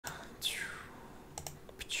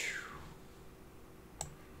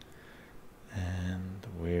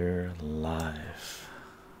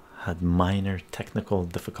had minor technical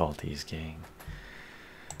difficulties, gang.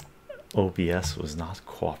 OBS was not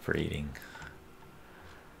cooperating.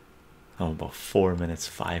 I'm about 4 minutes,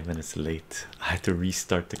 5 minutes late. I had to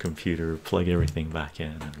restart the computer, plug everything back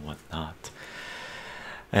in, and whatnot.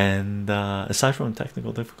 And aside from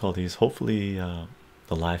technical difficulties, hopefully the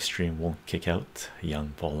live stream won't kick out.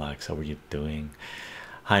 Young Polax, how are you doing?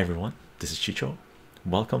 Hi everyone, this is Chycho.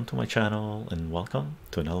 Welcome to my channel and welcome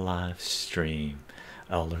to another live stream.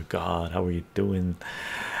 Elder God, how are you doing?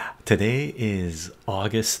 Today is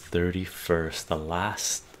August 31st, the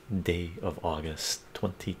last day of August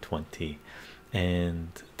 2020, and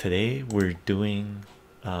today we're doing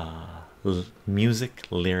music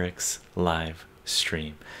lyrics live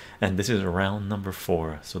stream, and this is round number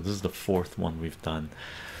 4. So this is the 4th one we've done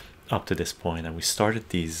up to this point, and we started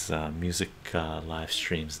these music live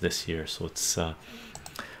streams this year, so it's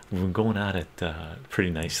we've been going at it pretty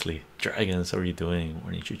nicely. Dragons, how are you doing?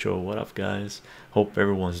 Morning Chycho, what up guys? Hope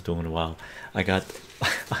everyone's doing well. I got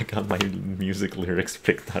my music lyrics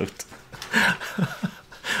picked out.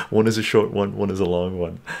 One is a short one is a long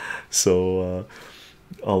one, so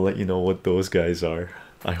I'll let you know what those guys are.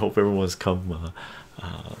 I hope everyone's come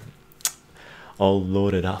all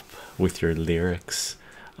loaded up with your lyrics.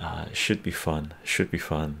 Should be fun, should be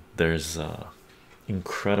fun. There's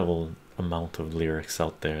incredible amount of lyrics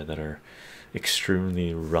out there that are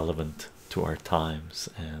extremely relevant to our times,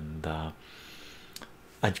 and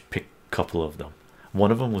I picked a couple of them.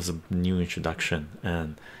 One of them was a new introduction,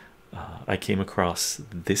 and I came across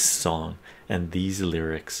this song and these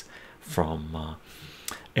lyrics from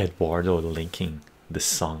Eduardo linking this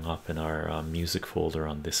song up in our music folder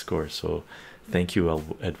on Discord. So thank you,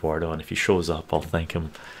 Eduardo, and if he shows up I'll thank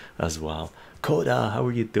him as well. Coda, how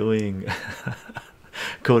are you doing?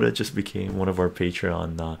 Coda just became one of our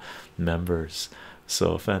Patreon members,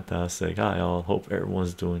 so fantastic. Hi all, hope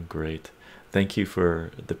everyone's doing great. Thank you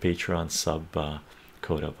for the Patreon sub,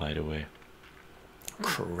 Coda, by the way.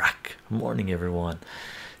 Crack morning everyone.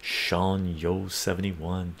 Sean Yo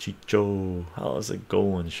 71, Chycho, how's it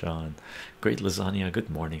going? Sean, great lasagna, good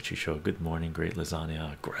morning Chycho, good morning great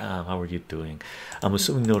lasagna. Graham, how are you doing? I'm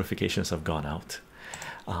assuming notifications have gone out.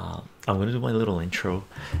 I'm gonna do my little intro,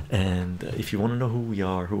 and if you want to know who we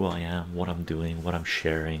are, who I am, what I'm doing, what I'm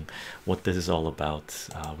sharing, what this is all about,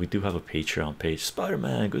 we do have a Patreon page.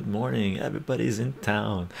 Spider-Man, good morning, everybody's in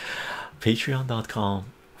town. Patreon.com/Chycho,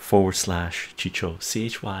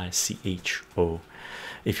 CHYCHO.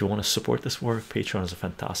 If you want to support this work, Patreon is a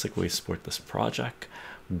fantastic way to support this project.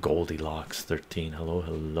 Goldilocks 13, hello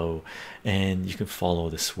hello, and you can follow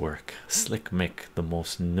this work. Slick Mick, the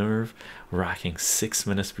most nerve-wracking 6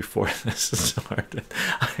 minutes before this started.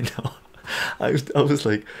 I know, I was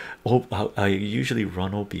like, oh, I usually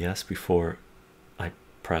run OBS before I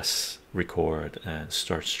press record and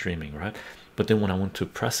start streaming, right? But then when I went to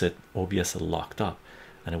press it, OBS had locked up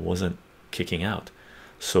and it wasn't kicking out,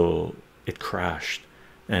 so it crashed.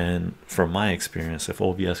 And from my experience, if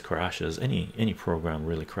OBS crashes, any program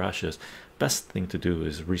really crashes, best thing to do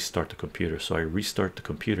is restart the computer. So I restart the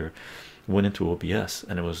computer, went into OBS,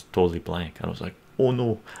 and it was totally blank. I was like, oh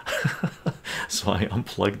no. So I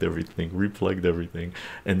unplugged everything, replugged everything,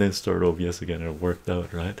 and then started OBS again, and it worked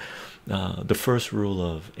out, right? The first rule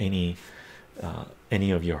of any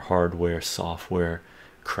of your hardware, software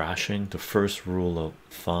crashing, the first rule of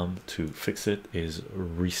thumb to fix it is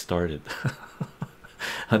restart it.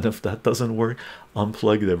 And if that doesn't work,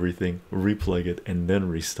 unplug everything, replug it, and then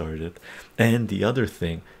restart it. And the other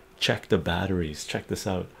thing, check the batteries. Check this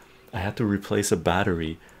out. I had to replace a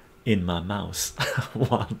battery in my mouse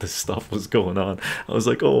while this stuff was going on. I was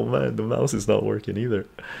like, oh man, the mouse is not working either.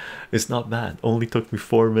 It's not bad, only took me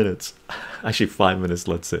 4 minutes, actually 5 minutes,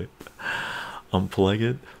 let's say. Unplug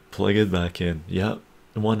it, plug it back in. Yep,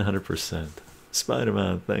 100%.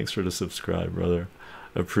 Spider-Man, thanks for the subscribe, brother.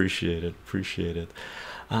 Appreciate it, appreciate it.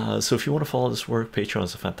 So if you want to follow this work, Patreon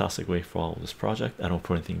is a fantastic way to follow this project. I don't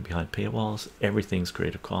put anything behind paywalls, everything's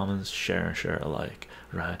Creative Commons, share and share alike,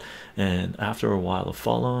 right? And after a while of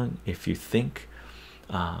following, if you think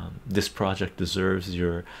this project deserves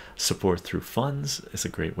your support through funds, it's a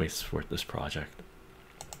great way to support this project.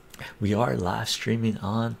 We are live streaming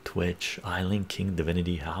on Twitch. Eileen King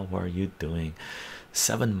Divinity, how are you doing?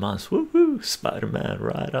 7 months, woohoo! Spider-Man,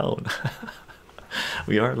 right on.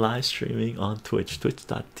 We are live streaming on Twitch,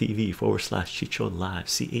 twitch.tv/Chycho live,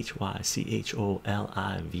 CHYCHOLIVE.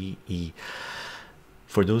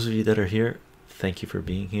 For those of you that are here, thank you for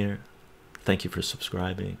being here, thank you for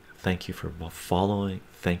subscribing, thank you for following,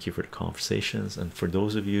 thank you for the conversations. And for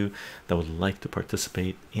those of you that would like to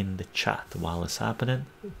participate in the chat while it's happening,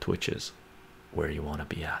 Twitch is where you want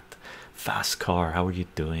to be at. Fast car, how are you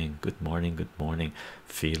doing? Good morning, good morning.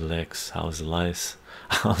 Felix, how's life?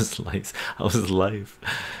 How's life?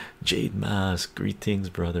 Jade Mask, greetings,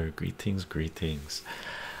 brother. Greetings, greetings.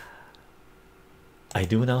 I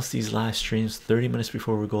do announce these live streams 30 minutes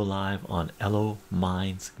before we go live on Elo,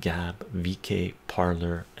 Minds, Gab, VK,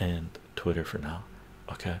 Parlor, and Twitter for now.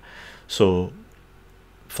 Okay, so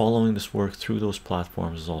following this work through those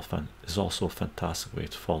platforms is also a fantastic way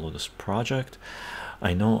to follow this project.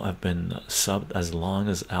 I know I've been subbed as long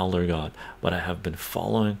as Elder God, but I have been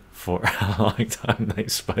following for a long time.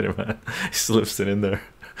 Nice, Spider-Man. He slips it in there.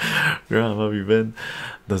 Graham, how have you been?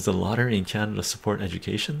 Does the lottery in Canada support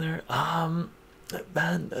education there?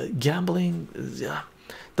 Man, gambling, yeah.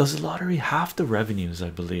 Does the lottery have the revenues? I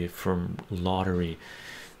believe from lottery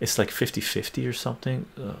it's like 50-50 or something.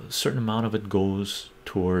 A certain amount of it goes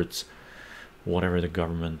towards whatever the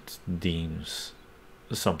government deems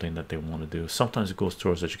something that they want to do. Sometimes it goes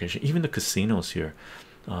towards education. Even the casinos here,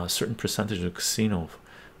 a certain percentage of casino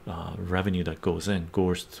revenue that goes in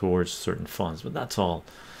goes towards certain funds, but that's all,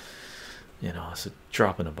 you know, it's a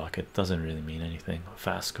drop in the bucket. Doesn't really mean anything.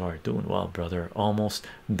 Fast car, doing well, brother. Almost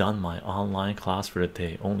done my online class for the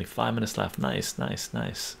day. Only 5 minutes left. Nice, nice,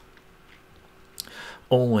 nice.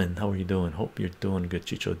 Owen, how are you doing? Hope you're doing good.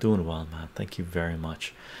 Chycho, doing well, man. Thank you very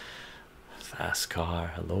much. Fast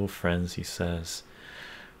car, hello, friends. He says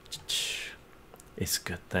it's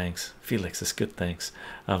good, thanks. Felix, it's good, thanks.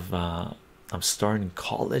 I'm starting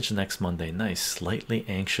college next Monday. Nice. Slightly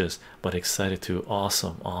anxious but excited too.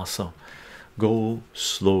 Awesome, awesome. Go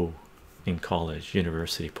slow in college,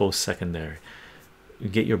 university, post-secondary.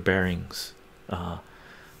 Get your bearings.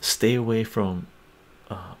 Stay away from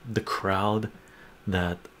the crowd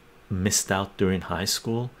that missed out during high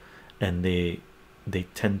school, and they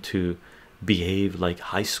tend to behave like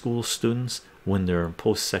high school students when they're in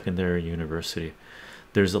post-secondary university.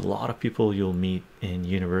 There's a lot of people you'll meet in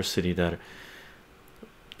university that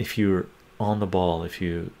if you're on the ball, if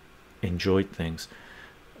you enjoyed things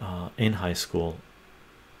in high school,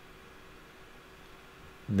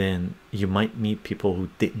 then you might meet people who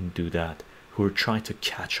didn't do that, who are trying to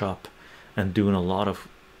catch up and doing a lot of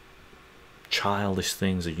childish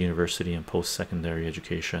things at university and post-secondary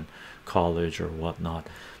education, college or whatnot.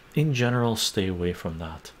 In general, stay away from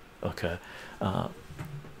that. Okay,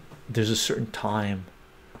 there's a certain time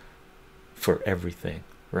for everything,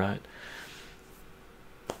 right?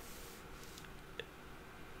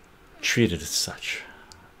 Treat it as such.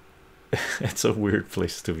 It's a weird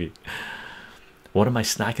place to be. What am I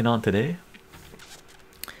snacking on today?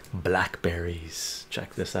 Blackberries.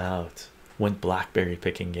 Check this out. Went blackberry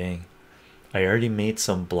picking, gang. I already made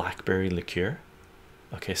some blackberry liqueur.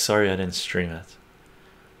 Okay, sorry I didn't stream it.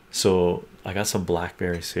 So I got some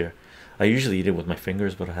blackberries here. I usually eat it with my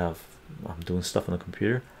fingers, but I'm doing stuff on the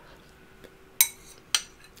computer,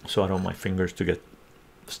 so I don't want my fingers to get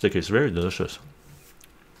sticky. It's very delicious.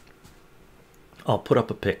 I'll put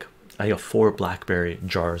up a pic. I have 4 blackberry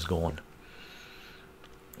jars going.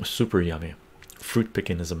 Super yummy. Fruit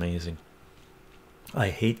picking is amazing. I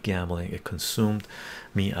hate gambling. It consumed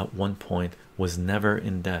me at one point. Was never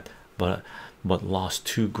in debt, but lost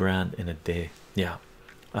 2 grand in a day. Yeah.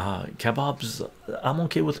 Kebabs, I'm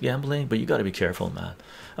okay with gambling, but you got to be careful, man.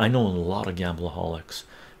 I know a lot of gambleaholics.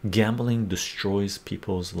 Gambling destroys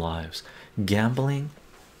people's lives. Gambling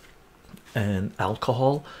and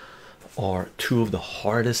alcohol are 2 of the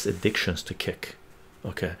hardest addictions to kick.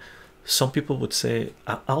 Okay, some people would say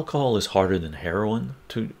alcohol is harder than heroin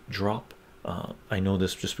to drop. I know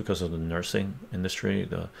this just because of the nursing industry,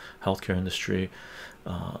 the healthcare industry.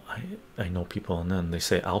 I know people, and then they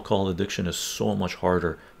say alcohol addiction is so much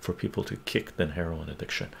harder for people to kick than heroin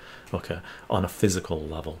addiction. Okay, on a physical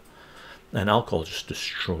level, and alcohol just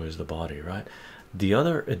destroys the body, right? The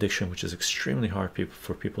other addiction, which is extremely hard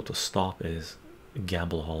for people to stop, is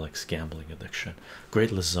gambleaholics, gambling addiction. Great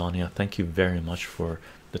lasagna, thank you very much for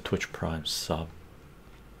the Twitch Prime sub.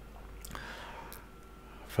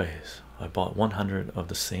 Phrase, I bought 100 of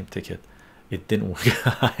the same ticket. It didn't work.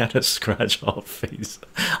 I had a scratch off face.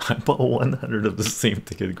 I bought 100 of the same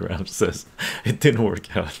ticket. Graham says it didn't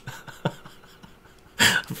work out.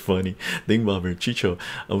 Funny thing, Bobber. Chycho,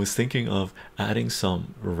 I was thinking of adding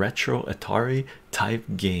some retro Atari type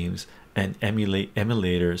games and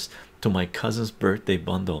emulators to my cousin's birthday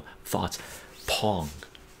bundle. Thoughts? Pong.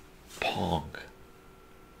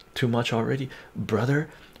 Too much already, brother.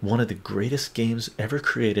 One of the greatest games ever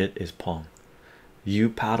created is Pong. You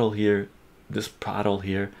paddle here, this paddle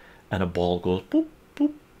here, and a ball goes boop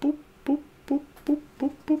boop boop boop boop boop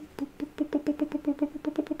boop boop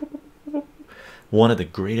boop. One of the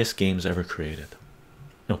greatest games ever created.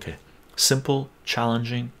 Okay, Simple,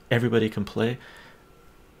 challenging, everybody can play.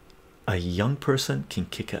 A young person can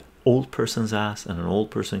kick an old person's ass, and an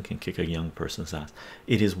old person can kick a young person's ass.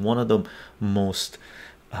 It is one of the most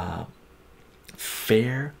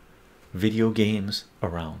fair video games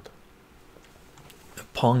around.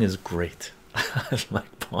 Pong is great. I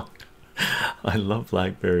like Pong. I love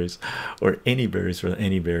blackberries, or any berries, for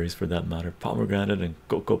any berries for that matter. Pomegranate and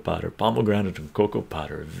cocoa powder. Pomegranate and cocoa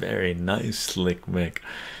powder. Very nice, slick Mick.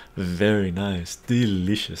 Very nice,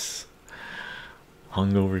 delicious.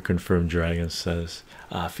 Hungover confirmed dragon says,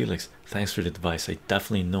 Felix, thanks for the advice. I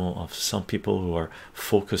definitely know of some people who are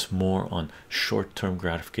focused more on short-term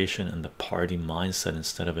gratification and the party mindset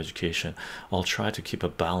instead of education. I'll try to keep a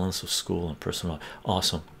balance of school and personal life.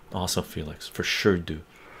 Awesome, awesome, Felix, for sure do.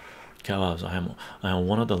 Cows, I am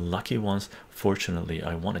one of the lucky ones. Fortunately,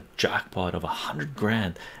 I won a jackpot of 100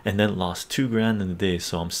 grand and then lost 2 grand in a day,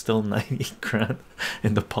 so I'm still 90 grand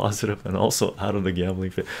in the positive and also out of the gambling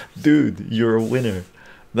fit. Dude, you're a winner.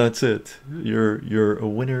 That's it. You're a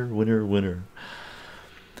winner, winner, winner.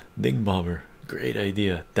 Ding bobber, great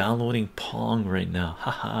idea. Downloading Pong right now.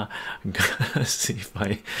 Haha. Gonna see if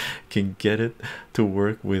I can get it to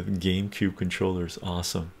work with GameCube controllers.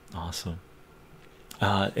 Awesome, awesome.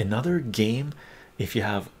 Another game, if you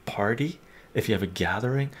have party, if you have a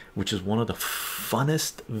gathering, which is one of the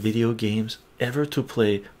funnest video games ever to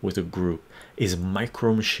play with a group, is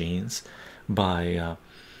Micro Machines by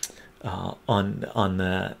on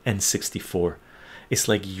the N64. It's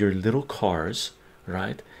like your little cars,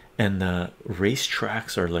 right? And the race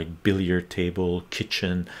tracks are like billiard table,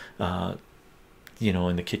 kitchen, you know,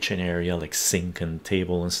 in the kitchen area, like sink and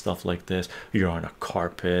table and stuff like this. You're on a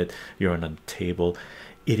carpet, you're on a table.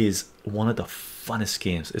 It is one of the funnest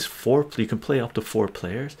games. It's you can play up to 4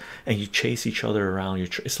 players and you chase each other around.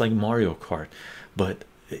 It's like Mario Kart, but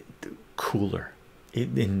cooler.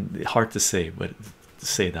 Hard to say, but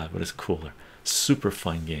it's cooler. Super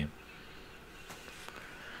fun game.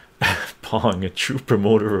 Pong, a true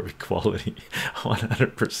promoter of equality.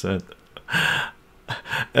 100%.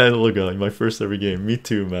 And look, my first ever game. Me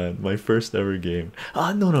too, man. My first ever game.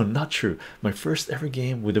 No, not true. My first ever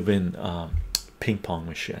game would have been ping pong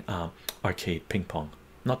machine, arcade ping pong,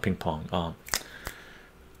 not ping pong.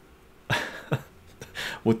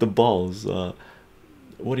 With the balls.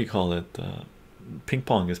 What do you call it? Ping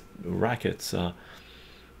pong is rackets. I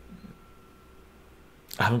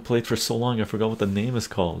haven't played for so long. I forgot what the name is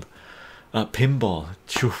called. Pinball.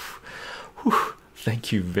 Whew.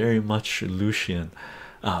 Thank you very much, Lucian.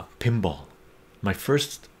 Pinball, my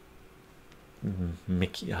first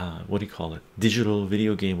Mickey, what do you call it, digital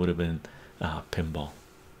video game would have been pinball,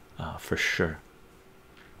 for sure.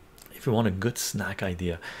 If you want a good snack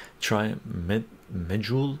idea, try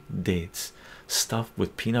medjool dates stuffed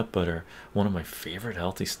with peanut butter. One of my favorite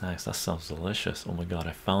healthy snacks. That sounds delicious. Oh my god,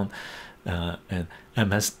 I found an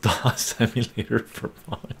MS-DOS emulator for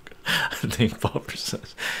Pong. I think Popper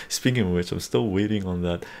says. Speaking of which, I'm still waiting on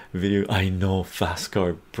that video. I know, fast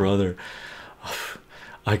car brother.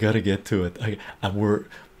 I gotta get to it.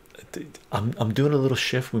 I'm doing a little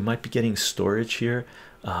shift. We might be getting storage here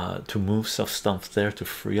to move stuff there to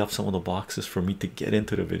free up some of the boxes for me to get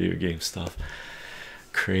into the video game stuff.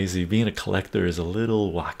 Crazy. Being a collector is a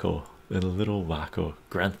little wacko.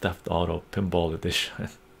 Grand Theft Auto Pinball Edition.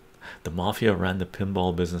 The Mafia ran the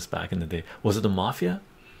pinball business back in the day. Was it the Mafia?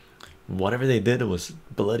 Whatever they did, it was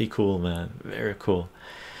bloody cool, man. Very cool.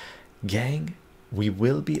 Gang, we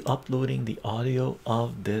will be uploading the audio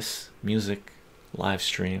of this music live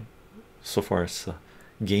stream. So far it's a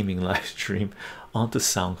gaming live stream onto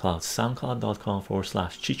SoundCloud,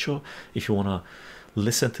 soundcloud.com/chycho. If you want to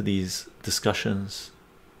listen to these discussions,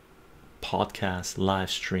 podcasts,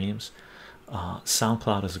 live streams,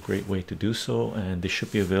 SoundCloud is a great way to do so, and they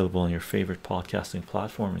should be available on your favorite podcasting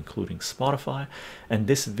platform, including Spotify. And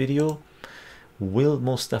this video will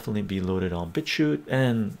most definitely be loaded on BitChute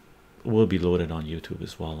and will be loaded on YouTube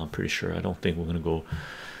as well. I'm pretty sure. I don't think we're going to go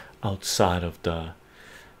outside of the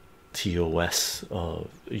TOS of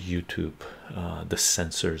YouTube, the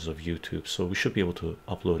censors of YouTube, so we should be able to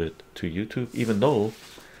upload it to YouTube, even though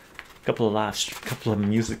a couple of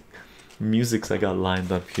musics I got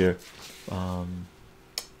lined up here.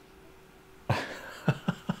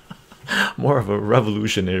 More of a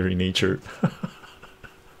revolutionary nature.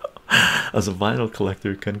 As a vinyl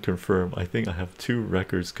collector can confirm, I think I have 2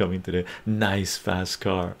 records coming today. Nice, fast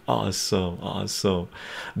car. Awesome.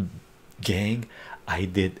 Gang, I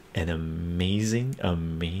did an amazing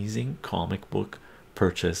comic book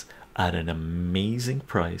purchase at an amazing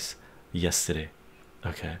price yesterday.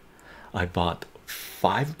 Okay, I bought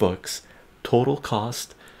 5 books, total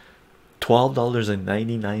cost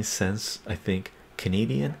 $12.99, I think,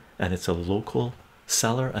 Canadian, and it's a local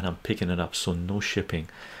seller, and I'm picking it up, so no shipping.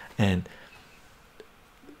 And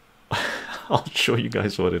I'll show you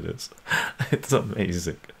guys what it is. It's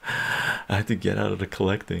amazing. I had to get out of the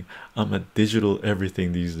collecting. I'm a digital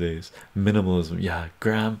everything these days. Minimalism. Yeah,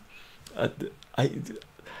 Graham. I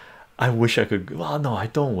I wish I could. Well, no, I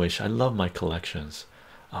don't wish. I love my collections.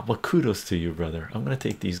 But kudos to you, brother. I'm gonna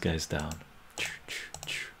take these guys down.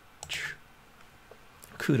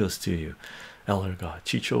 Kudos to you, Elder God.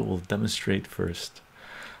 Chycho will demonstrate first.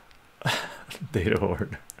 Data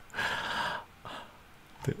order.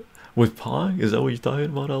 With Pong, is that what you're talking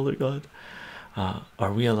about, Elder God?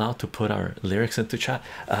 Are we allowed to put our lyrics into chat?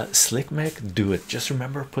 Slickmec, do it. Just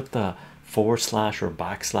remember, put the / or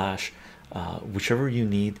backslash, whichever you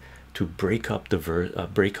need to break up the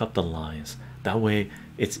break up the lines. That way,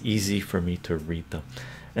 it's easy for me to read them.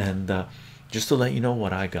 And just to let you know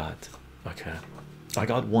what I got. Okay, I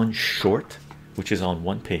got one short, which is on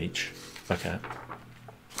one page. Okay,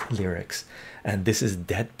 lyrics, and this is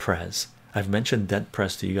Dead Prez. I've mentioned Dead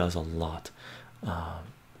Prez to you guys a lot.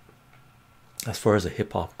 As far as a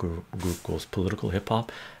hip-hop group goes, political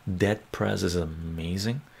hip-hop, Dead Prez is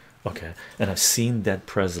amazing. Okay, and I've seen Dead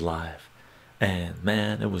Prez live, and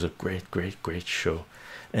man, it was a great show.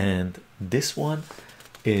 And this one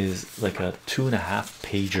is like a 2.5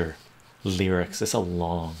 pager lyrics. It's a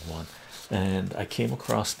long one, and I came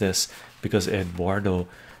across this because Eduardo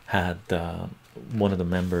had one of the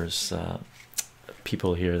members,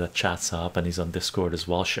 people here that chats up, and he's on Discord as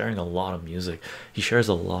well, sharing a lot of music. He shares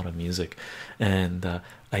a lot of music, and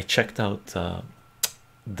I checked out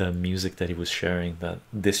the music that he was sharing,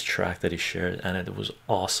 this track that he shared, and it was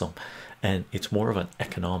awesome. And it's more of an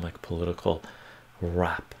economic, political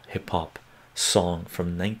rap hip-hop song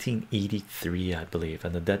from 1983, I believe,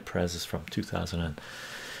 and the Dead Prez is from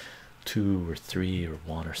 2002 or 3 or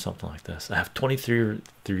 1 or something like this. I have 23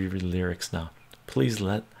 lyrics now. Please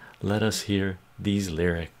let us hear these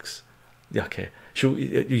lyrics. Okay, should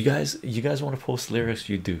you guys want to post lyrics?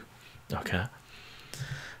 You do. Okay,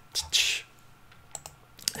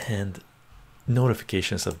 and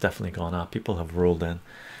notifications have definitely gone up. People have rolled in.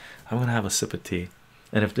 I'm gonna have a sip of tea,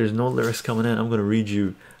 and if there's no lyrics coming in, I'm gonna read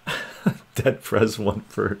you Dead Prez one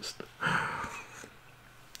first.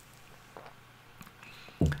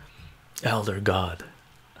 Elder God.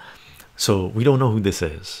 So we don't know who this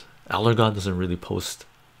is. Elder God doesn't really post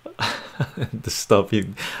the stuff.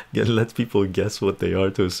 He lets people guess what they are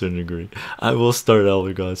to a certain degree. I will start.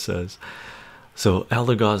 Elder God says. So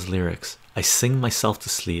Elder God's lyrics: I sing myself to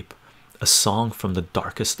sleep, a song from the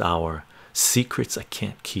darkest hour, secrets I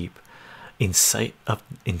can't keep. In sight of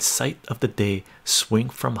the day, swing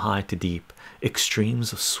from high to deep,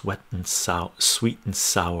 extremes of sweet and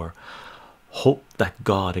sour. Hope that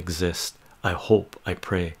God exists. I hope, I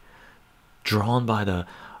pray. Drawn by the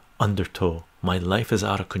undertow, my life is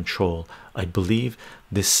out of control. I believe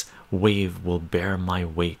this wave will bear my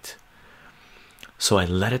weight, so I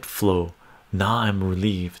let it flow. Now I'm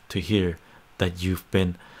relieved to hear that you've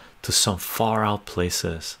been to some far out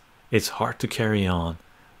places. It's hard to carry on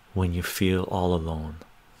when you feel all alone.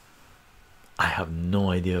 I have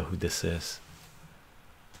no idea who this is.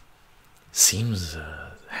 Seems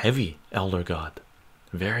heavy, Elder God.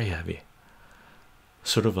 Very heavy.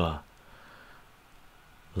 Sort of a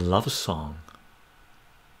love song.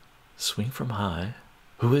 Swing from high.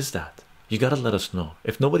 Who is that? You gotta let us know.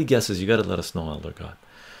 If nobody guesses, you gotta let us know, Elder God.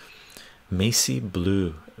 Macy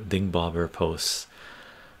Blue Dingbobber posts,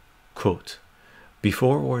 quote,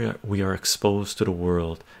 before we are exposed to the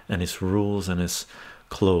world and its rules and its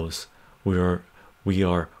clothes, we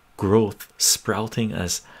are growth sprouting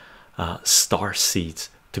as star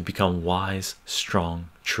seeds to become wise, strong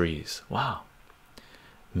trees. Wow.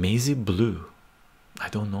 Maisie Blue. I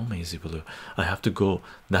don't know Maisie Blue. I have to go.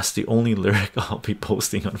 That's the only lyric I'll be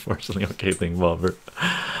posting, unfortunately. Okay, thing Bobber.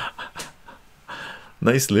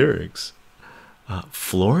 Nice lyrics.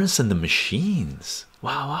 Florence and the Machines.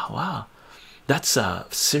 Wow. That's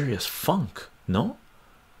serious funk, no?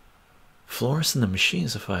 Florence and the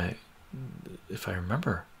Machines, if I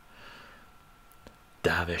remember.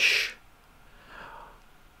 Davish.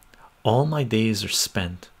 All my days are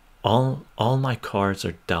spent, all my cards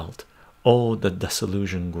are dealt. Oh, the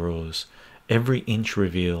disillusion grows, every inch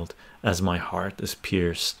revealed as my heart is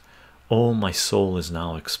pierced. Oh, my soul is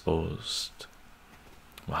now exposed.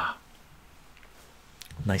 Wow.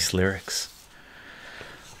 Nice lyrics.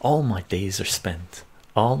 All my days are spent,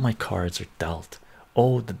 all my cards are dealt.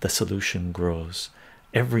 Oh, the disillusion grows,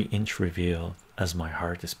 every inch revealed as my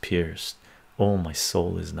heart is pierced. Oh, my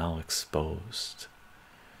soul is now exposed.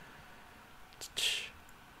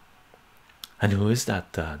 And who is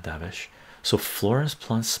that, Davish? So Florence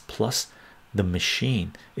plus the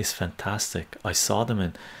Machine is fantastic. I saw them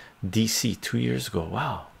in DC 2 years ago.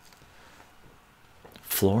 Wow.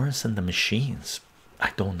 Florence and the Machines.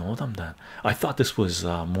 I don't know them then. I thought this was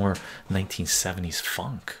more 1970s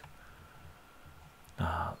funk.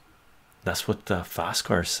 That's what Fast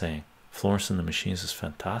Car is saying. Florence and the Machines is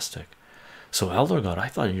fantastic. So Elder God, I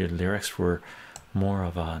thought your lyrics were more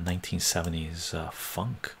of a 1970s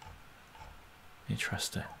funk.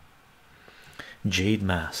 Interesting. Jade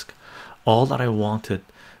Mask. All that I wanted,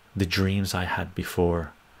 the dreams I had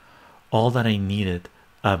before. All that I needed,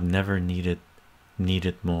 I've never needed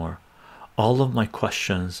more. All of my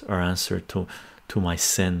questions are answered to my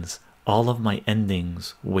sins. All of my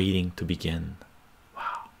endings waiting to begin.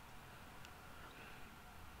 Wow.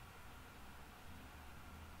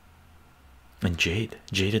 And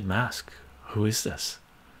Jaded Mask. Who is this?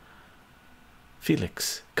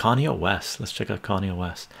 Felix. Kanye West. Let's check out Kanye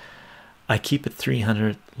West. I keep it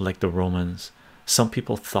 300 like the Romans. Some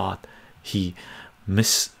people thought he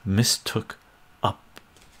mistook up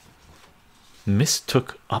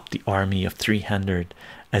the army of 300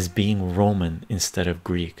 as being Roman instead of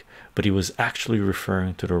Greek, but he was actually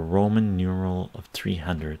referring to the Roman numeral of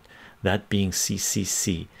 300, that being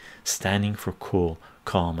CCC, standing for cool,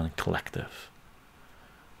 calm, and collective.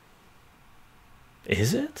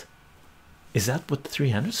 Is it? Is that what the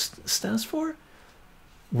 300 stands for?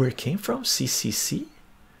 Where it came from? CCC?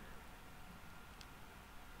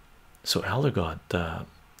 So Elder God,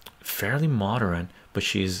 fairly modern, but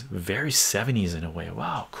she's very 70s in a way.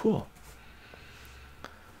 Wow, cool.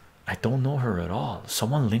 I don't know her at all.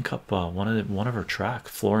 Someone link up one of her track,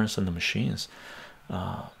 Florence and the Machines,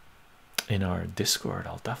 in our Discord.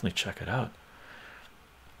 I'll definitely check it out.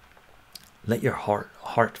 Let Your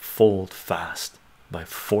Heart Fold Fast by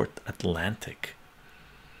Fort Atlantic.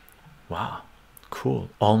 Wow, cool.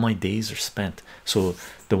 All my days are spent. So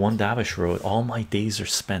the one Davish wrote, all my days are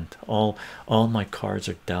spent, all my cards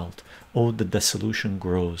are dealt. Oh, the dissolution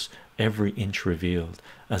grows, every inch revealed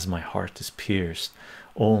as my heart is pierced.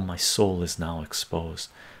 Oh, my soul is now exposed.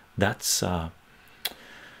 That's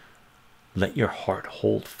Let Your Heart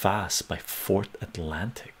Hold Fast by Fort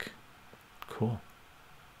Atlantic. Cool.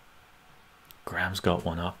 Graham's got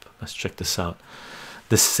one up. Let's check this out.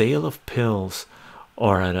 The sale of pills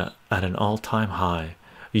are at an all-time high.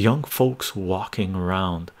 Young folks walking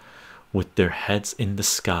around with their heads in the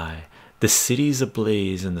sky. The city's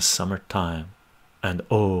ablaze in the summertime, and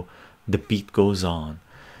oh, the beat goes on.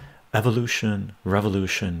 Evolution,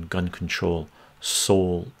 revolution, gun control,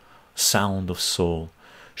 soul, sound of soul,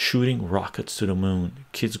 shooting rockets to the moon,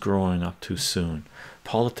 kids growing up too soon.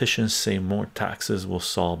 Politicians say more taxes will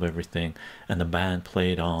solve everything, and the band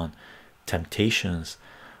played on. Temptations,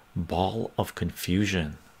 Ball of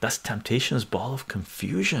Confusion. That's Temptations, Ball of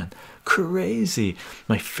Confusion. Crazy.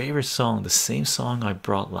 My favorite song, the same song I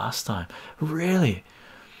brought last time. Really?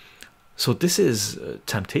 So this is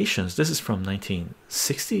Temptations. This is from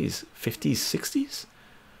 1960s, 50s, 60s.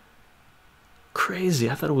 Crazy.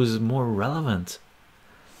 I thought it was more relevant.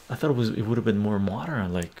 I thought it would have been more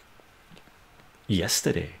modern, like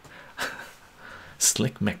yesterday.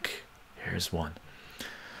 Slick Mick. Here's one.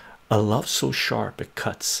 A love so sharp it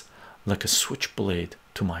cuts like a switchblade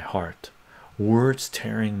to my heart. Words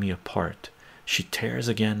tearing me apart. She tears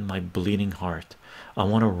again my bleeding heart. I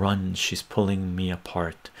want to run, she's pulling me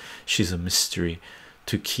apart. She's a mystery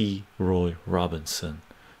to Key Roy Robinson.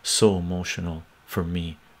 So emotional for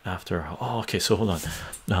me after. Oh, okay, so hold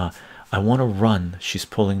on. I want to run, she's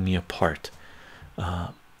pulling me apart.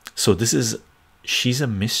 So this is She's a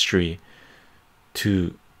Mystery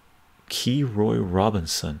to Key Roy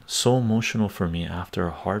Robinson. So emotional for me after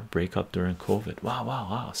a hard breakup during COVID. Wow, wow,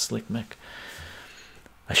 wow. Slick Mick.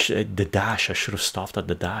 The dash, I should have stopped at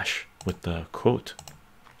the dash with the quote.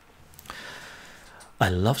 I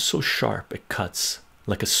love so sharp it cuts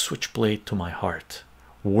like a switchblade to my heart.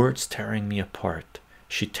 Words tearing me apart.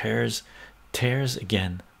 She tears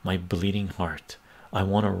again my bleeding heart. I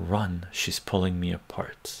want to run, she's pulling me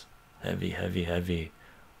apart. Heavy, heavy, heavy.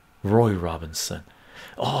 Roy Robinson.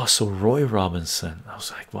 Oh, so Roy Robinson. I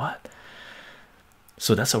was like, what?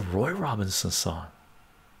 So that's a Roy Robinson song.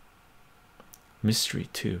 Mystery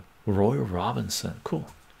 2. Roy Robinson. Cool.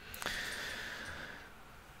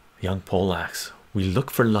 Young Polax. We look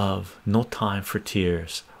for love, no time for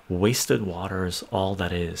tears. Wasted water is all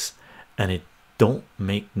that is, and it don't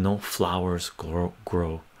make no flowers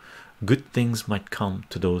grow. Good things might come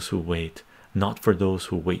to those who wait, not for those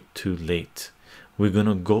who wait too late. We're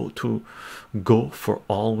gonna go for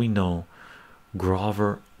all we know.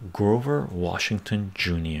 Grover Washington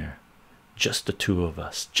Jr. just the two of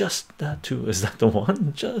us. Just the two. Is that the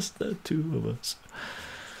one? Just the two of us.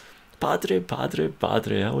 Padre, padre,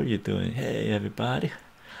 padre, how are you doing? Hey, everybody.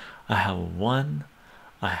 I have one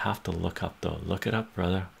I have to look up though. Look it up,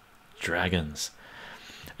 brother. Dragons.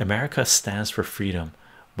 America stands for freedom,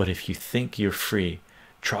 but if you think you're free,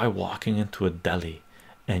 try walking into a deli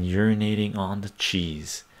and urinating on the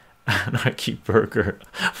cheese. Anarchy burger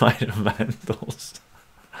by the vandals.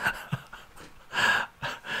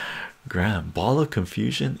 Graham, Ball of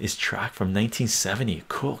Confusion is track from 1970.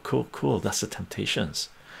 Cool, cool, cool. That's the Temptations.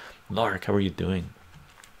 Lark, how are you doing?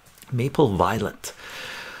 Maple Violet,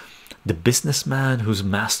 the businessman whose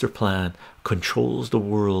master plan controls the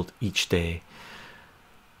world each day,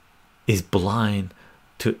 is blind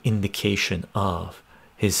to indication of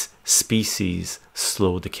his species'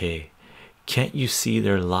 slow decay. Can't you see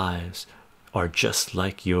their lives are just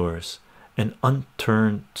like yours, an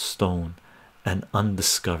unturned stone, an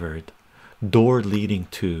undiscovered door leading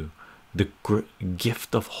to the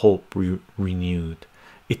gift of hope renewed,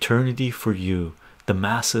 eternity for you? The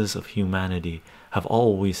masses of humanity have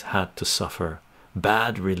always had to suffer.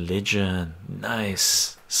 Bad religion.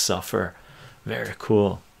 Nice. Suffer. Very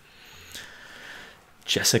cool.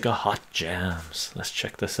 Jessica Hot Jams, let's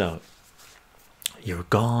check this out. You're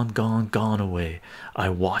gone, gone, gone away. I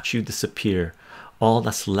watch you disappear. All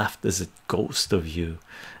that's left is a ghost of you.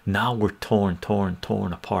 Now we're torn, torn,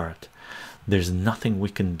 torn apart. There's nothing we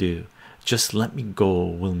can do. Just let me go.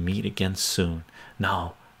 We'll meet again soon.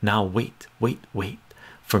 Now wait, wait, wait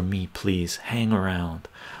for me, please. Hang around.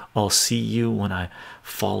 I'll see you when I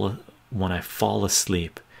fall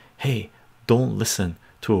asleep. Hey, don't listen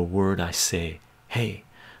to a word I say. Hey,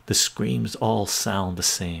 the screams all sound the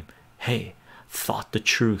same. Hey, thought the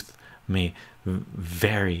truth may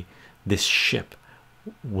vary. This ship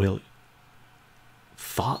will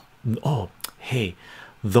hey,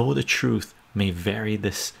 though the truth may vary,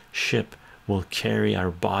 this ship will carry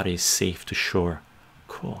our bodies safe to shore.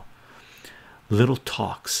 Cool. Little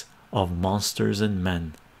talks of monsters and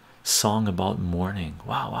men, song about morning.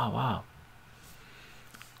 Wow, wow, wow.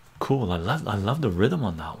 Cool. I love the rhythm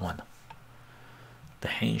on that one. The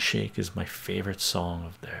handshake is my favorite song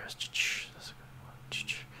of theirs.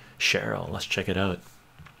 Cheryl, let's check it out.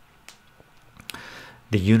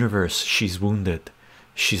 The universe, she's wounded.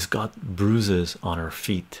 She's got bruises on her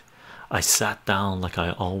feet. I sat down like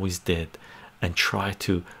I always did and tried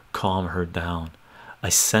to calm her down. I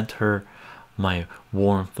sent her my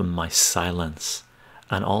warmth and my silence,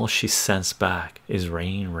 and all she sends back is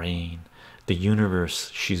rain, rain. The universe,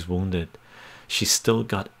 she's wounded. She's still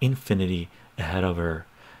got infinity ahead of her.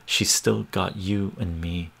 She's still got you and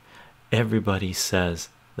me. Everybody says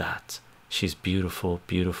that she's beautiful,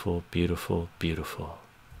 beautiful, beautiful, beautiful.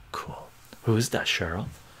 Cool. Who is that, Cheryl?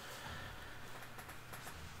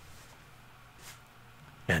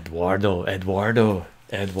 Eduardo. I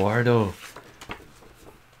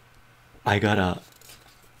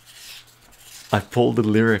pulled the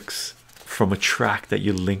lyrics from a track that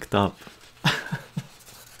you linked up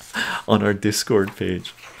on our Discord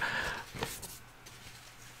page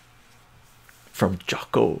from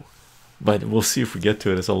Jocko, but we'll see if we get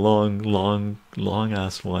to it. It's a long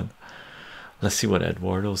ass one. Let's see what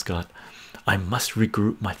Eduardo's got. I must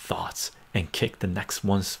regroup my thoughts and kick the next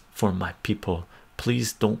ones for my people.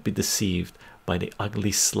 Please don't be deceived by the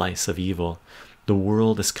ugly slice of evil. The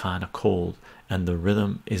world is kind of cold and the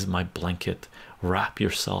rhythm is my blanket. Wrap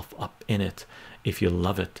yourself up in it. If you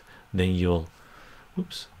love it, then you'll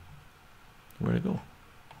oops, where'd it go?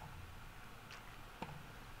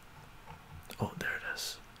 Oh, there it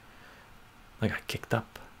is. I got kicked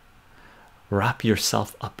up. Wrap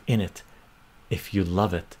yourself up in it. If you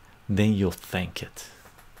love it, then you'll thank it.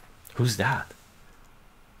 Who's that?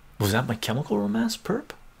 Was that My Chemical Romance,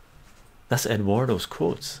 perp? That's Eduardo's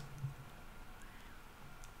quotes.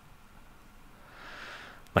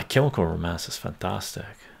 My Chemical Romance is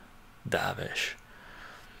fantastic. Davish.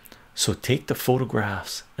 So take the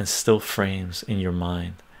photographs and still frames in your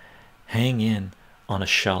mind. Hang in on a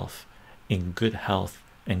shelf in good health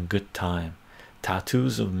and good time.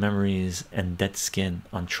 Tattoos of memories and dead skin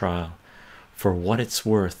on trial. For what it's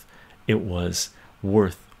worth, it was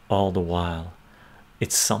worth all the while.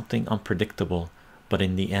 It's something unpredictable, but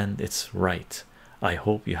in the end it's right. I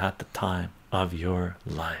hope you had the time of your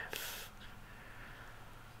life.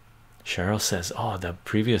 Cheryl says, oh, the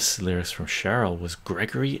previous lyrics from Cheryl was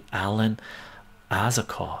Gregory Alan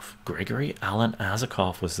Azakoff. Gregory Alan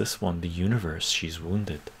Azakoff was this one, The Universe, She's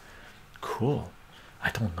Wounded. Cool. I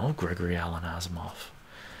don't know Gregory Alan Asimov.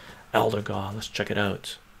 Elder God, let's check it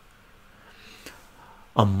out.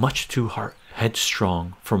 I'm much too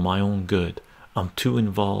headstrong for my own good. I'm too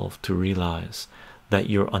involved to realize that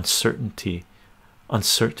your uncertainty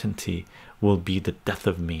will be the death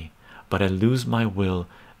of me, but I lose my will,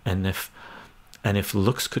 and if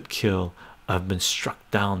looks could kill, I've been struck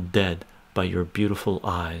down dead by your beautiful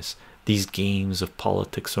eyes. These games of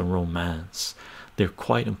politics and romance, they're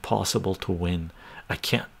quite impossible to win. I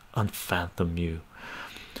can't unfathom you.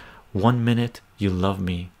 1 minute you love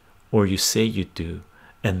me, or you say you do,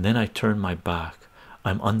 and then I turn my back.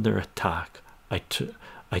 I'm under attack. I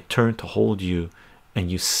turn to hold you, and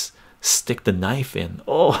you stick the knife in.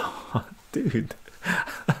 Oh, dude.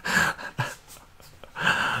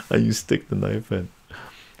 And you stick the knife in.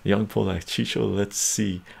 Young Polak, chycho, let's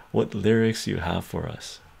see what lyrics you have for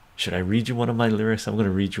us. Should I read you one of my lyrics? I'm going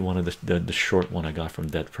to read you one of the short one I got from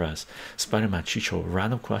Dead Prez. Spider-Man, chycho,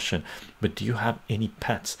 random question, but do you have any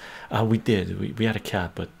pets? We did. We had a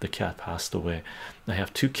cat, but the cat passed away. I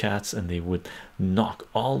have 2 cats, and they would knock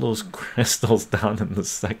all those crystals down in the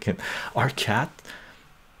second. Our cat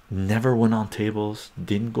never went on tables,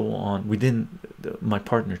 didn't go on, we didn't, my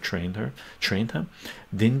partner trained him,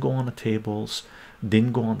 didn't go on the tables,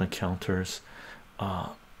 didn't go on the counters.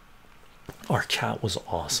 Our cat was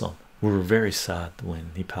awesome. We were very sad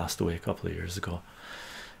when he passed away a couple of years ago.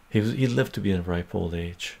 He lived to be in a ripe old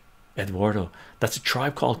age. Eduardo, that's a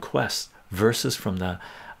Tribe Called Quest verses from the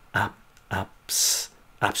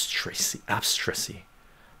abstracy.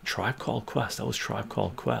 Tribe Called Quest, that was Tribe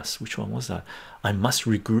Called Quest. Which one was that? I must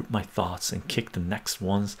regroup my thoughts and kick the next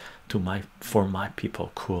ones for my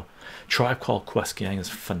people. Cool. Tribe Called Quest gang is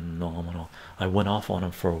phenomenal. I went off on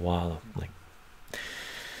him for a while, like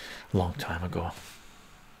a long time ago.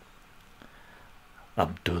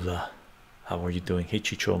 Abdullah, how are you doing? Hey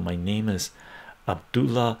chycho, my name is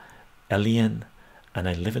Abdullah Elian, and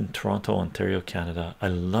I live in Toronto, Ontario, Canada. I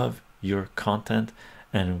love your content.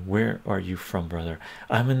 And where are you from, brother?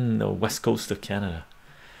 I'm in the west coast of Canada,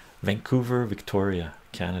 Vancouver, Victoria,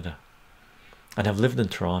 Canada, and I've lived in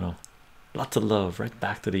Toronto. Lots of love right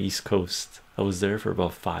back to the east coast. I was there for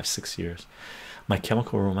about 5-6 years. My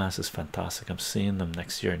Chemical Romance is fantastic. I'm seeing them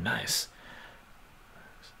next year. Nice.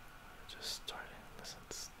 Just starting. Listen.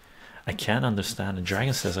 I can't understand. And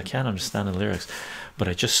Dragon says I can't understand the lyrics, but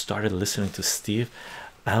I just started listening to Steve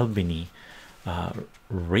Albini,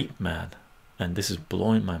 Rape Man, and this is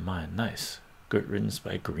blowing my mind. Nice. Good Riddance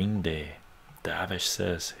by Green Day. Davish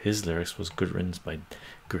says his lyrics was Good Riddance by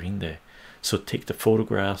Green Day. So take the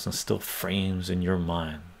photographs and still frames in your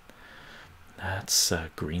mind. That's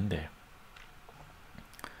Green Day.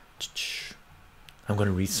 I'm going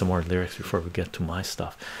to read some more lyrics before we get to my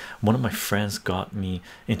stuff. One of my friends got me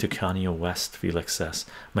into Kanye West. Felix says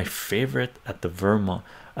my favorite at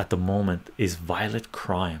the moment is Violent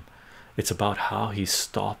Crime. It's about how he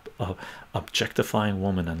stopped objectifying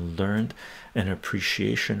women and learned an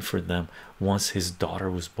appreciation for them once his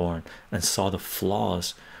daughter was born, and saw the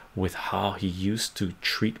flaws with how he used to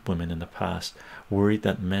treat women in the past, worried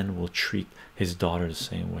that men will treat his daughter the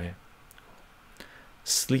same way.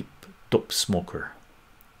 Sleep Dope Smoker.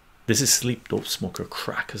 This is Sleep Dope Smoker.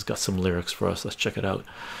 Crack has got some lyrics for us. Let's check it out.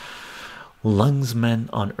 Lungsmen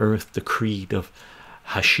on earth, the creed of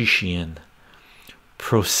Hashishian,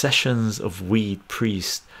 processions of weed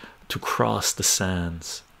priests to cross the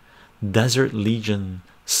sands, desert legion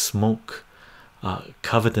smoke,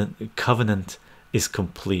 covenant is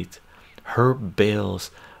complete, herb bales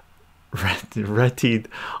rettied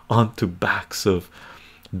onto backs of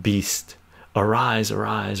beast. Arise,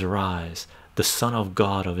 arise, arise, the Son of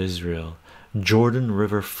God of Israel. Jordan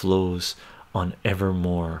River flows on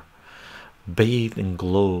evermore, bathed in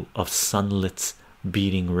glow of sunlit's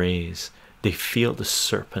beating rays. They feel the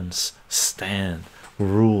serpents stand,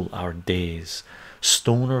 rule our days.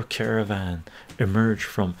 Stoner caravan emerge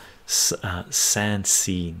from sand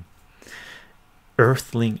scene.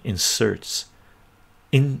 Earthling inserts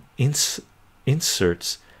to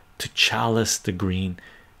chalice the green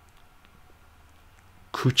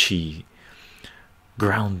Kuchi.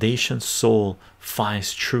 Groundation soul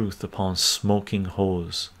finds truth upon smoking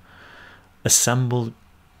hose. Assembled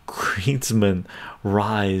creedsmen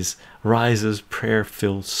rises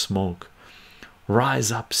prayer-filled smoke.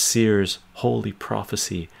 Rise up, seers, holy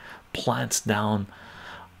prophecy plants down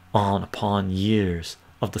upon years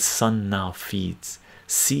of the sun now feeds.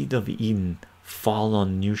 Seed of Eden fall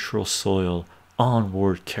on neutral soil.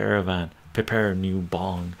 Onward caravan, prepare new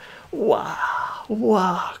bong.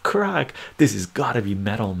 Wow, crack. This has got to be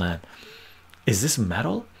metal, man. Is this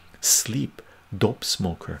metal? Sleep Dope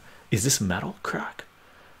Smoker. Is this metal, crack?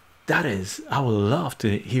 That is, I would love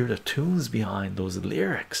to hear the tunes behind those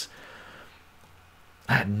lyrics.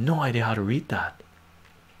 I had no idea how to read that.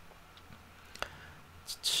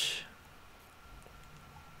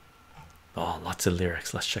 Oh, lots of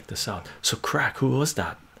lyrics. Let's check this out. So crack, who was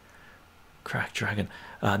that? Crack Dragon.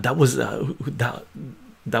 That was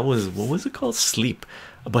that was, what was it called? Sleep.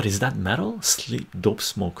 But is that metal? Sleep. Dope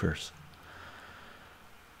Smokers.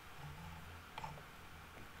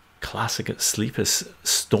 Classic. Sleep is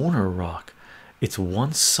stoner rock. It's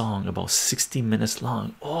one song about 60 minutes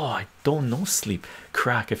long. Oh, I don't know. Sleep.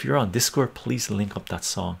 Crack, if you're on Discord, please link up that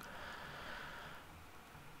song.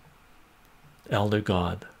 Elder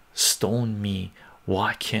God, stone me,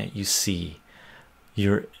 why can't you see?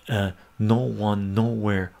 You're no one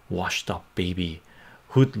nowhere, washed up baby,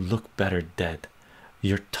 who'd look better dead.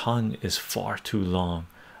 Your tongue is far too long.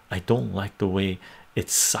 I don't like the way it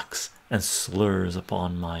sucks and slurs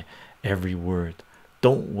upon my every word.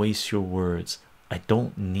 Don't waste your words. I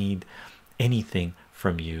don't need anything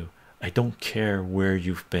from you. I don't care where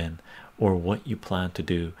you've been or what you plan to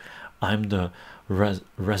do. I'm the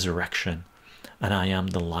resurrection, and I am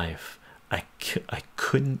the life. I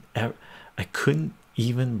couldn't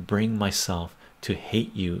even bring myself to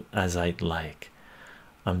hate you as I'd like.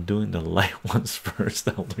 I'm doing the light ones first.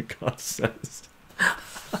 Elder God says.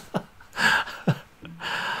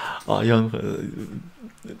 Oh, young,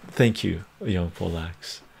 thank you, young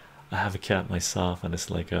Polax. I have a cat myself, and it's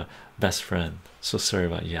like a best friend. So sorry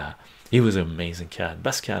about, yeah. He was an amazing cat,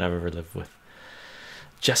 best cat I've ever lived with.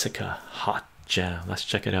 Jessica, hot jam. Let's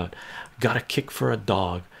check it out. Got a kick for a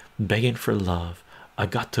dog, begging for love. I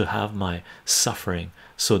got to have my suffering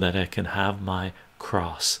so that I can have my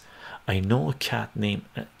cross. I know a cat named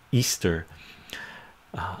Easter.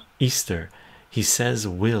 Easter. He says,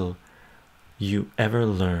 will you ever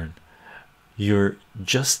learn? You're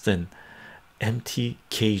just an empty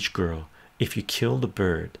cage girl if you kill the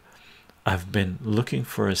bird. I've been looking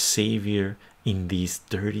for a savior in these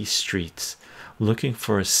dirty streets, looking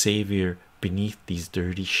for a savior beneath these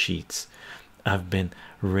dirty sheets. I've been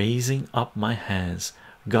raising up my hands,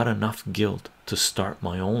 got enough guilt to start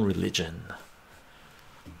my own religion.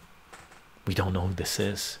 We don't know who this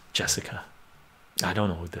is, Jessica. I don't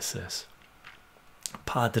know who this is.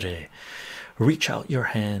 Padre, reach out your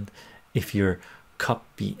hand if your cup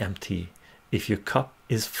be empty. If your cup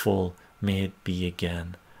is full, may it be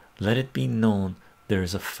again. Let it be known there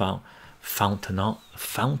is a fountain.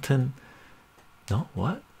 No,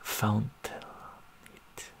 what?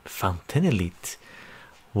 Fountainelite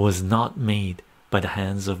was not made by the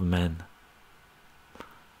hands of men.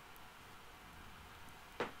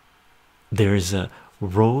 There is a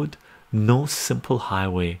road, no simple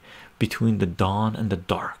highway between the dawn and the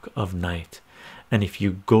dark of night, and if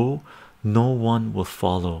you go, no one will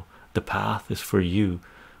follow. The path is for you,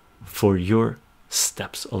 for your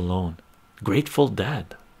steps alone. Grateful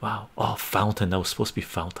Dead. Wow. Oh, fountain. That was supposed to be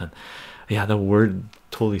fountain. Yeah, the word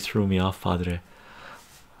totally threw me off, Padre.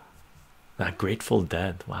 That Grateful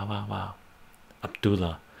Dead. Wow, wow, wow.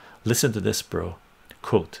 Abdullah, listen to this, bro.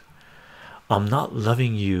 Quote, I'm not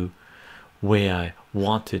loving you way I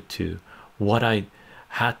wanted to. What I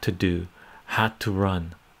had to do, had to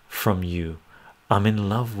run from you. I'm in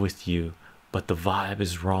love with you, but the vibe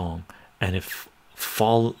is wrong, and it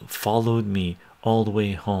followed me all the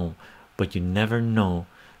way home. But you never know,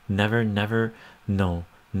 never know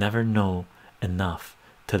enough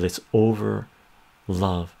till it's over.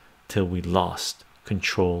 Love till we lost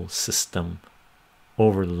control. System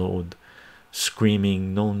overload.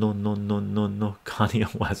 Screaming no, no, no, no, no, no.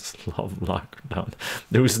 Kanye West love lockdown.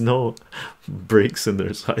 There was no breaks in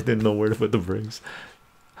there, so I didn't know where to put the breaks.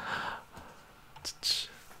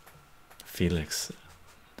 Felix,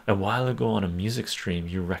 a while ago on a music stream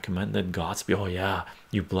you recommended Godspeed. Oh yeah,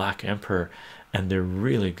 you Black Emperor, and they're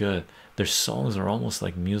really good. Their songs are almost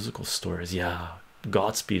like musical stories. Yeah,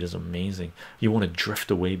 Godspeed is amazing. You want to drift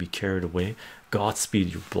away, be carried away,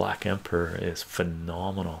 Godspeed, you Black Emperor is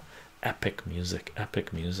phenomenal. Epic music,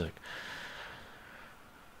 epic music.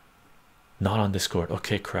 Not on Discord.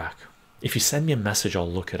 Okay, crack. If you send me a message, I'll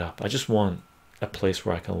look it up. I just want a place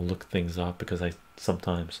where I can look things up, because I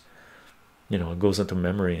sometimes, you know, it goes into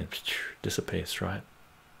memory and dissipates, right?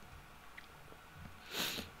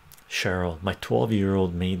 Cheryl, my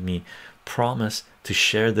 12-year-old made me promise to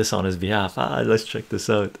share this on his behalf. Let's check this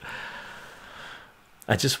out.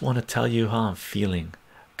 I just want to tell you how I'm feeling.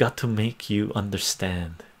 Got to make you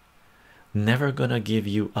understand. Never gonna give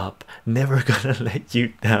you up, never gonna let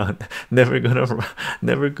you down, never gonna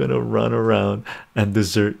run around and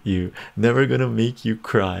desert you, never gonna make you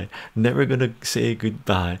cry, never gonna say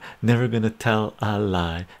goodbye, never gonna tell a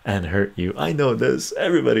lie and hurt you. I know this,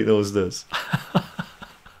 everybody knows this.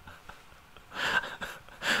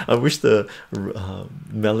 I wish the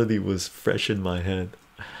melody was fresh in my head.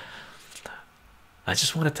 I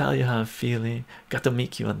just want to tell you how I'm feeling. Got to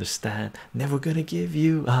make you understand. Never gonna give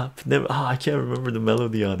you up. Never. Oh, I can't remember the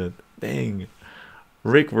melody on it. Dang.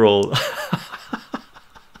 Rick roll.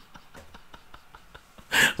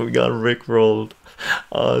 We got Rick rolled.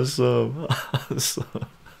 Awesome. Awesome.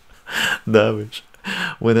 Damage.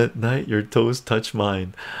 When at night your toes touch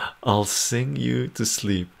mine, I'll sing you to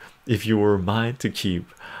sleep. If you were mine to keep,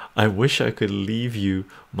 I wish I could leave you,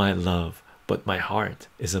 my love, but my heart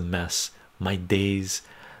is a mess. My days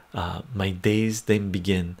then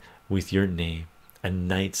begin with your name, and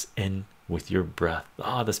nights end with your breath.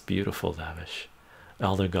 Ah, that's beautiful, Davish.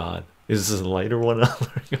 Elder God. Is this a lighter one?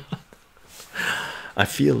 Elder God. I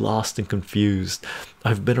feel lost and confused.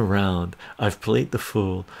 I've been around. I've played the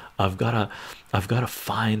fool. I've gotta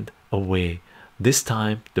find a way. This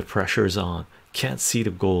time the pressure's on. Can't see the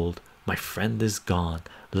gold. My friend is gone.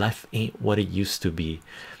 Life ain't what it used to be.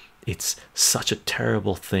 It's such a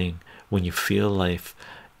terrible thing when you feel life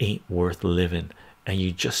ain't worth living and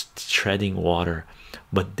you just treading water.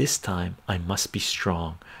 But this time I must be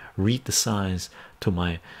strong. Read the signs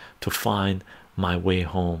to find my way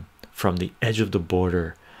home from the edge of the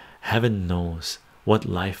border. Heaven knows what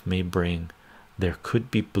life may bring. There could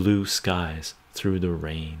be blue skies through the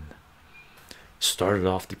rain. Started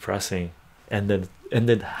off depressing and then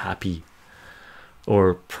ended happy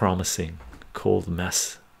or promising. Cold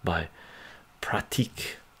Mess by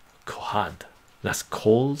Pratik Kohad. That's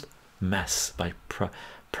Cold Mess by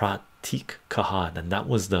Pratik Kahad, and that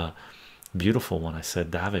was the beautiful one. I said,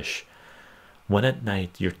 Davish, when at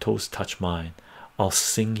night your toes touch mine, I'll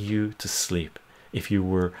sing you to sleep. If you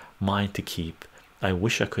were mine to keep, I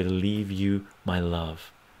wish I could leave you, my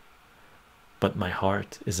love, but my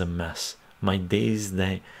heart is a mess. My days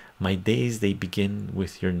they begin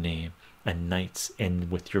with your name, and nights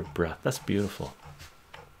end with your breath. That's beautiful.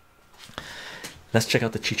 Let's check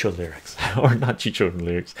out the chycho lyrics. Or not chycho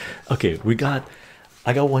lyrics. Okay,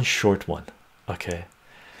 I got one short one. Okay,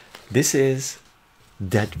 this is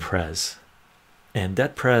Dead Prez, and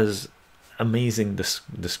Dead Prez, amazing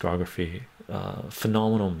discography,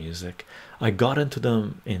 phenomenal music. I got into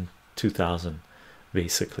them in 2000,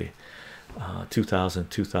 basically 2000,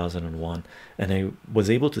 2001, and I was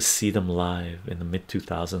able to see them live in the mid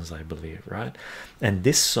 2000s, I believe, right? And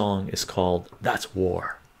this song is called That's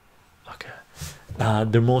War. Okay,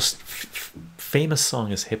 their most famous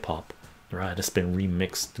song is Hip Hop, right? It's been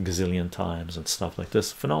remixed a gazillion times and stuff like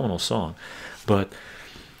this. Phenomenal song, but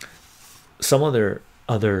some of their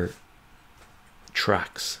other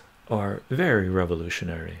tracks are very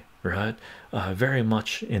revolutionary, right? Very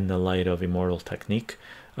much in the light of Immortal Technique,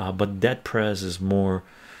 but Dead Prez is more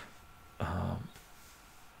on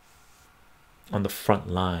the front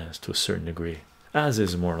lines to a certain degree, as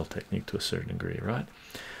is Immortal Technique to a certain degree, right?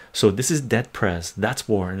 So this is Dead Prez, That's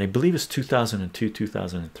War, and I believe it's 2002,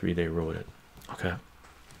 2003 they wrote it. Okay.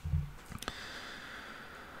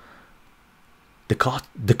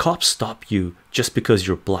 The cops stop you just because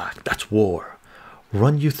you're black. That's war.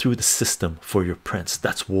 Run you through the system for your prince.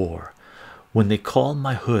 That's war. When they call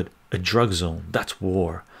my hood a drug zone, that's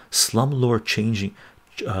war. Slumlord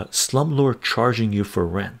charging you for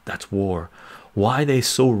rent. That's war. Why they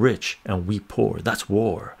so rich and we poor? That's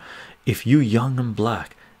war. If you young and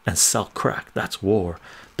black and sell crack, that's war.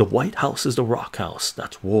 The White House is the rock house.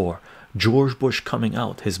 That's war. George Bush coming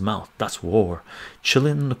out his mouth. That's war.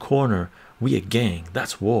 Chilling in the corner, we a gang.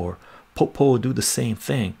 That's war. Popo do the same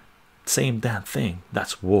thing, same damn thing.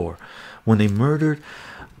 That's war. When they murdered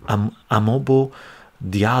Amobo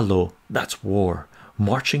Diallo, that's war.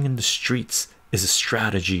 Marching in the streets is a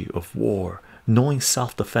strategy of war. Knowing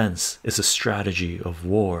self-defense is a strategy of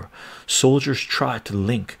war. Soldiers try to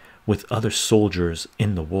link with other soldiers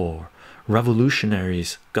in the war.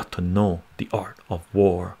 Revolutionaries got to know the art of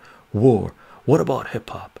war. War. What about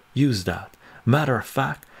hip-hop? Use that. Matter of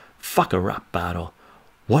fact, fuck a rap battle.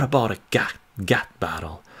 What about a gat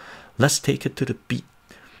battle? Let's take it to the beat.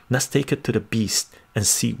 Let's take it to the beast and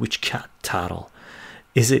see which cat tattle.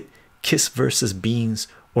 Is it Kiss versus Beans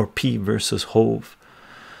or P versus Hove?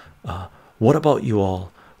 What about you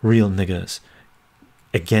all real niggas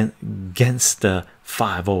against the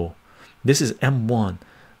 5-0? This is M1.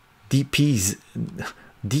 DPs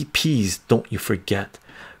don't you forget,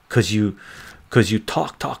 cause you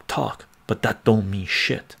talk, but that don't mean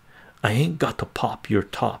shit. I ain't got to pop your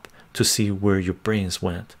top to see where your brains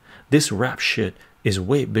went. This rap shit is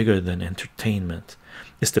way bigger than entertainment.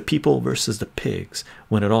 It's the people versus the pigs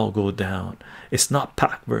when it all go down. It's not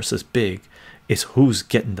Pac versus Big. It's who's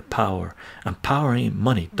getting the power, and power ain't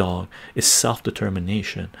money, dog. It's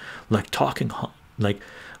self-determination. Like taking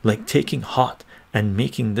hot and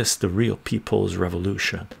making this the real people's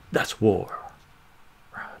revolution. That's war.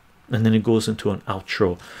 and then it goes into an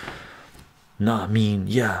outro. Nah, I mean,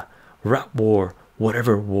 yeah, rap war,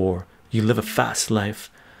 whatever war. You live a fast life,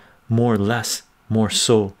 more or less, more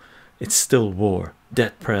so. It's still war.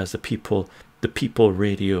 Dead Prez, the people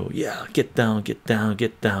radio. Yeah, get down, get down,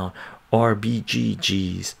 get down.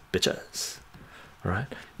 RBGGs, bitches. All right,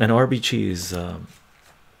 and RBG is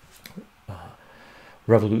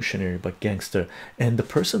revolutionary but gangster. And the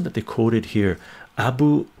person that they quoted here,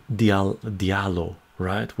 Abu Diallo,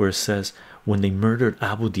 right, where it says when they murdered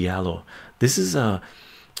Abu Diallo, this is a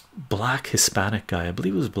black Hispanic guy. I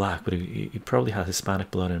believe it was black, but he probably had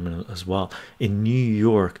Hispanic blood in him as well, in New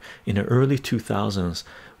York in the early 2000s,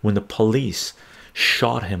 when the police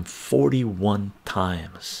shot him 41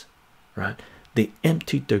 times, right? They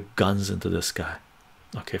emptied their guns into this guy,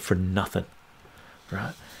 okay, for nothing,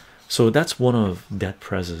 right? So that's one of Dead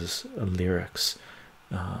Prez's lyrics.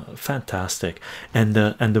 Fantastic. And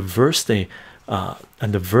the verse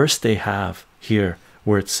they have here,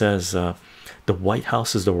 where it says the White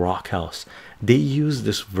House is the rock house, they use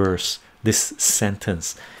this verse, this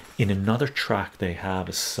sentence, in another track they have.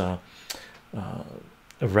 Is a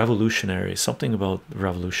revolutionary, something about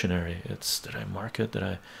revolutionary. It's, did I mark it? Did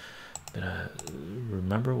I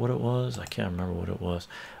remember what it was? I can't remember what it was.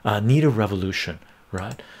 Need a revolution,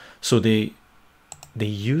 right? So they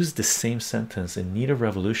used the same sentence in Need a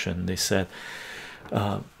Revolution. They said,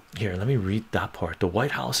 here, let me read that part. The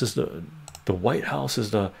White House is the White House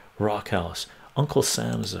is the rock house. Uncle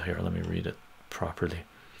Sam's here. Let me read it properly.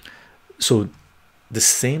 So the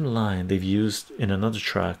same line they've used in another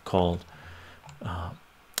track called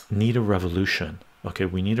Need a Revolution. Okay,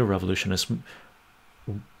 we need a revolution. It's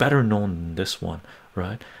better known than this one,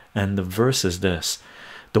 right? And the verse is this: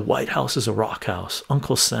 the White House is a rock house.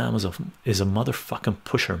 Uncle Sam is a motherfucking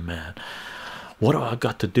pusher, man. What do I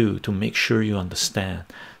got to do to make sure you understand?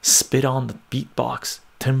 Spit on the beatbox,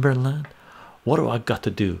 Timberland. What do I got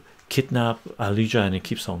to do? Kidnap Alija, and it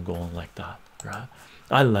keeps on going like that, right?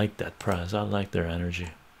 I like that Prez. I like their energy.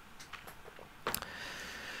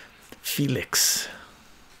 Felix,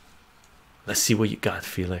 let's see what you got,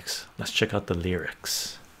 Felix. Let's check out the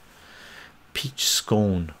lyrics. Peach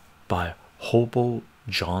scone by Hobo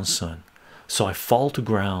Johnson. So I fall to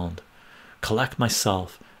ground, collect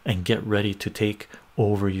myself, and get ready to take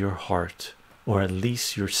over your heart, or at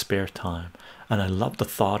least your spare time. And I love the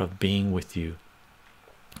thought of being with you,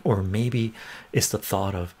 or maybe it's the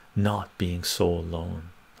thought of not being so alone.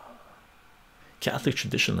 Catholic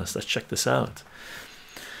traditionalists, let's check this out.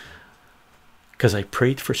 Because I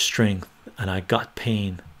prayed for strength and I got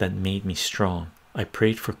pain that made me strong. I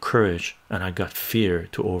prayed for courage and I got fear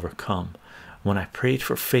to overcome. When I prayed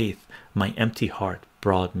for faith, my empty heart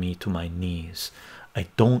brought me to my knees. I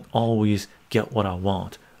don't always get what I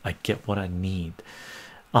want, I get what I need.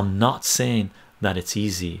 I'm not saying that it's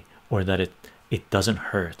easy or that it doesn't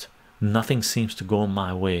hurt. Nothing seems to go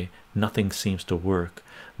my way, nothing seems to work.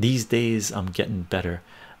 These days I'm getting better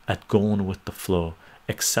at going with the flow,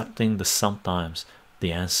 accepting the sometimes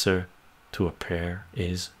the answer to a prayer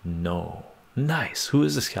is no. Nice. Who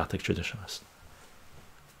is this Catholic traditionalist?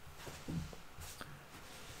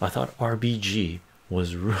 I thought RBG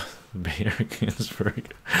was Ruth Bader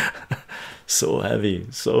Ginsburg. So heavy,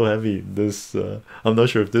 so heavy. This I'm not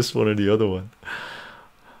sure if this one or the other one.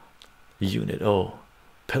 Unit O,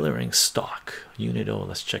 pillaring stock. Unit O,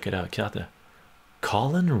 let's check it out. Catholic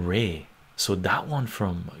Colin Ray. So that one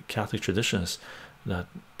from Catholic traditions that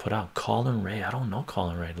put out Colin Ray. I don't know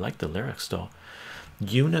Colin Ray. I like the lyrics though.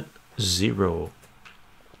 Unit 0,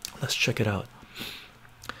 let's check it out.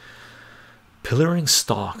 Pillaring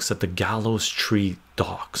stalks at the gallows tree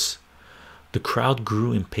docks. The crowd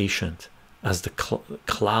grew impatient as the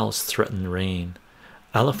clouds threatened rain.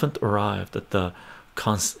 Elephant arrived at the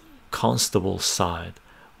constable's side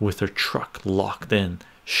with her truck locked in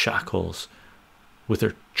shackles, with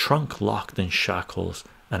her trunk locked in shackles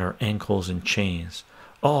and her ankles in chains.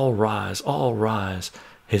 All rise,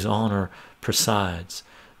 his honor presides.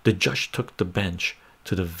 The judge took the bench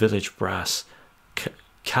to the village brass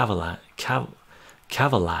cavalcade.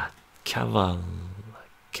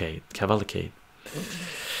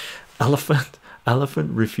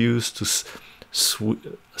 Elephant refused to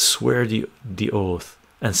swear the oath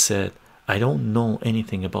and said, I don't know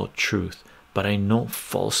anything about truth, but I know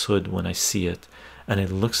falsehood when I see it, and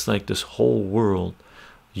it looks like this whole world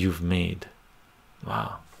you've made.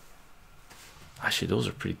 Wow, actually those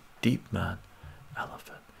are pretty deep, man.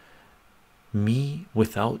 Elephant, me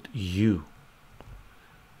without you.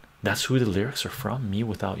 That's who the lyrics are from. Me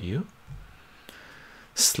without you.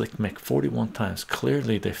 Slick Mick 41 times.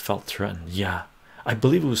 Clearly they felt threatened. Yeah, I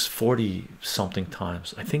believe it was 40 something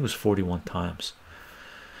times. I think it was 41 times.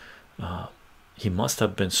 He must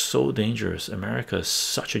have been so dangerous. America is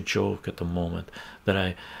such a joke at the moment that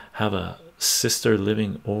I have a sister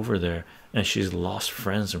living over there and she's lost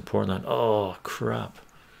friends in Portland. Oh crap,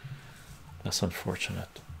 that's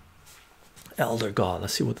unfortunate. Elder God,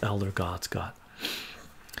 let's see what Elder God's got.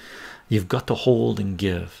 You've got to hold and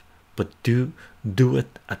give, but do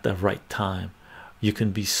it at the right time. You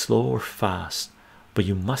can be slow or fast, but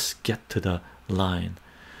you must get to the line.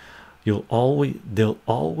 They'll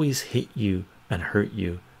always hit you and hurt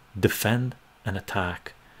you. Defend and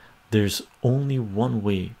attack. There's only one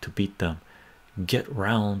way to beat them. Get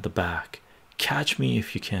round the back. Catch me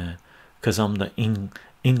if you can, cause I'm the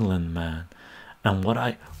England man. And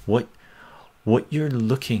what you're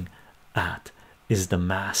looking at is the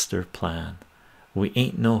master plan. We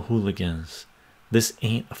ain't no hooligans. This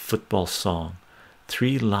ain't a football song.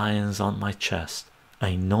 3 lions on my chest.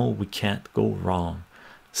 I know we can't go wrong.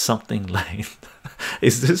 Something like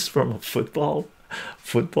is this from a football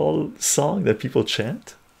song that people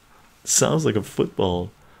chant? Sounds like a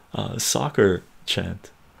football soccer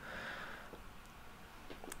chant.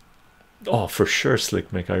 Oh, for sure,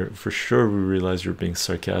 Slick Mick. For sure we realize you're being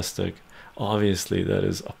sarcastic. Obviously that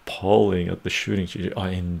is appalling at the shooting. Oh,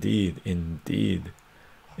 indeed,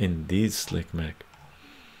 Slick Mick.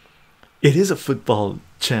 It is a football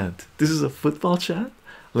chant. This is a football chant,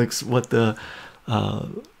 like what the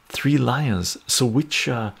 3 lions. So which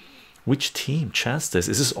team chants this?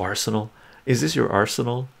 Is this Arsenal? Is this your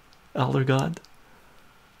Arsenal, Elder God?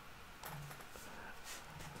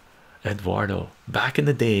 Eduardo, back in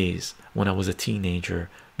the days when I was a teenager,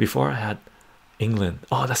 before I had England.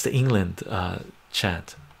 Oh, that's the England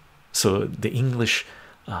chant. So the English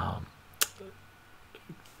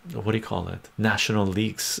what do you call it, National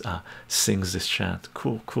Leagues sings this chant.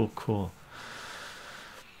 Cool.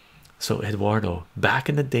 So Eduardo, back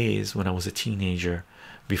in the days when I was a teenager,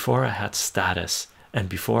 before I had status and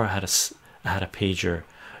before I had a pager,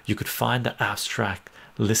 you could find the abstract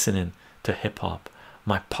listening to hip-hop.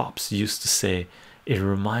 My pops used to say it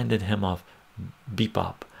reminded him of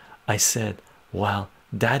bebop. I said, well,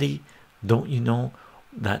 daddy, don't you know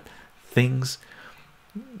that things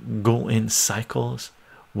go in cycles?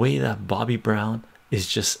 Way that Bobby Brown is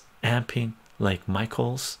just amping like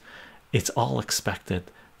Michael's. It's all expected.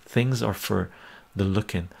 Things are for the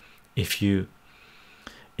looking. If you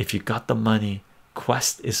got the money,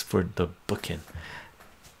 Quest is for the booking.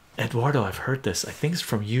 Eduardo, I've heard this. I think it's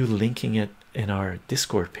from you linking it in our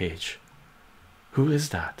Discord page. Who is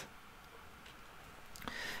that?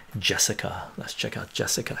 Jessica, let's check out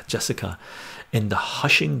Jessica. In the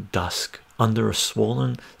hushing dusk under a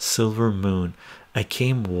swollen silver moon, I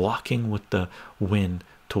came walking with the wind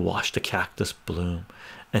to watch the cactus bloom,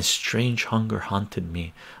 and strange hunger haunted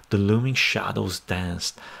me. The looming shadows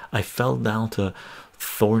danced. I fell down to a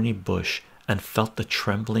thorny bush and felt the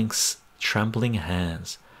trembling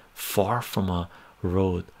hands. Far from a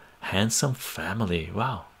road, handsome family.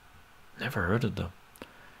 Wow, never heard of them.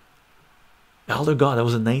 Elder God, that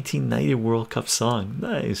was a 1990 World Cup song.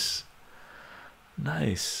 Nice.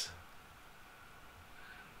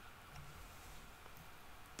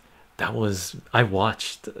 That was, I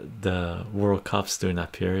watched the World Cups during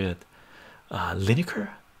that period. Lineker,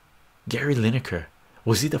 Gary Lineker,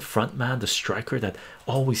 was he the front man, the striker that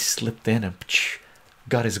always slipped in and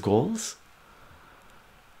got his goals?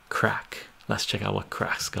 Crack, let's check out what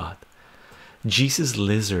Crack's got. Jesus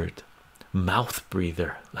Lizard, mouth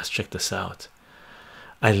breather, let's check this out.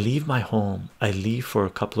 I leave my home, I leave for a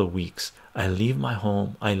couple of weeks. I leave my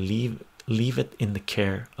home, I leave it in the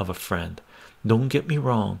care of a friend. Don't get me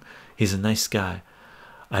wrong, he's a nice guy.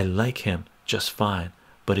 I like him just fine,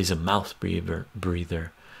 but he's a mouth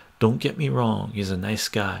breather. Don't get me wrong, he's a nice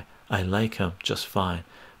guy. I like him just fine,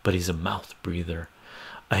 but he's a mouth breather.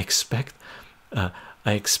 I expect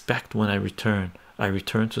when I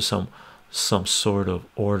return to some sort of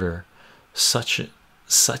order. Such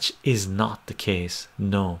is not the case.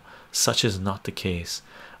 No, such is not the case.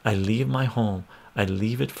 I leave my home, I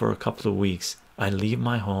leave it for a couple of weeks. I leave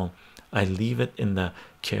my home, I leave it in the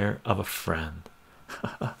care of a friend.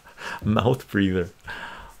 Mouth breather,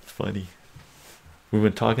 funny. We've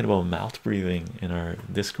been talking about mouth breathing in our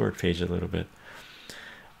Discord page a little bit.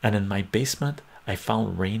 And in my basement I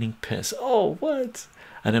found raining piss. Oh, what?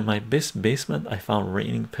 And in my basement I found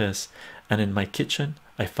raining piss, and in my kitchen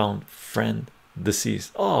I found friend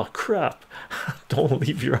deceased. Oh crap. Don't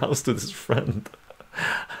leave your house to this friend.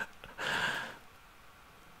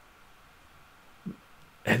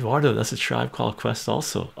 Eduardo, that's a Tribe Called Quest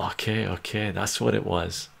also. Okay, that's what it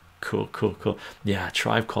was. Cool. Yeah,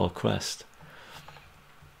 Tribe Called Quest.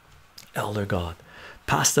 Elder God,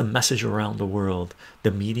 Pass the message around the world.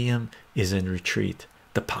 The medium is in retreat.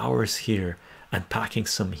 The power is here and packing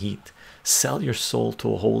some heat. Sell your soul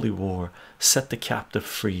to a holy war. Set the captive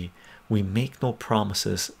free. We make no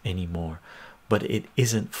promises anymore, but it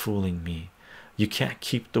isn't fooling me. You can't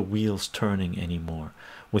keep the wheels turning anymore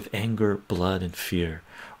with anger, blood, and fear,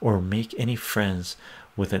 or make any friends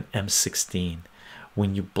with an M16.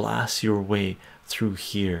 When you blast your way through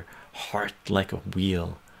here, heart like a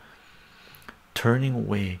wheel, turning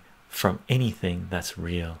away from anything that's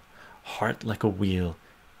real. Heart like a wheel,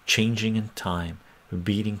 changing in time,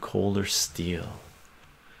 beating colder steel.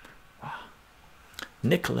 Wow.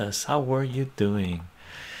 Nicholas, how are you doing?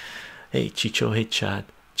 Hey Chycho, hey Chad,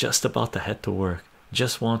 just about to head to work.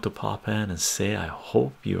 Just want to pop in and say I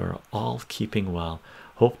hope you are all keeping well.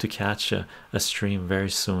 Hope to catch a stream very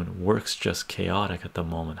soon. Work's just chaotic at the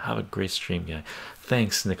moment. Have a great stream, guy.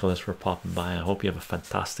 Thanks, Nicholas, for popping by. I hope you have a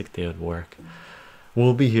fantastic day at work.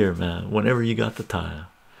 We'll be here, man, whenever you got the time.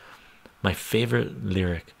 My favorite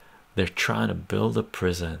lyric: they're trying to build a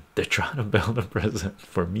prison. They're trying to build a prison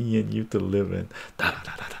for me and you to live in. Da, da,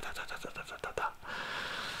 da, da, da, da, da, da, da, da, da.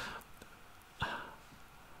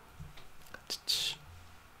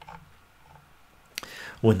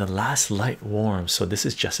 When the last light warms, so this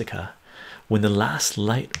is Jessica. When the last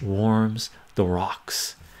light warms the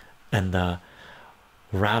rocks and the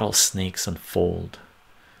rattlesnakes unfold,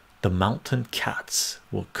 the mountain cats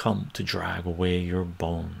will come to drag away your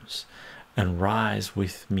bones and rise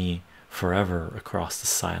with me forever across the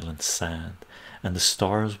silent sand. And the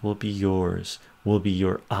stars will be yours, will be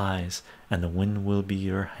your eyes, and the wind will be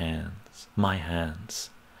your hands, my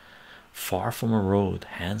hands. Far from a road,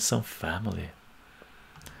 handsome family.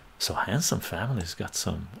 So handsome family's got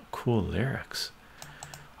some cool lyrics.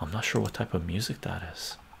 I'm not sure what type of music that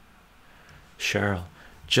is. Cheryl,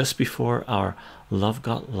 just before our love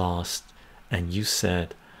got lost and you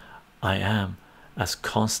said I am as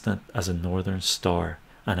constant as a northern star,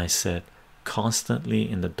 and I said constantly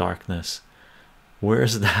in the darkness,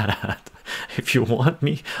 where's that at? If you want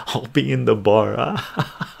me, I'll be in the bar.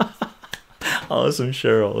 Awesome,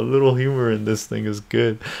 Cheryl. A little humor in this thing is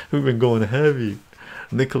good. We've been going heavy.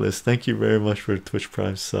 Nicholas, thank you very much for a Twitch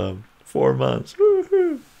Prime sub. 4 months.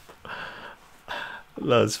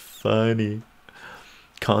 That's funny.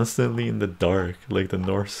 Constantly in the dark, like the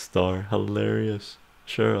North Star. Hilarious.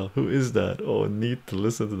 Cheryl, who is that? Oh, need to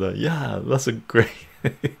listen to that. Yeah, that's a great.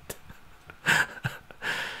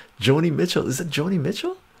 Joni Mitchell. Is it Joni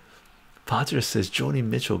Mitchell? Potter says Joni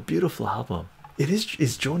Mitchell. Beautiful album. It is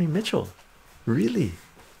Joni Mitchell. Really?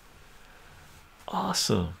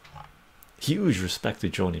 Awesome. Huge respect to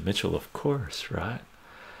Joni Mitchell, of course, right?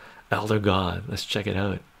 Elder God, let's check it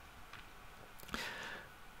out.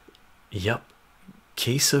 Yep,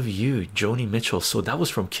 Case of You, Joni Mitchell. So that was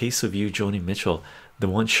from Case of You, Joni Mitchell, the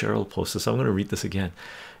one Cheryl posted. So I'm going to read this again.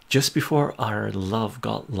 Just before our love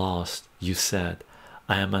got lost, you said,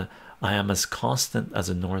 I am as constant as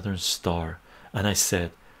a northern star. And I said,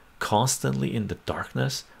 constantly in the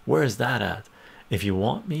darkness? Where is that at? If you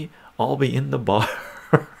want me, I'll be in the bar.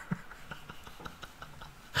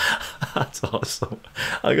 That's awesome.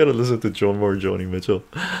 I gotta listen to more Joni Mitchell.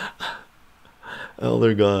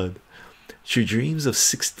 Elder God, she dreams of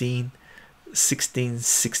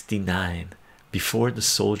 1669, before the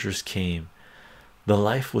soldiers came. The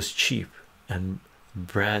life was cheap and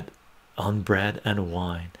on bread and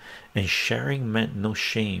wine, and sharing meant no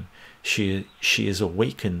shame. She is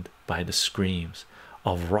awakened by the screams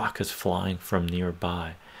of rockets flying from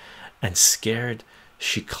nearby, and scared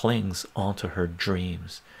she clings onto her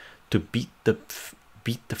dreams to beat the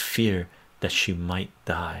fear that she might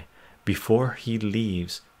die. Before he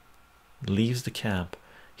leaves the camp,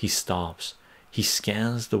 he stops. He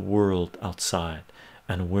scans the world outside,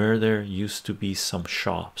 and where there used to be some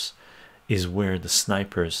shops is where the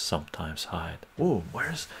snipers sometimes hide. Oh,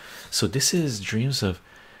 where's so this is dreams of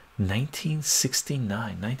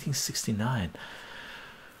 1969.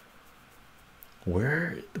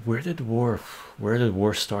 Where did war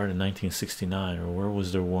start in 1969, or where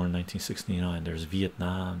was there war in 1969? There's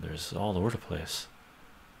Vietnam, there's all over the place.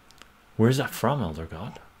 Where's that from, Elder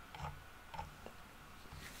God?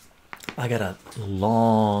 I got a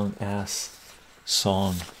long ass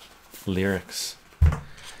song lyrics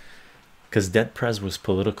because Dead Prez was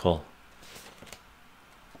political.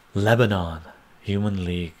 Lebanon, Human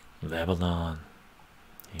League, Lebanon,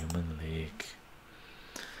 Human League.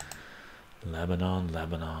 Lebanon.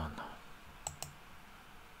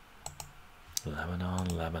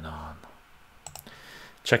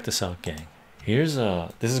 Check this out, gang. Here's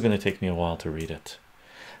this is going to take me a while to read it.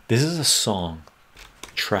 This is a song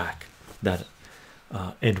track that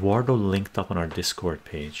Eduardo linked up on our Discord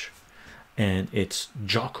page, and it's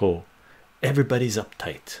Jocko, everybody's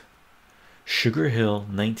uptight. Sugarhill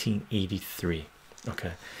 1983.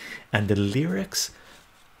 Okay, and the lyrics,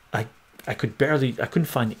 I couldn't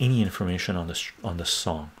find any information on this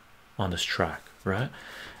song, on this track, right?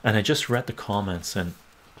 And I just read the comments, and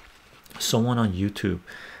someone on YouTube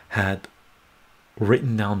had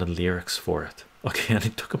written down the lyrics for it. Okay, and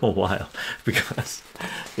it took him a while because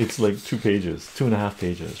it's like 2 pages, 2.5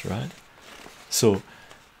 pages, right? So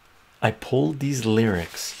I pulled these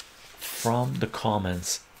lyrics from the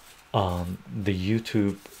comments on the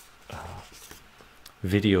YouTube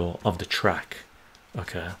video of the track.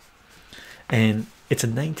 Okay, and it's a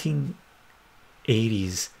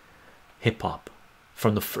 1980s hip-hop,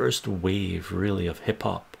 from the first wave really of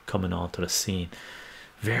hip-hop coming onto the scene.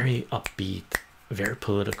 Very upbeat, very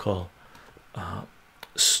political,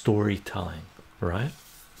 storytelling, right?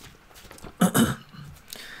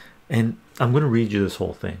 And I'm going to read you this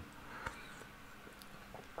whole thing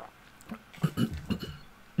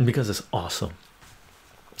because it's awesome.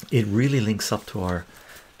 It really links up to our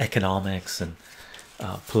economics and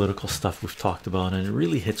political stuff we've talked about, and it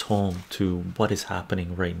really hits home to what is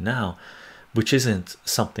happening right now, which isn't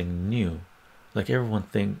something new. Like everyone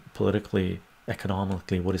think politically,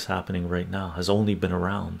 economically, what is happening right now has only been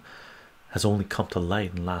around, has only come to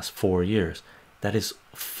light in the last 4 years. That is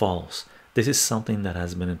false. This is something that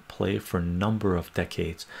has been in play for a number of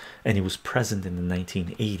decades, and it was present in the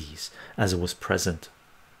 1980s as it was present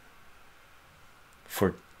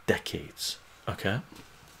for decades. Okay,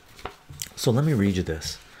 so let me read you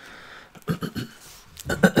this.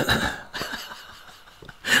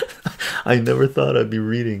 I never thought I'd be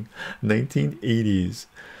reading 1980s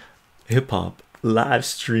hip-hop, live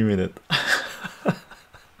streaming it.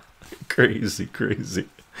 Crazy, crazy.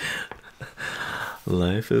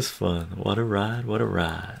 Life is fun. What a ride,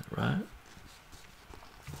 right?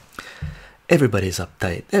 Everybody's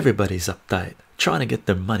uptight, trying to get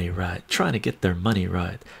their money right,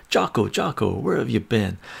 Jocko, where have you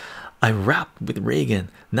been? I rapped with Reagan,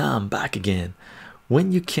 now I'm back again.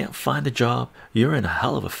 When you can't find a job, you're in a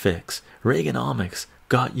hell of a fix. Reaganomics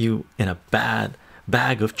got you in a bad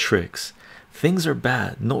bag of tricks. Things are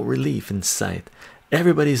bad, no relief in sight.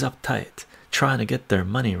 Everybody's uptight, trying to get their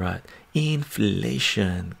money right.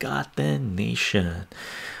 Inflation got the nation.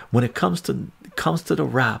 When it comes to the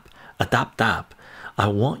rap, adapt. I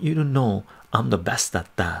want you to know I'm the best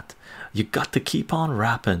at that. You got to keep on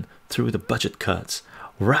rapping through the budget cuts.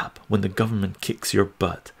 Rap when the government kicks your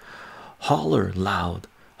butt. Holler loud,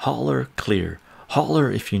 holler clear,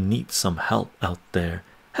 holler if you need some help out there.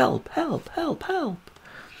 Help.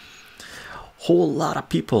 Whole lot of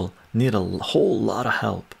people need a whole lot of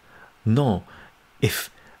help. No,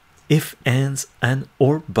 if ands and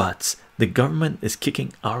or buts, the government is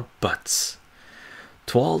kicking our butts.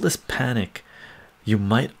 To all this panic, you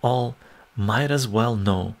might as well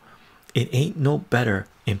know it ain't no better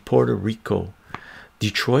in Puerto Rico.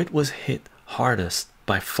 Detroit was hit hardest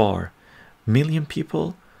by far. Million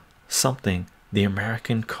people something, the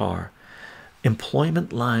American car.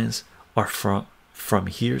 Employment lines are from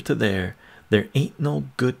here to there. There ain't no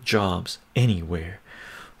good jobs anywhere.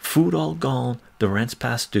 Food all gone, the rent's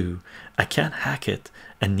past due. I can't hack it,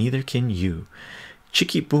 and neither can you.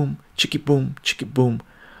 Chicky boom,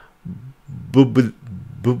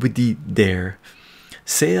 boobity there.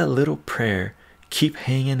 Say a little prayer, keep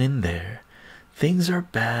hanging in there. Things are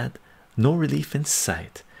bad, no relief in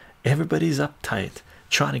sight. Everybody's uptight,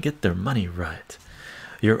 trying to get their money right.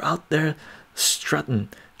 You're out there strutting,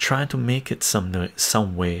 trying to make it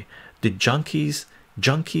some way. The junkies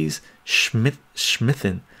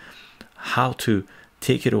schmithing how to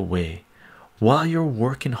take it away. While you're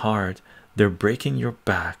working hard, they're breaking your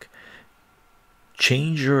back.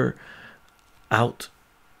 Change your out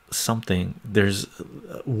something. There's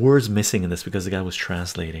words missing in this because the guy was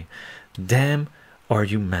translating. Damn, are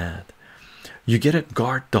you mad? You get a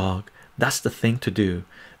guard dog, that's the thing to do.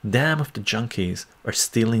 Damn if the junkies are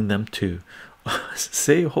stealing them too.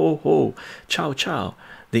 Say ho ho, chow chow.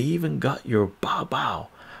 They even got your bow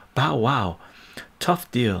wow.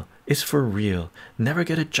 Tough deal, it's for real. Never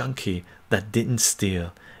get a junkie that didn't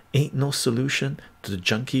steal. Ain't no solution to the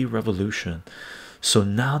junkie revolution. So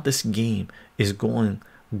now this game is going,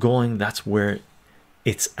 that's where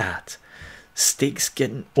it's at. Stakes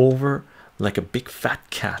getting over like a big fat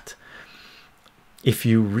cat. If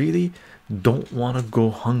you really don't want to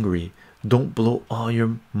go hungry, don't blow all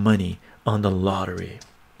your money on the lottery.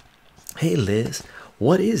 Hey Liz,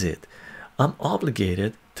 what is it? I'm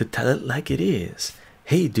obligated to tell it like it is.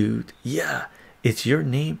 Hey dude, yeah, it's your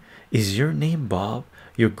name. Is your name Bob?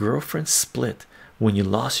 Your girlfriend split, when you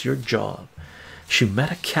lost your job. She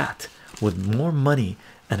met a cat with more money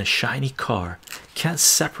and a shiny car. Can't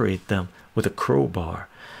separate them with a crowbar.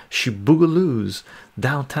 She boogaloos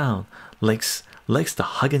downtown, likes to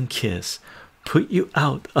hug and kiss, put you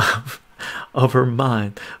out of her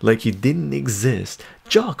mind like you didn't exist.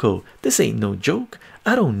 Jocko, this ain't no joke.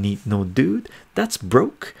 I don't need no dude that's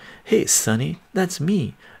broke. Hey sonny, that's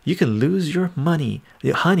me. You can lose your money,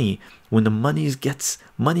 your honey, when the money gets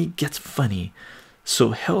funny.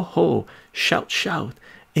 So ho ho, shout shout,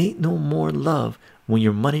 ain't no more love when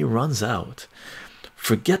your money runs out.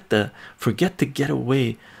 Forget to get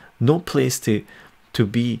away, no place to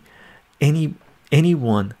be,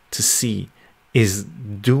 anyone to see is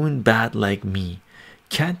doing bad like me.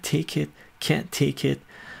 Can't take it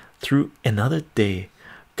through another day.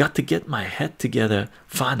 Got to get my head together,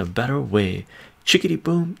 find a better way. Chickity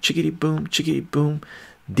boom, chickity boom,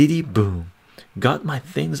 diddy boom. Got my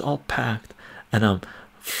things all packed, and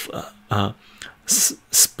I'm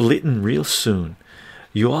splitting real soon.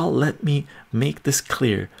 You all let me make this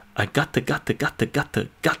clear. I got to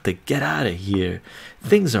get out of here.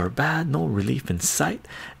 Things are bad, no relief in sight.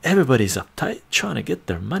 Everybody's uptight, trying to get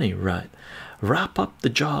their money right. Wrap up the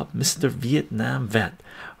job, Mr. Vietnam vet.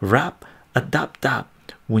 Rap a dap dap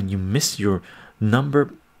when you miss your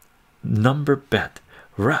number bet.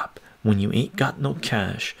 Rap when you ain't got no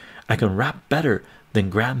cash. I can rap better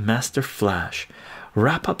than Grandmaster Flash.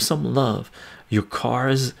 Wrap up some love, your car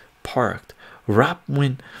is parked. Rap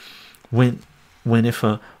when if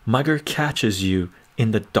a mugger catches you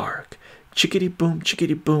in the dark. Chickity boom,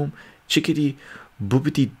 chickity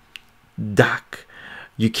boobity dack.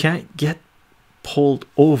 You can't get pulled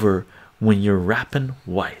over when you're rapping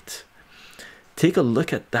white. Take a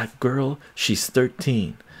look at that girl, she's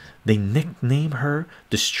 13. They nickname her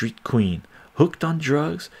the street queen. Hooked on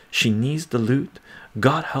drugs, she needs the loot.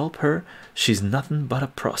 God help her, she's nothing but a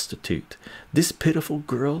prostitute. This pitiful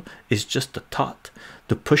girl is just a tot.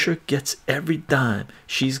 The pusher gets every dime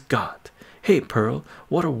she's got. Hey Pearl,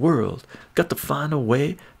 what a world. Got to find a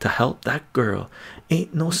way to help that girl.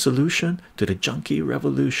 Ain't no solution to the junkie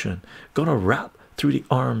revolution. Gonna rap through the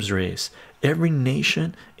arms race. Every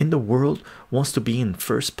nation in the world wants to be in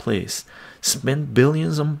first place. Spend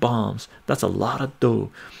billions on bombs, that's a lot of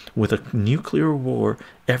dough. With a nuclear war,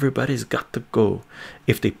 everybody's got to go.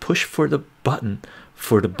 If they push for the button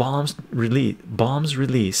for the bombs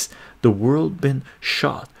release, the world been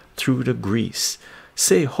shot through the grease.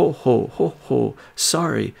 Say ho ho ho ho,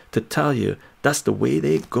 sorry to tell you, that's the way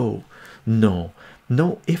they go. No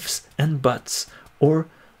ifs and buts,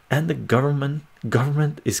 and the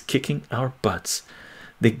government is kicking our butts.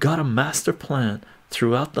 They got a master plan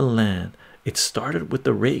throughout the land. It started with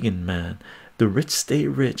the Reagan man. The rich stay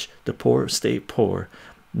rich, the poor stay poor.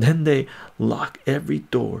 Then they lock every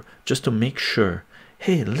door just to make sure.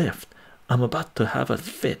 Hey lift, I'm about to have a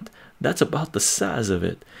fit. That's about the size of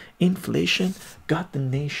it. Inflation got the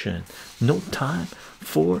nation. No time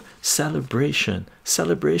for celebration.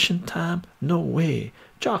 Celebration time? No way.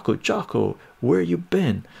 Jocko, where you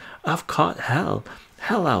been? I've caught hell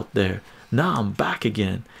out there. Now I'm back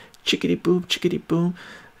again. Chickity boom, chickity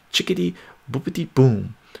boopity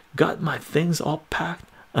boom. Got my things all packed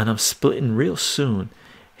and I'm splitting real soon.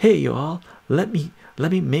 Hey y'all, let me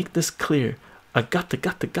make this clear. I got to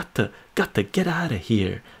get out of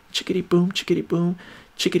here. Chickity boom, chickity boom,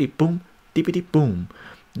 dippity boom.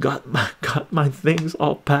 Got my things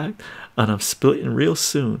all packed and I'm splitting real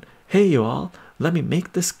soon. Hey y'all, let me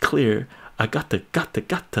make this clear. I got to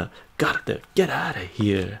get out of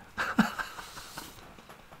here.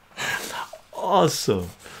 Awesome.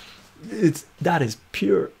 That is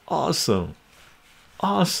pure awesome.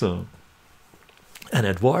 And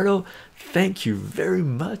Eduardo, thank you very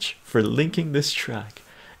much for linking this track.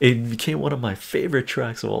 It became one of my favorite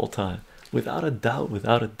tracks of all time, without a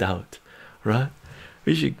doubt, right?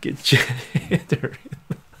 We should get Jenny.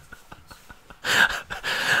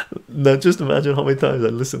 Now just imagine how many times I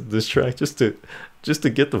listened to this track just to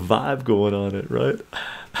get the vibe going on it, right?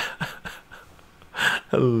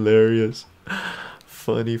 Hilarious.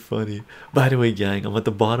 Funny. By the way, gang, I'm at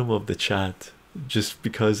the bottom of the chat just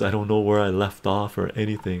because I don't know where I left off or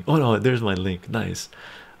anything. Oh no, there's my link. Nice.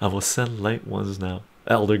 I will send light ones now.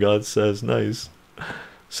 Elder God says nice.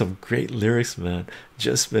 Some great lyrics, man.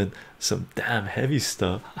 Just been some damn heavy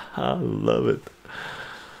stuff. I love it.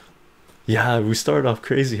 Yeah, we started off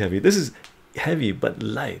crazy heavy. This is heavy but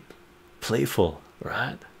light, playful,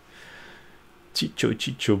 right?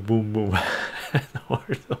 Chycho boom boom.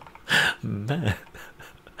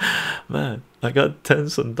 Man, I got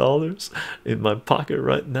tens of dollars in my pocket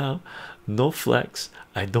right now. No flex.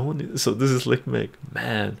 I don't. So this is lick make.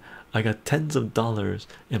 Man, I got tens of dollars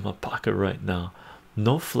in my pocket right now.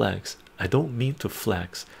 No flex. I don't mean to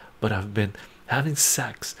flex, but I've been having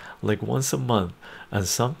sex like once a month, and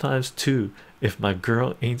sometimes two if my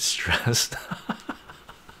girl ain't stressed.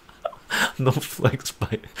 No flex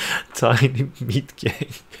by Tiny Meat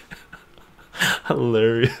Gang.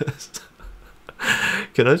 Hilarious.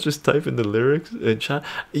 Can I just type in the lyrics in chat?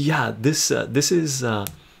 Yeah, this is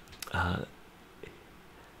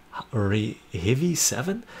heavy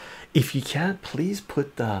 7. If you can, please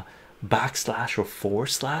put the backslash or forward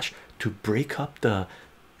slash to break up the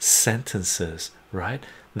sentences, right?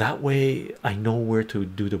 That way I know where to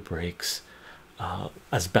do the breaks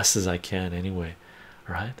as best as I can anyway,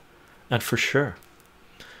 right? And for sure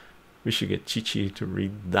we should get Chichi to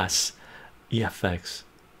read that's EFX.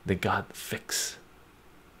 They got fix.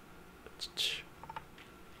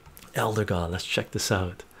 Elder God, let's check this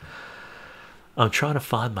out. I'm trying to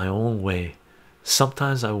find my own way.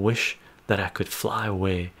 Sometimes I wish that I could fly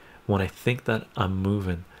away. When I think that I'm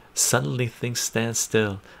moving, suddenly things stand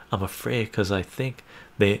still. I'm afraid because I think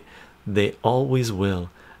they always will,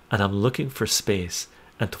 and I'm looking for space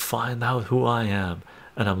and to find out who I am,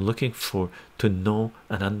 and I'm looking for to know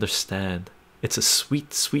and understand. It's a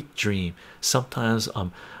sweet, sweet dream. Sometimes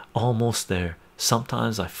I'm almost there.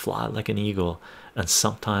 Sometimes I fly like an eagle, and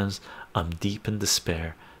sometimes I'm deep in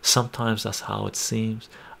despair. Sometimes that's how it seems.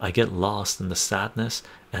 I get lost in the sadness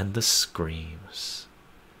and the screams.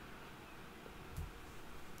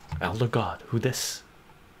 Elder God, who this?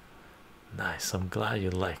 Nice. I'm glad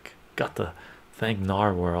you got to thank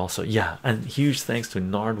Nardwar also. Yeah, and huge thanks to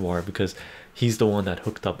Nardwar because he's the one that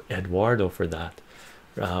hooked up Eduardo for that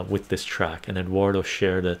with this track, and Eduardo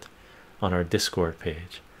shared it on our Discord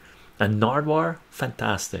page. And Nardwar,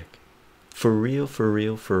 fantastic, for real, for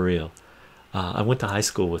real, for real. I went to high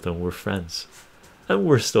school with him. We're friends, and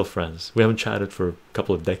we're still friends. We haven't chatted for a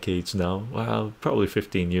couple of decades now. Well, probably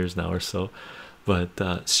 15 years now or so.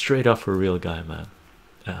 But straight up for real guy, man.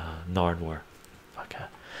 Nardwar. Okay.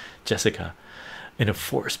 Jessica, in a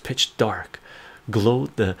forest pitch dark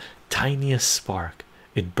glowed the tiniest spark.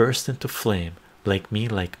 It burst into flame. Like me,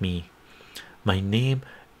 like me. My name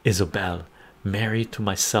is Isabel, married to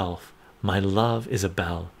myself. My love is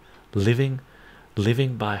Isabel, living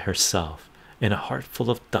by herself. In a heart full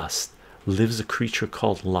of dust lives a creature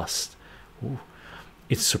called lust. Ooh.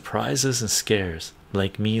 It surprises and scares.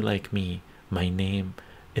 Like me, like me. My name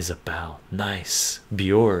is Isabel. Nice.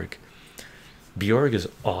 Bjorg. Bjorg is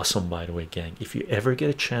awesome, by the way, gang. If you ever get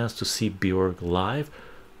a chance to see Bjorg live,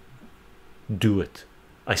 do it.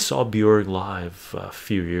 I saw Bjorg live a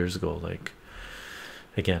few years ago, like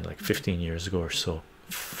 15 years ago or so.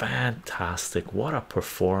 Fantastic. What a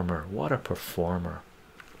performer. What a performer.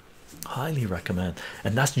 Highly recommend.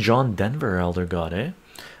 And that's John Denver, Elder God, eh?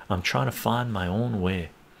 I'm trying to find my own way.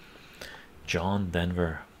 John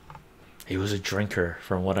Denver. He was a drinker,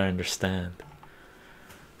 from what I understand.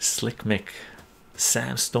 Slick Mick.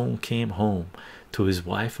 Sam Stone came home to his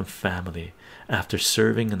wife and family after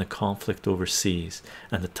serving in the conflict overseas,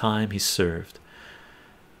 and the time that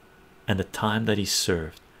he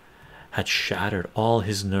served had shattered all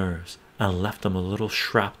his nerves and left him a little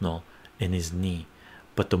shrapnel in his knee.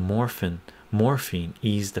 But the morphine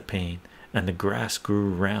eased the pain, and the grass grew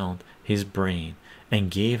round his brain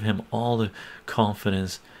and gave him all the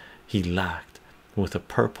confidence he lacked, with a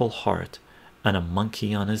purple heart and a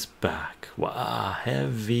monkey on his back. Wow,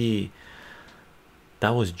 heavy.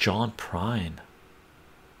 That was John Prine.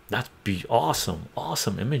 That's be awesome.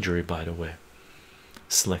 Awesome imagery, by the way.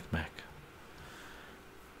 Slick Mac.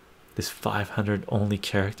 This 500 only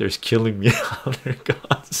character is killing me. Elder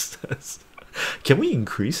God says. Can we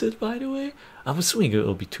increase it, by the way? I'm assuming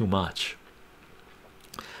it'll be too much.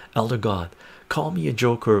 Elder God, call me a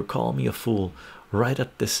joker, call me a fool. Right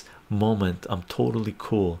at this moment, I'm totally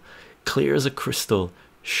cool. Clear as a crystal,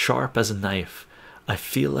 sharp as a knife. I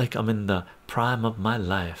feel like I'm in the prime of my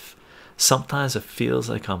life. Sometimes it feels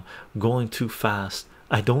like I'm going too fast.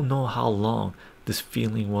 I don't know how long this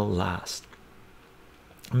feeling will last.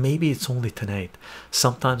 Maybe it's only tonight.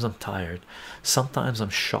 Sometimes I'm tired. Sometimes I'm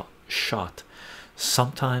shot.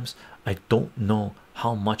 Sometimes I don't know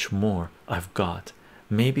how much more I've got.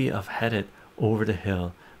 Maybe I've headed over the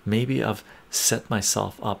hill. Maybe I've set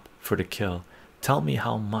myself up for the kill. Tell me,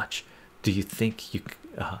 how much do you think you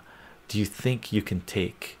can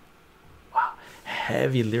take? Wow,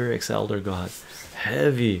 heavy lyrics, Elder God.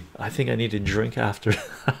 Heavy. I think I need to drink after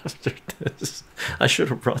after this. I should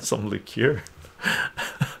have brought some liqueur.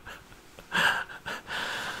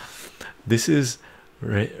 This is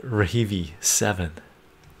Rahivi 7.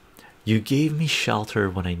 You gave me shelter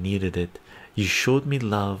when I needed it. You showed me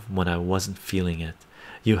love when I wasn't feeling it.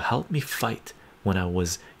 You helped me fight when I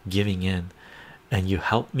was giving in, and you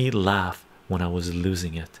helped me laugh when I was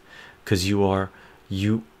losing it. Because you are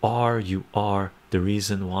the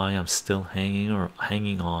reason why I'm still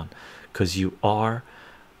hanging on. Because you are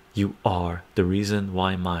the reason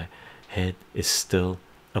why my head is still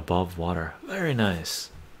above water. Very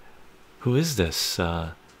nice. Who is this?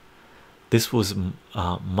 This was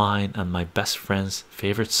mine and my best friend's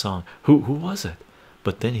favorite song. Who was it?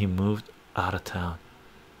 But then he moved out of town.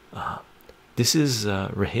 This is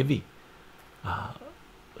Rahivi.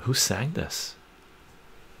 Who sang this?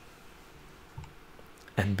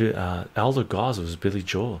 And Elder Goz was Billy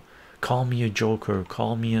Joel. Call me a joker,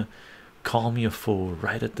 call me a fool.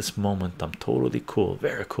 Right at this moment, I'm totally cool.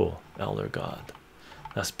 Very cool, Elder God.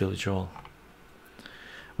 That's Billy Joel.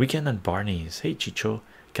 Weekend at Barney's. Hey Chycho,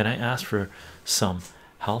 can I ask for some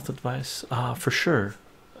health advice? For sure.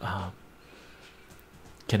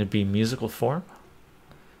 Can it be musical form?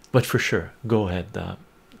 But for sure, go ahead.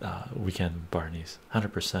 Weekend at Barney's,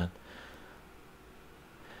 100%.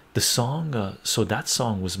 The song, so that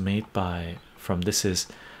song was made by from This Is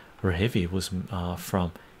Rahivi, was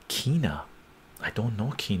from Kina. I don't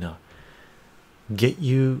know Kina. Get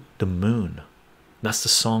You the Moon, that's the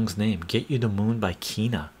song's name. Get You the Moon by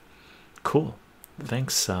Kina. Cool,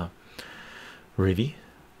 thanks. Rivi.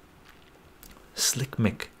 Slick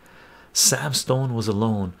Mick. Sam Stone was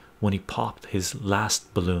alone when he popped his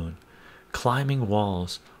last balloon, climbing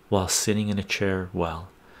walls while sitting in a chair. Well,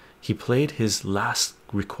 he played his last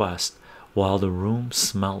request while the room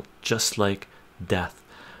smelt just like death,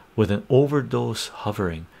 with an overdose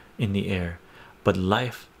hovering in the air. But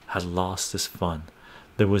life had lost its fun.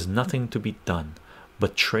 There was nothing to be done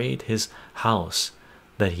but trade his house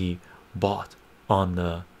that he bought on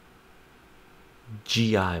the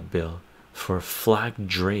GI Bill for a flag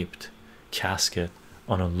draped casket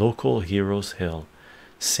on a local hero's hill.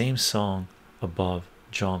 Same song above,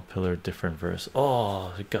 John Pillar, different verse.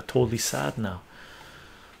 Oh, it got totally sad now.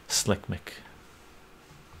 Slick Mick.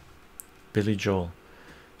 Billy Joel.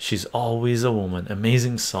 She's Always a Woman.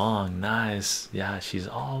 Amazing song. Nice. Yeah, she's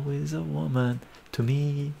always a woman to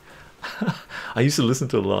me. I used to listen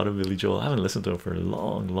to a lot of Billy Joel. I haven't listened to him for a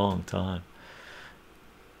long time.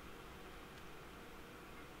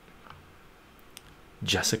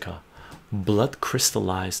 Jessica. Blood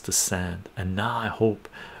crystallized to sand, and now I hope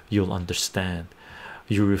you'll understand.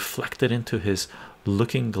 You reflected into his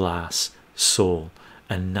looking glass soul,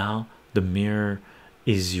 and now the mirror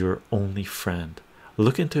is your only friend.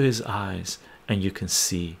 Look into his eyes and you can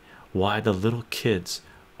see why the little kids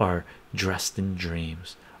are dressed in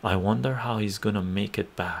dreams. I wonder how he's gonna make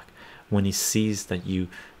it back when he sees that you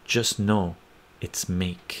just know it's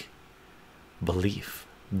make belief.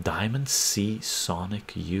 Diamond C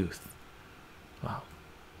Sonic Youth. Wow.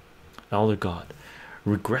 Elder God.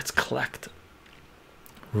 Regrets collect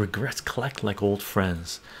like old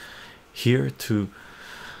friends, here to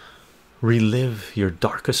relive your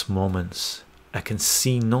darkest moments. I can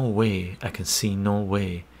see no way,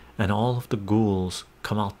 and all of the ghouls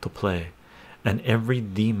come out to play, and every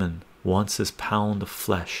demon wants his pound of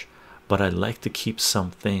flesh. But I like to keep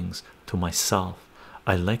some things to myself.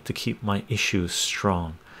 I like to keep my issues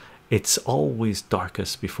strong. It's always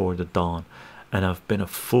darkest before the dawn, and I've been a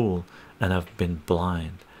fool and I've been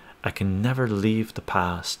blind. I can never leave the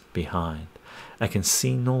past behind. I can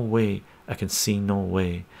see no way,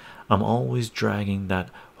 I'm always dragging that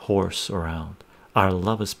horse around. Our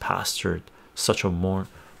love is pastured such a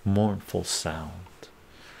mournful sound.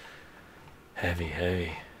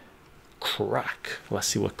 Heavy. Crack. Let's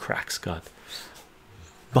see what Crack's got.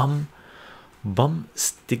 Bum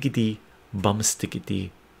stickity, bum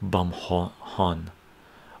hon.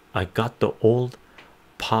 I got the old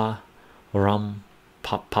pa rum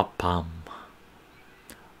pam,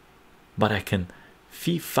 but I can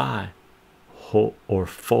fee fi ho or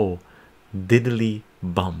fo diddly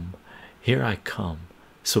bum. Here I come.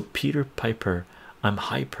 So Peter Piper, I'm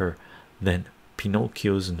hyper than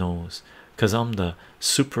Pinocchio's nose, cause I'm the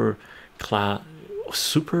super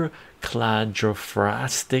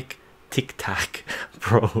quadrophrastic tic tac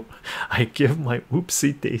bro. I give my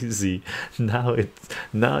oopsie daisy. Now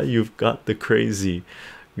you've got the crazy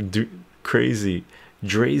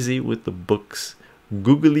drazy with the books.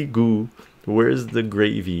 Googly goo, where's the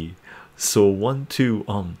gravy? So 1 2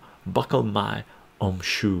 buckle my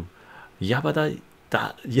shoe. Yabada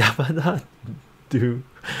do,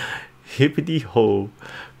 hippity ho,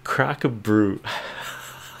 crack a brew.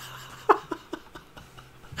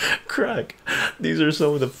 Crack, these are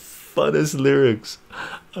some of the funnest lyrics,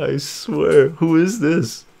 I swear. Who is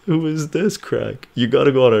this? Crack? You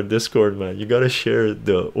gotta go on our Discord, man. You gotta share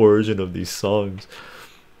the origin of these songs.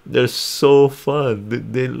 They're so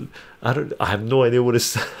fun. I have no idea what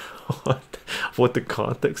is what the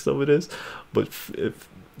context of it is, but it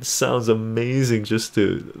sounds amazing. Just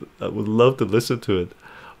to, I would love to listen to it.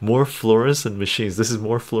 More fluorescent machines. This is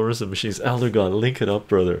more fluorescent machines. Elder God, link it up,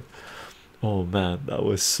 brother. Oh man, that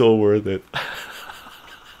was so worth it.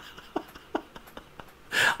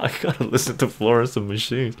 I gotta listen to fluorescent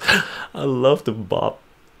machines. I love to bop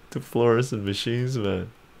to fluorescent machines,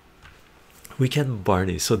 man. Weekend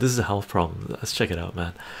Barney. So this is a health problem. Let's check it out,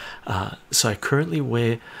 man. So I currently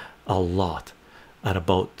weigh a lot at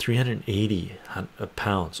about 380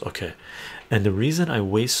 pounds. Okay, and the reason I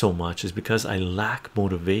weigh so much is because I lack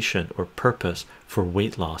motivation or purpose for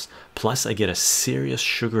weight loss. Plus I get a serious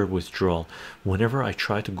sugar withdrawal whenever I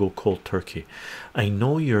try to go cold turkey. I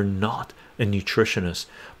know you're not a nutritionist,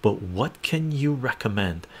 but what can you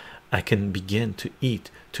recommend I can begin to eat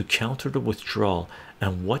to counter the withdrawal,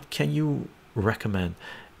 and what can you recommend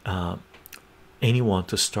anyone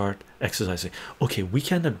to start exercising? Okay,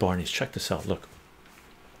 weekend at Barney's, check this out. Look,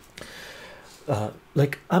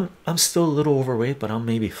 like I'm still a little overweight, but I'm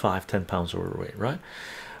maybe 5-10 pounds overweight, right?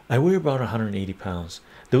 I weigh about 180 pounds.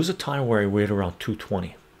 There was a time where I weighed around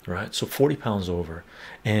 220, right? So 40 pounds over,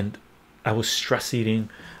 and I was stress eating,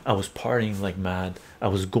 I was partying like mad, I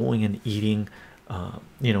was going and eating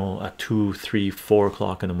you know, at 2, 3, 4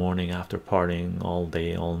 o'clock in the morning after partying all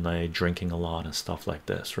day, all night, drinking a lot and stuff like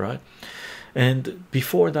this, right? And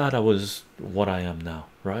before that, I was what I am now,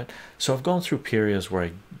 right? So I've gone through periods where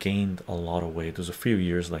I gained a lot of weight. There's a few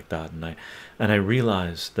years like that, and I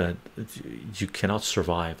realized that you cannot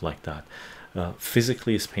survive like that.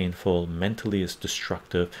 Physically is painful, mentally is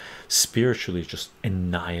destructive, spiritually it just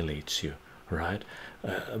annihilates you, right?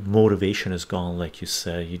 Motivation is gone, like you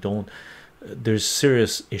said. You don't, there's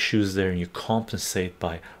serious issues there, and you compensate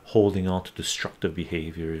by holding on to destructive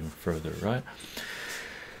behavior even further, right?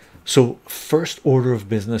 So first order of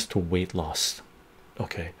business to weight loss.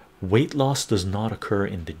 Okay, weight loss does not occur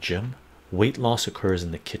in the gym. Weight loss occurs in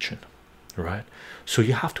the kitchen, right? So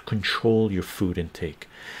you have to control your food intake.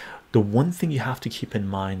 The one thing you have to keep in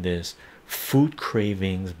mind is food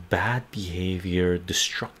cravings, bad behavior,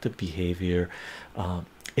 destructive behavior,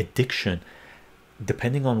 addiction,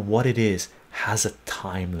 depending on what it is, has a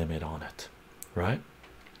time limit on it, right?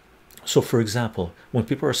 So for example, when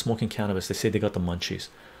people are smoking cannabis, they say they got the munchies.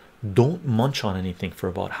 Don't munch on anything for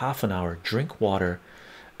about half an hour. Drink water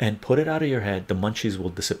and put it out of your head. The munchies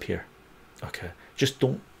will disappear. Okay, just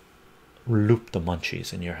don't loop the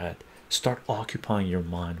munchies in your head. Start occupying your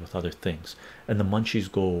mind with other things, and the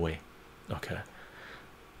munchies go away. Okay,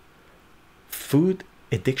 food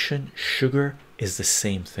addiction, sugar is the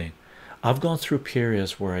same thing. I've gone through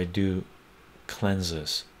periods where I do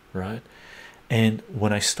cleanses, right? And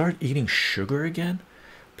when I start eating sugar again,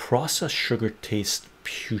 processed sugar tastes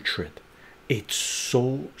putrid. It's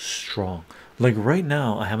so strong. Like right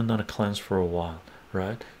now, I haven't done a cleanse for a while,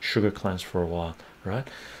 right? Sugar cleanse for a while, right?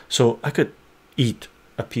 So I could eat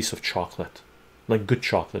a piece of chocolate, like good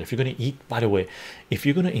chocolate. If you're going to eat, by the way, if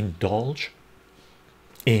you're going to indulge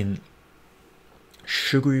in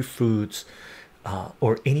sugary foods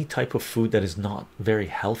or any type of food that is not very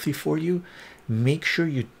healthy for you, make sure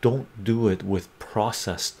you don't do it with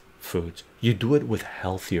processed foods. You do it with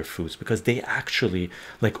healthier foods, because they actually,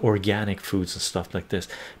 like organic foods and stuff like this,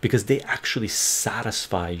 because they actually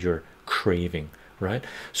satisfy your craving, right?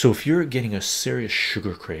 So if you're getting a serious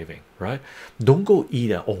sugar craving, right, don't go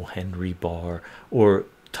eat a O. Henry bar or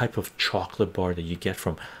type of chocolate bar that you get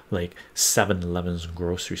from like 7-Elevens and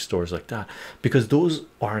grocery stores like that, because those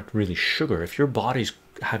aren't really sugar. If your body's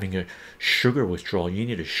having a sugar withdrawal, you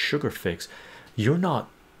need a sugar fix. You're not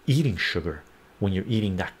eating sugar when you're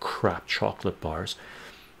eating that crap chocolate bars.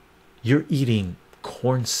 You're eating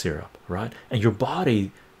corn syrup, right? And your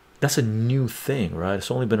body, that's a new thing, right? It's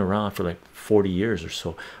only been around for like 40 years or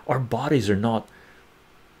so. Our bodies are not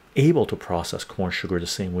able to process corn sugar the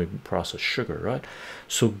same way we process sugar, right?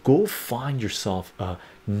 So go find yourself a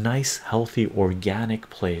nice, healthy, organic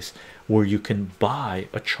place where you can buy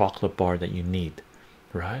a chocolate bar that you need,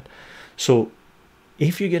 right? So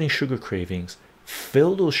if you're getting sugar cravings,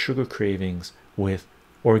 fill those sugar cravings with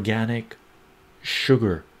organic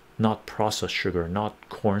sugar, not processed sugar, not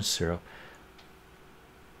corn syrup,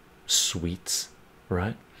 sweets,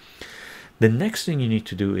 right? The next thing you need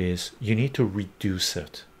to do is you need to reduce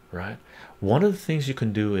it, right? One of the things you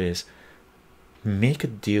can do is make a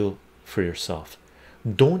deal for yourself.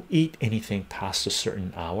 Don't eat anything past a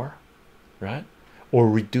certain hour, right? Or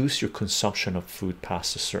reduce your consumption of food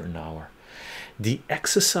past a certain hour. The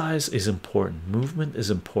exercise is important, movement is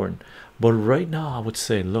important, but right now I would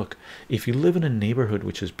say, look, if you live in a neighborhood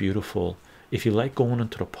which is beautiful, if you like going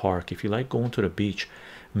into the park, if you like going to the beach,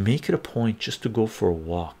 make it a point just to go for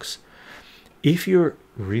walks. If you're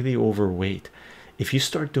really overweight, if you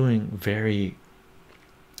start doing very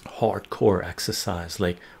hardcore exercise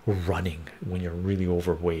like running when you're really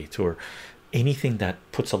overweight, or anything that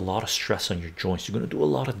puts a lot of stress on your joints, you're going to do a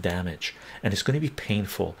lot of damage and it's going to be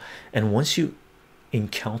painful. And once you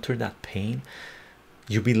encounter that pain,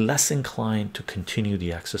 you'll be less inclined to continue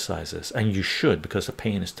the exercises, and you should, because the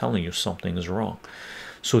pain is telling you something is wrong.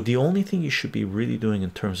 So the only thing you should be really doing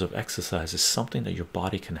in terms of exercise is something that your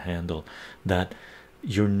body can handle, that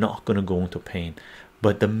you're not going to go into pain.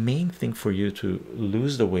 But the main thing for you to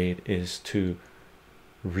lose the weight is to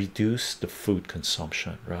reduce the food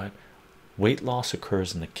consumption, right? Weight loss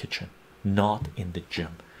occurs in the kitchen, not in the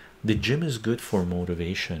gym. The gym is good for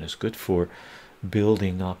motivation, it's good for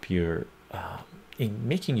building up your in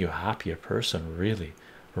making you a happier person, really,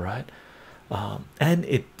 right? And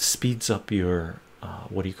it speeds up your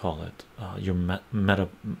what do you call it, your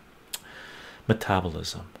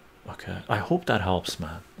metabolism. Okay, I hope that helps,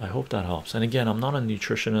 man. I hope that helps. And again, I'm not a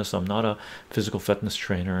nutritionist, I'm not a physical fitness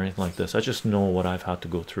trainer or anything like this. I just know what I've had to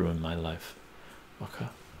go through in my life. Okay.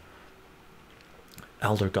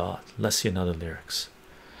 Elder God, let's see another lyrics.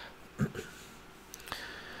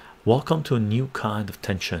 Welcome to a new kind of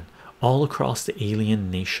tension all across the alien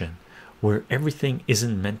nation, where everything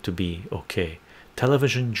isn't meant to be okay.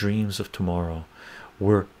 Television dreams of tomorrow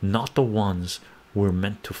were not the ones we're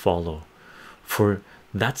meant to follow, for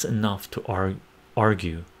that's enough to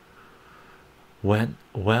argue when,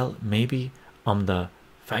 well, maybe I'm the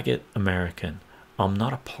faggot American, I'm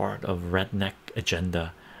not a part of redneck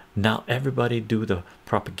agenda. Now everybody do the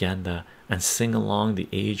propaganda and sing along the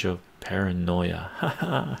age of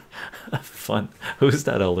paranoia. Fun. Who's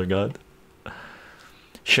that, Elder God?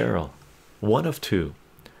 Cheryl, one of two.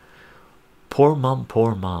 Poor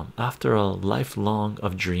mom, after a lifelong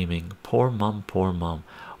of dreaming. Poor mom,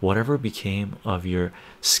 whatever became of your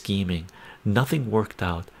scheming? Nothing worked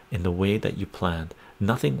out in the way that you planned,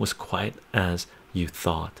 nothing was quite as you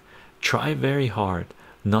thought. Try very hard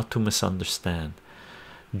not to misunderstand.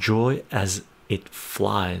 Joy as it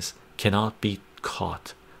flies cannot be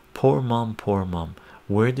caught. Poor mom,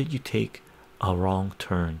 where did you take a wrong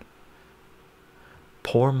turn?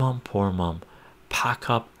 Poor mom, pack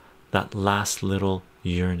up that last little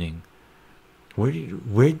yearning. I'm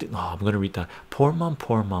gonna read that. Poor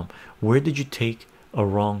mom, where did you take a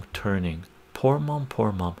wrong turning? Poor mom,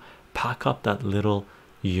 pack up that little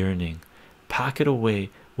yearning. Pack it away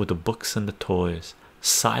with the books and the toys,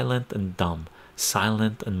 silent and dumb,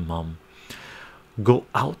 silent and mum. Go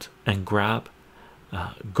out and grab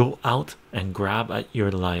at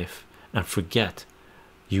your life and forget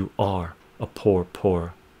you are a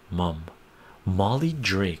poor mum. Molly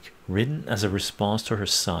Drake, written as a response to her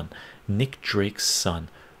son, Nick Drake's son,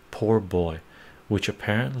 poor boy, which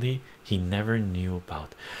apparently he never knew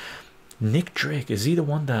about. Nick Drake, is he the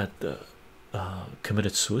one that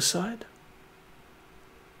committed suicide?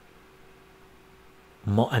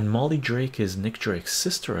 And Molly Drake is Nick Drake's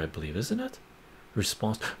sister, I believe, isn't it?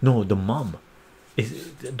 Response, no, the mom.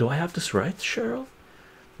 Do I have this right, Cheryl?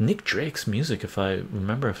 Nick Drake's music, if I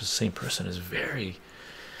remember, if it's the same person, is very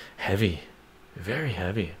heavy, very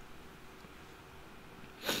heavy.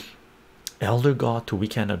 Elder God to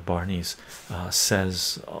Weekend at Barney's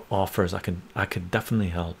says offers I could definitely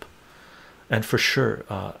help, and for sure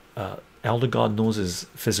Elder God knows his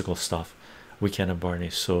physical stuff. Weekend at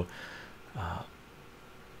Barney's, so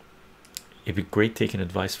it'd be great taking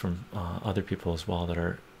advice from other people as well that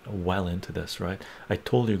are well into this, right? I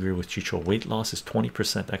totally agree with Chycho. Weight loss is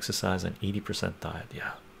 20% exercise and 80% diet.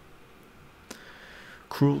 Yeah.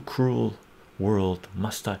 Cruel world,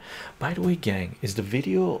 must I? By the way, gang, is the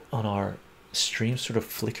video on our stream sort of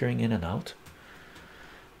flickering in and out?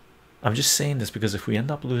 I'm just saying this because if we end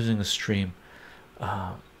up losing the stream,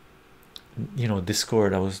 you know,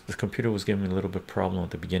 Discord, the computer was giving me a little bit problem at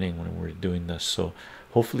the beginning when we were doing this, so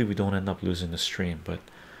hopefully we don't end up losing the stream. But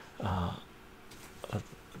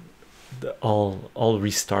I'll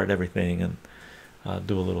restart everything and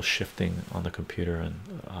do a little shifting on the computer and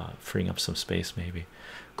freeing up some space maybe.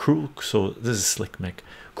 So this is Slick Mick.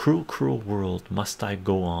 Cruel world, must I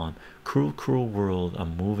go on? Cruel world,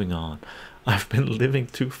 I'm moving on. I've been living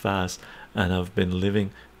too fast and I've been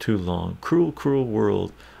living too long. Cruel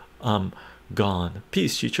world, I'm gone.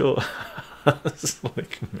 Peace, Chycho.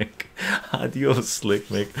 Slick Mick. Adios, Slick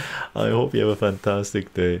Mick. I hope you have a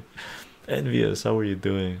fantastic day. Envious, how are you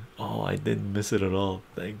doing? Oh, I didn't miss it at all.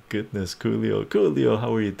 Thank goodness. Coolio,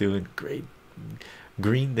 how are you doing? Great.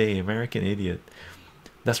 Green Day, American Idiot.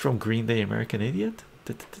 That's from Green Day, American Idiot.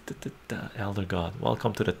 Elder God,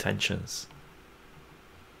 welcome to the tensions.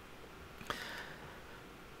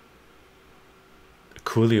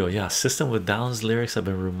 Coolio, yeah. System with Down's lyrics have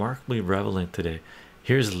been remarkably relevant today.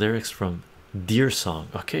 Here's lyrics from Deer Song.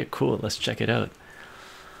 Okay, cool. Let's check it out.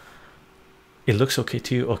 It looks okay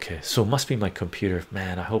to you. Okay, so it must be my computer.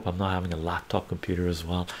 Man, I hope I'm not having a laptop computer as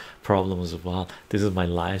well. Problems as well. This is my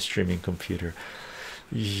live streaming computer.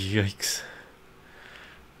 Yikes.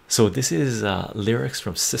 So this is lyrics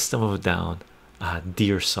from System of a Down,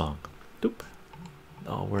 Deer Song. Doop.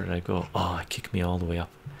 Oh, where did I go? Oh, it kicked me all the way up.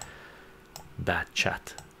 Bad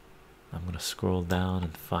chat. I'm gonna scroll down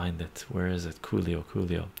and find it. Where is it? Coolio,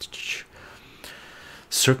 Coolio.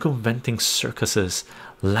 Circumventing circuses,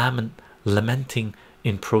 lamenting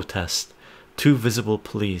in protest. Two visible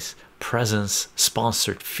police presence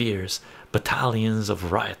sponsored fears. Battalions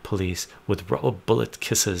of riot police with rubber bullet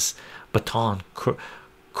kisses. Baton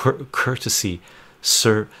courtesy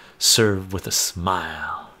serve with a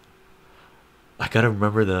smile. I gotta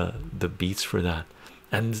remember the beats for that.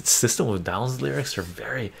 And System of Down's lyrics are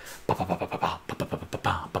very,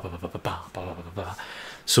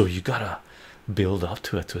 so you gotta build up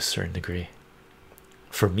to it to a certain degree,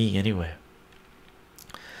 for me anyway.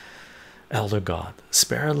 Elder God,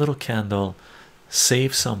 spare a little candle,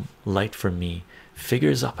 save some light for me.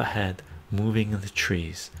 Figures up ahead, moving in the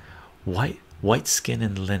trees. White skin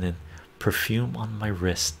and linen, perfume on my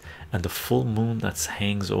wrist, and the full moon that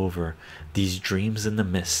hangs over these dreams in the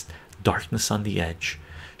mist. Darkness on the edge,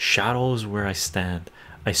 shadows where I stand.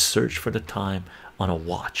 I search for the time on a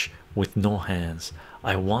watch with no hands.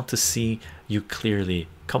 I want to see you clearly,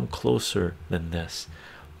 come closer than this,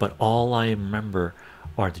 but all I remember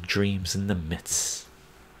are the dreams in the mist.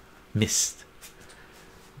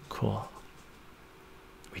 Cool.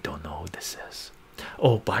 We don't know who this is.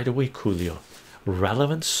 Oh, by the way, Coolio,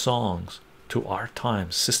 relevant songs to our time.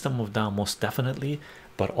 System of Down most definitely,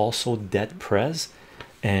 but also Dead Prez.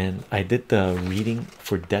 And I did the reading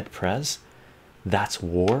for Dead Prez. That's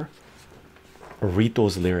War. Read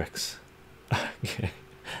those lyrics. Okay.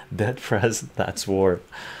 Dead Prez, that's War.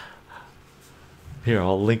 Here,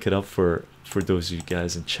 I'll link it up for those of you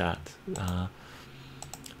guys in chat.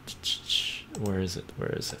 Where is it?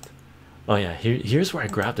 Where is it? Oh yeah, here's where I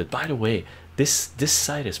grabbed it. By the way, this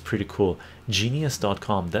site is pretty cool.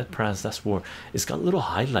 Genius.com. Dead Prez, that's War. It's got little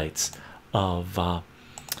highlights of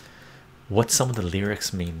what some of the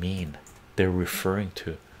lyrics may mean, they're referring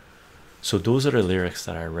to. So those are the lyrics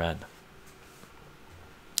that I read.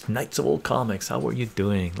 Knights of Old Comics, how are you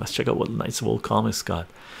doing? Let's check out what Knights of Old Comics got.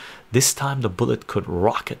 This time the bullet could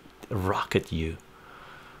rocket you.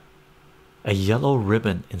 A yellow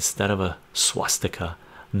ribbon instead of a swastika.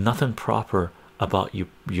 Nothing proper about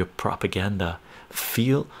your propaganda.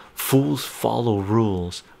 Fools follow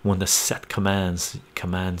rules when the set commands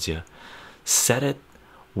you. Set it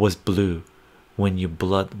was blue when your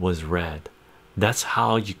blood was red. That's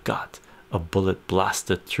how you got a bullet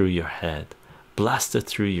blasted through your head.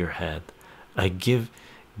 I give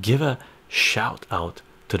a shout out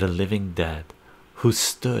to the living dead who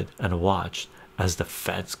stood and watched as the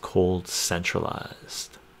feds cold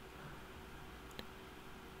centralized.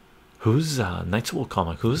 Who's Knights of Old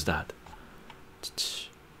Comic? Who's that?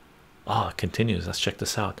 Ah, it continues. Let's check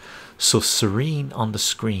this out. So serene on the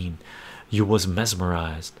screen, you was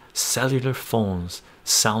mesmerized. Cellular phones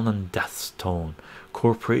sound on death's tone.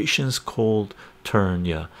 Corporations cold turn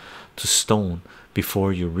ya to stone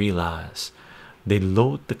before you realize. They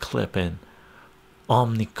load the clip in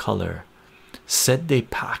omnicolor. Said they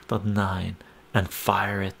packed on 9 and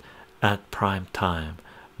fire it at prime time.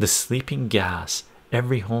 The sleeping gas,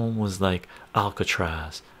 every home was like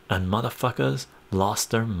Alcatraz, and motherfuckers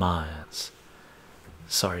lost their minds.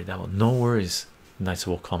 Sorry, that one. No worries, Knights of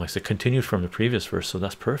Old Comics. It continued from the previous verse, so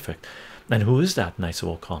that's perfect. And who is that Knights of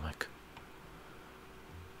Old Comic?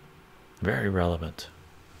 Very relevant.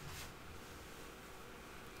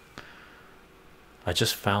 I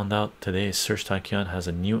just found out today Search Tycoon has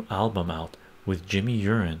a new album out with Jimmy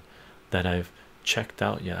Urine that I've checked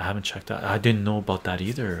out yet. I haven't checked out. I didn't know about that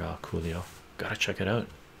either. Coolio, gotta check it out.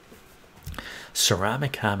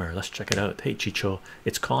 Ceramic Hammer, let's check it out. Hey Chycho,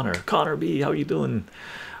 it's Connor B, how you doing?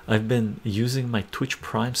 I've been using my Twitch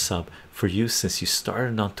Prime sub for you since you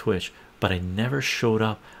started on Twitch, but I never showed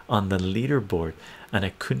up on the leaderboard and I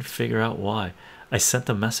couldn't figure out why. I sent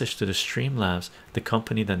a message to the Streamlabs, the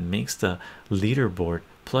company that makes the leaderboard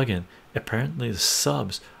plugin. Apparently the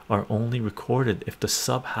subs are only recorded if the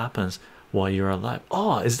sub happens while you're alive.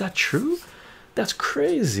 Oh, is that true? That's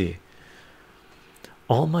crazy.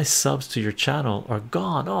 All my subs to your channel are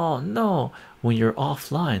gone. Oh no, when you're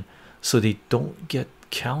offline, so they don't get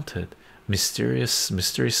counted. Mystery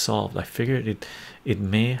solved. I figured it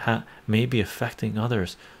may be affecting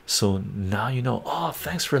others, so now you know. Oh,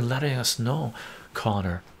 thanks for letting us know,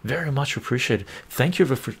 Connor, very much appreciated. Thank you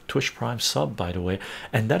for Twitch Prime sub, by the way.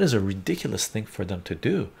 And that is a ridiculous thing for them to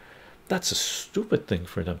do. That's a stupid thing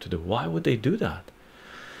for them to do. Why would they do that?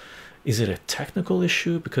 Is it a technical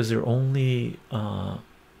issue because they're only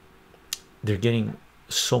they're getting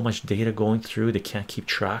so much data going through, they can't keep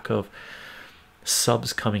track of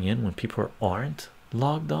subs coming in when people aren't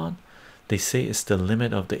logged on? They say it's the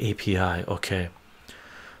limit of the API. Okay,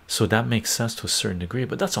 so that makes sense to a certain degree,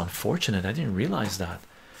 but that's unfortunate. I didn't realize that.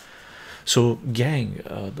 So gang,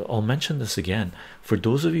 I'll mention this again for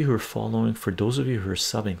those of you who are following, for those of you who are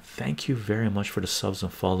subbing, thank you very much for the subs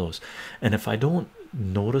and follows. And if I don't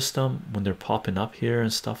notice them when they're popping up here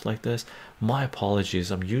and stuff like this, my apologies.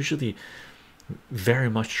 I'm usually very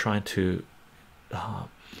much trying to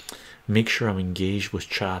make sure I'm engaged with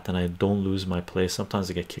chat and I don't lose my place. Sometimes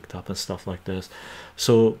I get kicked up and stuff like this,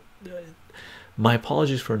 so my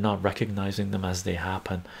apologies for not recognizing them as they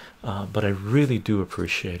happen, but I really do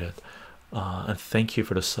appreciate it. And thank you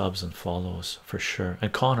for the subs and follows for sure.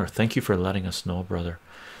 And Connor, thank you for letting us know, brother.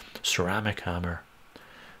 Ceramic Hammer,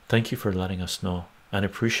 thank you for letting us know, and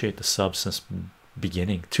appreciate the subs since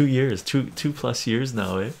beginning. 2 years, two plus years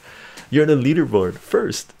now, eh? You're on the leaderboard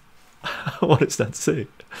first. What does that say?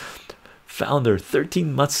 Founder,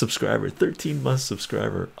 13-month subscriber, 13-month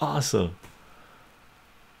subscriber. Awesome.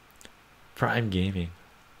 Prime Gaming,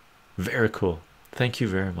 very cool. Thank you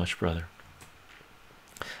very much, brother.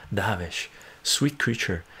 Davish, sweet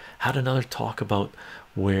creature, had another talk about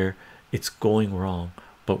where it's going wrong,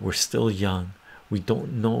 but we're still young. We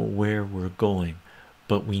don't know where we're going,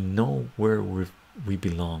 but we know where we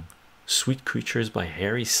belong. Sweet Creatures by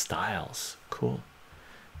Harry Styles. Cool.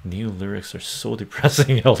 New lyrics are so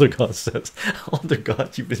depressing. Elder God says. Elder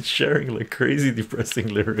God, you've been sharing like crazy depressing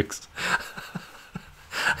lyrics.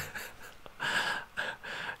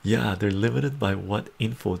 Yeah, they're limited by what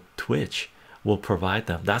info Twitch will provide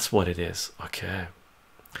them. That's what it is. Okay,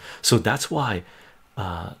 so that's why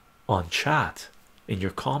on chat in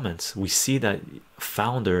your comments we see that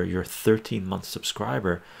founder, you're a 13-month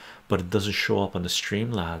subscriber, but it doesn't show up on the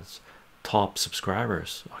Streamlabs top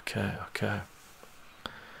subscribers. Okay, okay,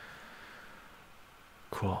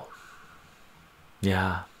 cool.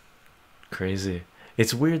 Yeah, crazy.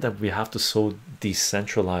 It's weird that we have to so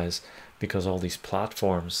decentralize because all these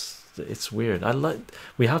platforms, it's weird.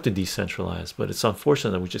 We have to decentralize, but it's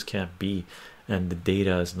unfortunate that we just can't be, and the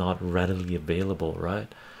data is not readily available,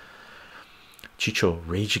 right? Chycho,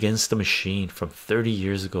 Rage Against the Machine from 30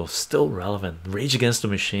 years ago, still relevant. Rage Against the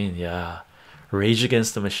Machine, yeah. Rage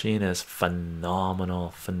Against the Machine is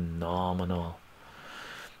phenomenal, phenomenal.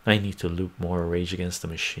 I need to loop more Rage Against the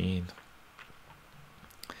Machine.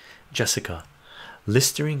 Jessica,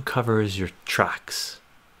 Listerine covers your tracks.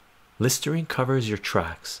 Listerine covers your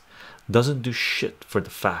tracks. Doesn't do shit for the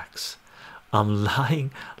facts. I'm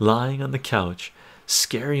lying on the couch.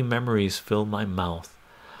 Scary memories fill my mouth.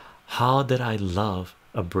 How did I love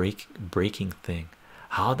a breaking thing?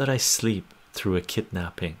 How did I sleep through a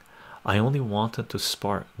kidnapping? I only wanted the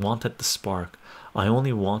spark. I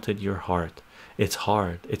only wanted your heart. It's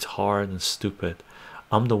hard and stupid.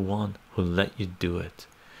 I'm the one who let you do it.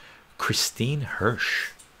 Christine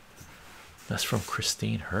Hirsch. That's from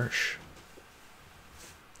Christine Hirsch.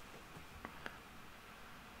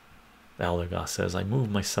 Elder God says, I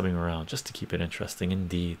move my subbing around just to keep it interesting.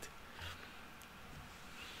 Indeed.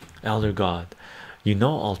 Elder God, you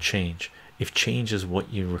know I'll change if change is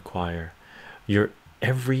what you require. Your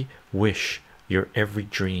every wish, your every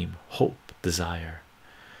dream, hope, desire.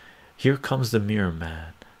 Here comes the Mirror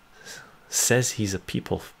Man. Says he's a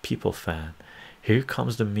people fan. Here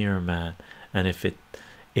comes the Mirror Man, and if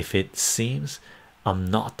it seems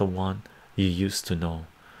I'm not the one you used to know,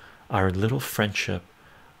 our little friendship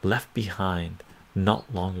left behind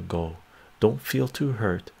not long ago, don't feel too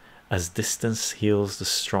hurt, as distance heals the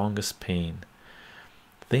strongest pain.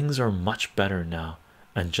 Things are much better now,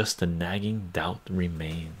 and just a nagging doubt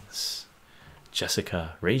remains.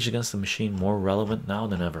 Jessica, Rage Against the Machine more relevant now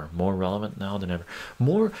than ever. More relevant now than ever.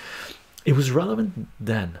 More, it was relevant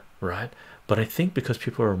then, right? But I think because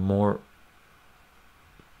people are more,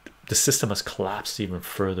 the system has collapsed even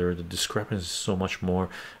further, the discrepancy is so much more,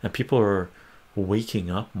 and people are waking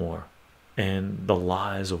up more, and the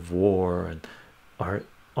lies of war and are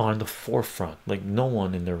on the forefront. Like no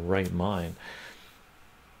one in their right mind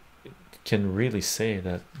can really say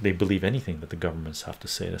that they believe anything that the governments have to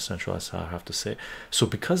say, the centralized have to say. So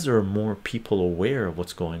because there are more people aware of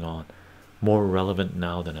what's going on, more relevant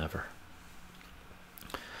now than ever.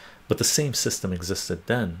 But the same system existed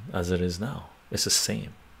then as it is now. It's the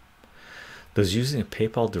same. Does using a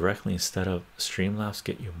PayPal directly instead of Streamlabs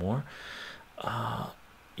get you more?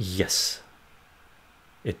 Yes,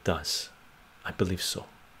 It does. I believe so.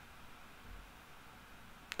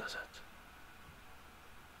 Does it?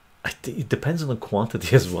 I think it depends on the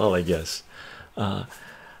quantity as well, I guess.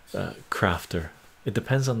 Crafter. It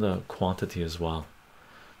depends on the quantity as well.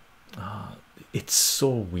 It's so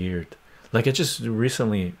weird. Like I just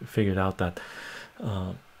recently figured out that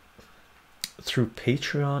through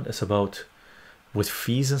Patreon, it's about with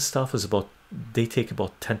fees and stuff is about they take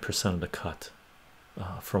about 10% of the cut.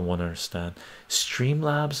 From what I understand,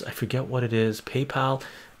 Streamlabs, I forget what it is. PayPal,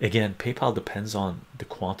 again, PayPal depends on the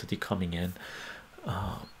quantity coming in.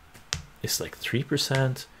 It's like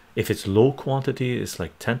 3%. If it's low quantity, it's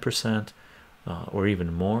like 10%, or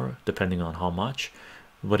even more, depending on how much.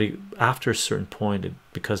 But after a certain point,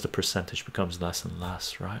 because the percentage becomes less and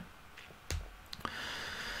less, right?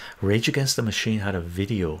 Rage Against the Machine had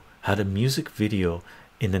a music video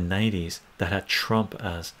in the 90s that had Trump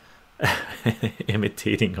as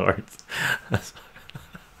imitating art. That's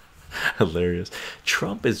hilarious.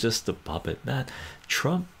 Trump is just a puppet, man.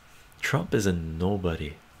 Trump is a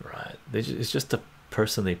nobody, right? It's just a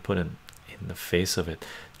person they put in the face of it.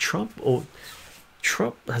 Trump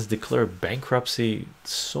has declared bankruptcy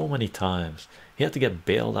so many times. He had to get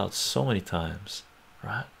bailed out so many times,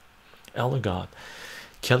 right? Elder God,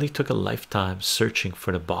 Kelly took a lifetime searching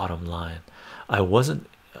for the bottom line. I wasn't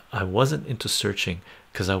into searching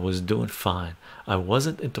because I was doing fine. I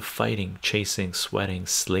wasn't into fighting, chasing, sweating,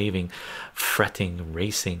 slaving, fretting,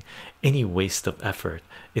 racing. Any waste of effort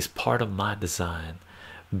is part of my design.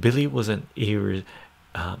 Billy was an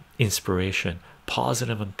inspiration,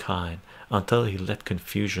 positive and kind, until he let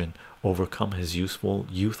confusion overcome his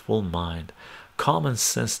youthful mind. Common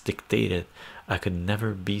sense dictated I could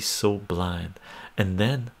never be so blind. And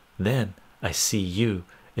then I see you.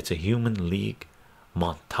 It's a human league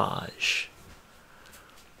montage.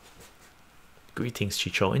 Greetings,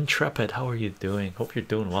 Chycho. Intrepid, how are you doing? Hope you're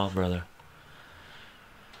doing well, brother.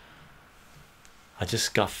 I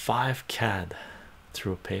just got 5 CAD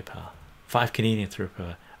through PayPal, 5 Canadian through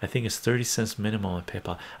PayPal. I think it's 30 cents minimum on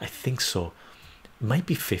PayPal. I think so. It might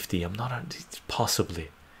be 50. I'm not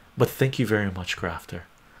possibly, but thank you very much, Crafter.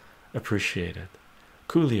 Appreciate it.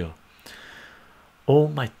 Coolio. Oh,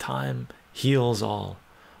 my time heals all,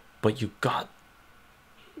 but you out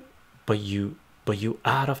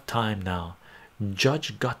of time now.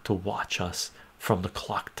 Judge got to watch us from the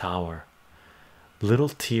clock tower. Little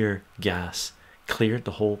tear gas cleared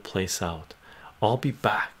the whole place out. I'll be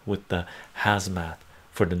back with the hazmat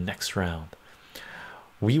for the next round.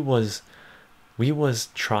 We was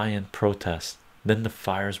trying protest, then the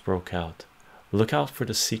fires broke out. Look out for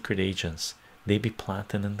the secret agents. They be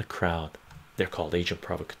planting in the crowd. They're called agent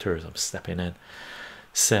provocateurs. I'm stepping in.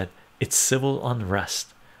 Said it's civil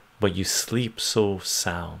unrest, but you sleep so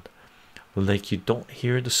sound, like you don't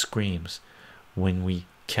hear the screams when we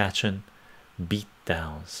catching beat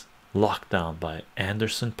downs. Lockdown by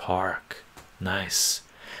Anderson Park. Nice.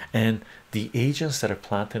 And the agents that are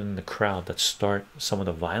planted in the crowd that start some of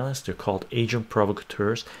the violence, they're called agent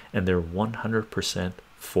provocateurs, and they're 100%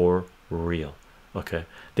 for real. Okay,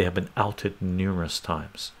 they have been outed numerous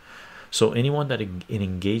times. So anyone that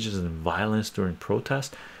engages in violence during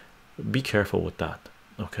protest, be careful with that.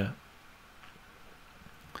 Okay.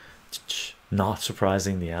 Not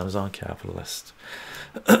surprising, the Amazon capitalist.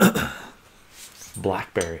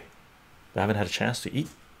 Blackberry. I haven't had a chance to eat.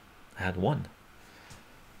 I had one.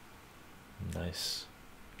 Nice.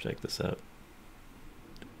 Check this out.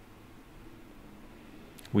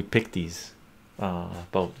 We picked these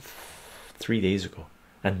about 3 days ago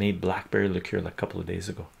and made blackberry liqueur like a couple of days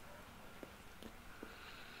ago.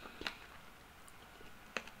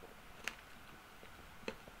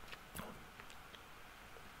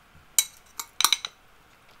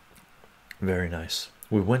 Very nice.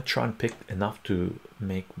 We went trying to pick enough to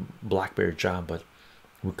make blackberry jam, but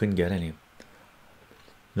we couldn't get any.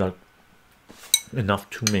 Not enough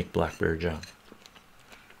to make blackberry jam.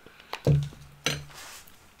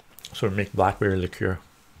 So we make blackberry liqueur.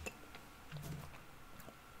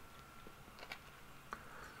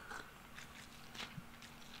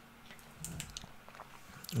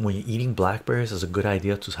 When you're eating blackberries, it's a good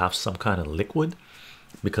idea to have some kind of liquid,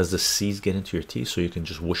 because the seeds get into your teeth, so you can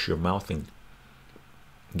just whoosh your mouth and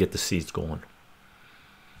get the seeds going.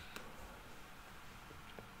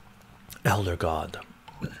 Elder God.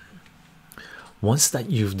 Once that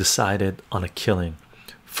you've decided on a killing,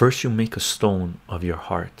 first you make a stone of your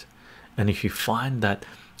heart, and if you find that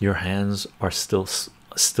your hands are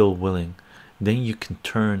still willing, then you can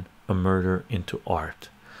turn a murder into art.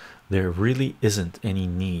 There really isn't any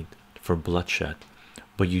need for bloodshed,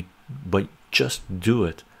 but just do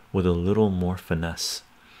it with a little more finesse.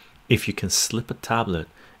 If you can slip a tablet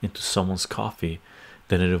into someone's coffee,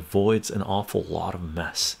 then it avoids an awful lot of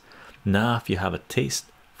mess. Now if you have a taste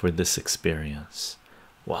for this experience.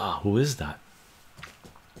 Wow, who is that?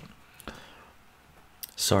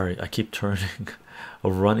 Sorry, I keep turning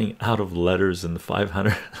running out of letters in the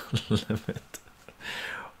 500 limit.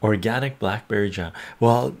 Organic blackberry jam.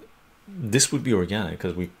 Well, this would be organic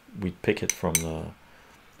because we pick it from the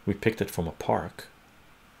we picked it from a park,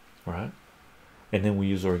 right? And then we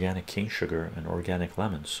use organic cane sugar and organic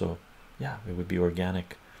lemon. So yeah, it would be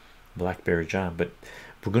organic blackberry jam. But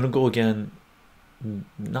we're gonna go again,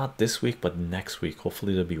 not this week but next week.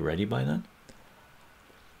 Hopefully they'll be ready by then.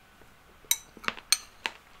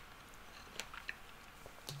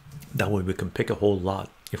 That way we can pick a whole lot.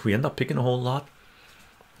 If we end up picking a whole lot,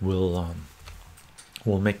 we'll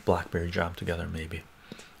make blackberry jam together maybe.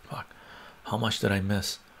 Fuck, how much did I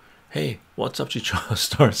miss? Hey, what's up, chycho?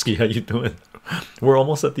 Starsky, how you doing? We're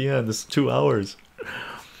almost at the end. It's 2 hours.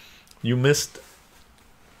 You missed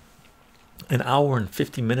an hour and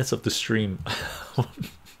 50 minutes of the stream.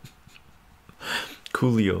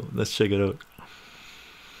 Coolio, let's check it out.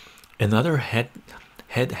 Another head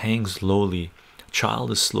hangs lowly.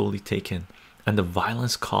 Child is slowly taken, and the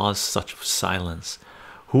violence caused such silence.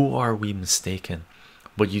 Who are we mistaken?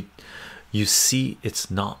 But you see, it's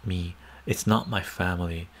not me, it's not my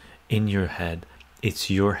family. In your head, it's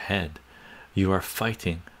your head. You are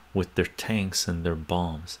fighting with their tanks and their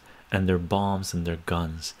bombs, and their bombs and their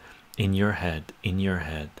guns. In your head,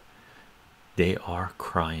 they are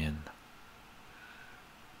crying.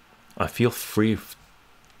 I feel free.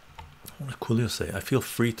 What did Coolio say? I feel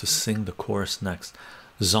free to sing the chorus next.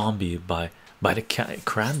 Zombie by the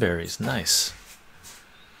Cranberries. Nice.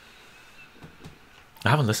 I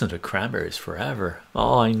haven't listened to Cranberries forever.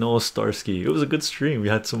 Oh, I know, Starsky. It was a good stream. We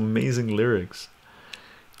had some amazing lyrics.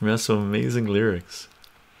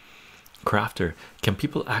 Crafter, can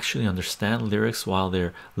people actually understand lyrics while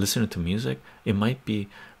they're listening to music? It might be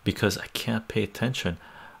because I can't pay attention.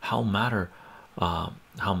 How matter how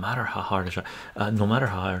hard I try, no matter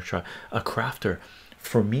how hard I try. A crafter,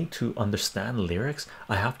 for me to understand lyrics,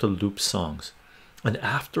 I have to loop songs, and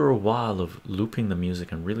after a while of looping the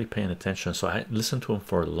music and really paying attention, so I listen to them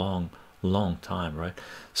for a long time, right?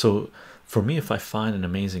 So for me, if I find an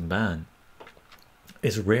amazing band,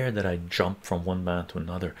 it's rare that I jump from one band to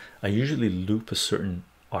another. I usually loop a certain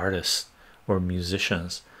artist or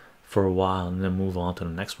musicians for a while and then move on to the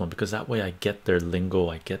next one, because that way I get their lingo,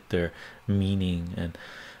 I get their meaning. And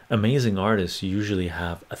amazing artists usually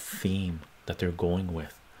have a theme that they're going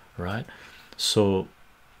with, right? So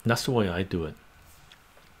that's the way I do it.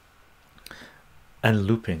 And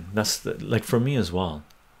looping, that's like for me as well,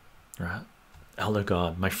 right? Elder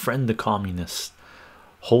God, my friend the communist,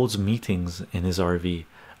 holds meetings in his RV.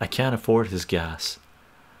 I can't afford his gas,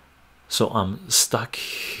 so I'm stuck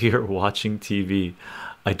here watching TV.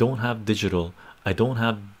 I don't have digital, I don't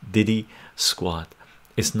have Diddy squat.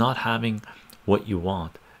 It's not having what you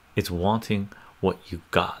want, it's wanting what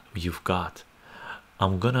you've got.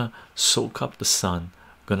 I'm gonna soak up the sun,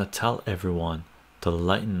 gonna tell everyone to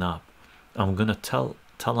lighten up. I'm gonna tell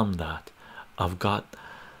them that I've got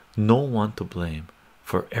no one to blame.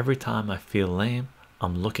 For every time I feel lame,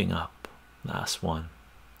 I'm looking up. Last one.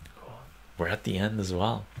 We're at the end as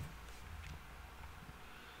well.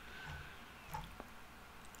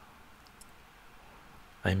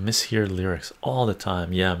 I mishear lyrics all the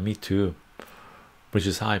time. Yeah, me too. Which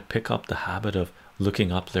is how I pick up the habit of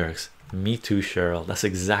looking up lyrics. Me too, Cheryl. That's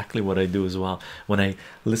exactly what I do as well. When I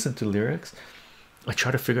listen to lyrics, I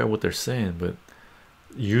try to figure out what they're saying, but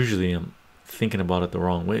usually I'm thinking about it the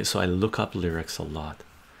wrong way, so I look up lyrics a lot.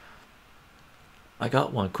 I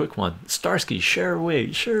got one, quick one. Starsky, share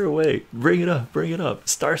away, bring it up.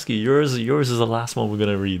 Starsky, yours is the last one we're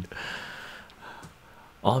gonna read.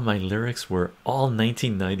 All my lyrics were all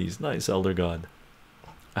 1990s. Nice, Elder God.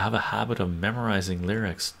 I have a habit of memorizing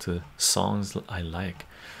lyrics to songs I like.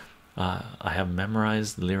 I have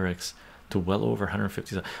memorized lyrics to well over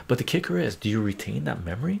 150 songs. But the kicker is, do you retain that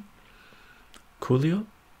memory, Coolio?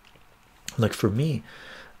 Like for me,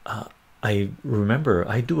 I remember,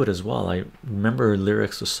 I do it as well. I remember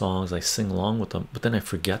lyrics to songs, I sing along with them, but then I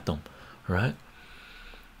forget them, right?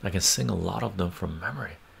 I can sing a lot of them from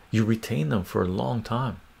memory. You retain them for a long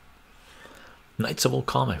time. Knights of Old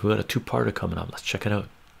Comic, we got a two-parter coming up. Let's check it out.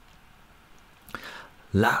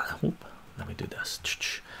 Let me do this.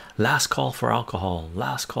 Last call for alcohol,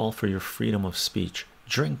 last call for your freedom of speech.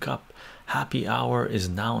 Drink up. Happy hour is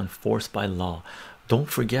now enforced by law. Don't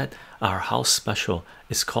forget our house special.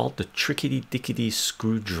 It's called the Trickety Dickety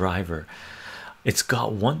Screwdriver. It's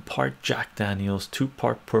got 1 part Jack Daniels, 2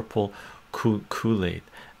 part purple Kool-Aid,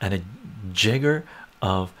 and a jigger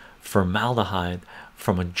of formaldehyde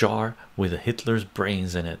from a jar with a Hitler's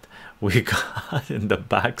brains in it. We got in the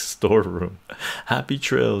back storeroom. Happy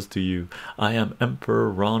trails to you. I am Emperor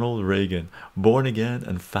Ronald Reagan, born again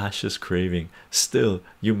and fascist craving. Still,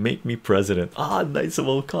 you make me president. Ah, Knights of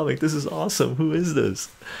Old Comic. This is awesome. Who is this?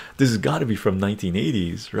 This has got to be from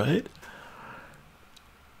 1980s, right?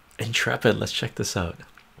 Intrepid. Let's check this out.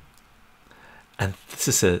 And this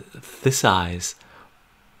is a this eyes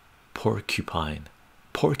porcupine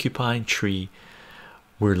tree.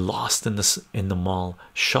 We're lost in the mall,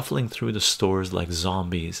 shuffling through the stores like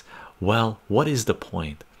zombies. Well, what is the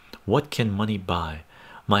point? What can money buy?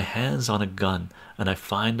 My hands on a gun and I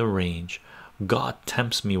find a range. God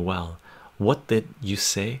tempts me well. What did you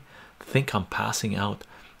say? Think I'm passing out?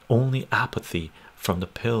 Only apathy from the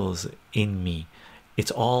pills in me.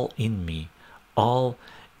 It's all in me, all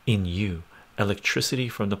in you. Electricity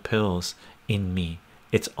from the pills in me.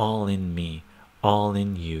 It's all in me, all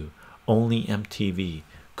in you. Only MTV.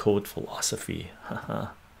 Code philosophy.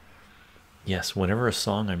 Yes, whenever a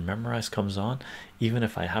song I memorize comes on, even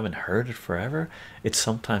if I haven't heard it forever, it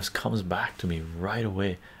sometimes comes back to me right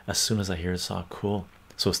away as soon as I hear the song. Cool.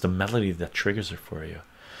 So it's the melody that triggers it for you.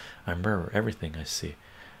 I remember everything I see.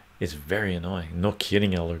 It's very annoying. No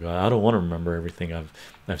kidding, Elder God. I don't want to remember everything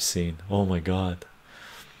I've seen. Oh my god.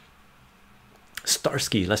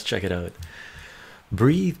 Starsky, let's check it out.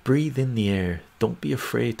 Breathe in the air. Don't be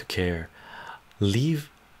afraid to care. Leave,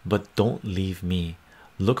 but don't leave me.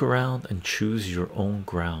 Look around and choose your own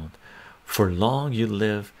ground. For long you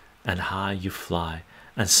live and high you fly,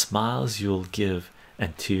 and smiles you'll give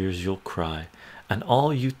and tears you'll cry, and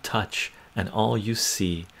all you touch and all you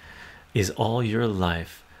see is all your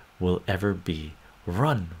life will ever be.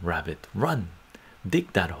 Run, rabbit, run.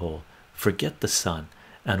 Dig that hole. Forget the sun.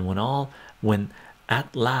 And when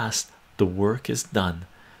at last the work is done,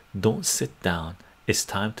 don't sit down. It's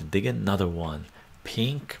time to dig another one.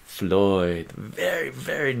 Pink Floyd. Very,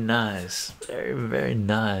 very nice. Very, very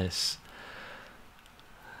nice.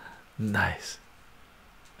 Nice.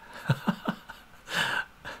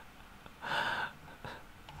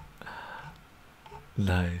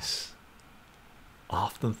 Nice.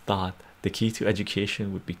 Often thought the key to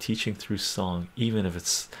education would be teaching through song, even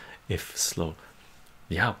if slow.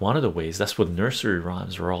 Yeah, one of the ways. That's what nursery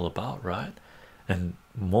rhymes are all about, right? And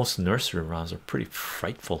most nursery rhymes are pretty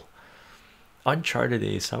frightful. Uncharted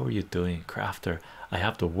Ace, how are you doing? Crafter, I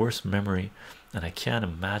have the worst memory and I can't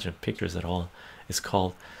imagine pictures at all. It's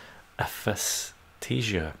called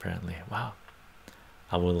aphasia, apparently. Wow.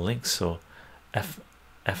 I will link. So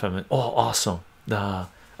FM. Oh, awesome. I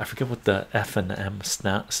forget what the F and M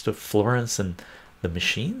stood. Florence and the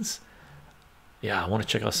Machines. Yeah, I want to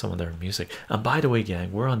check out some of their music. And by the way,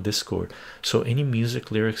 gang, we're on Discord, so any music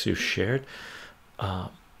lyrics you shared,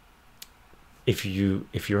 if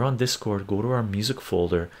you're on Discord, go to our music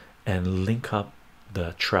folder and link up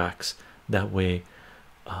the tracks. That way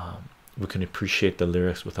we can appreciate the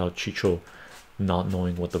lyrics without Chycho not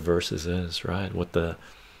knowing what the verses is, right? What the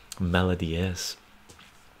melody is.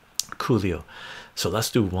 Coolio. So let's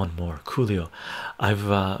do one more. Coolio. I've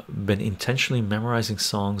been intentionally memorizing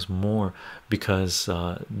songs more because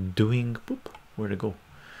doing where to go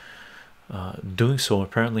doing so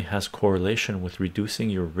apparently has correlation with reducing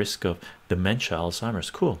your risk of dementia, Alzheimer's.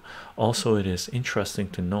 Cool. Also, it is interesting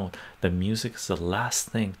to note that music is the last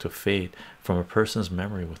thing to fade from a person's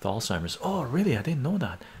memory with Alzheimer's. Oh really? I didn't know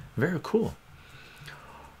that. Very cool.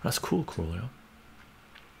 That's cool. Coolio.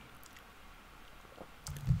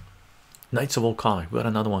 Knights of Old Comic, we got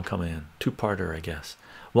another one coming in, two-parter, I guess.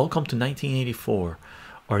 Welcome to 1984.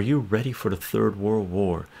 Are you ready for the Third World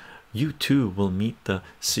War? You too will meet the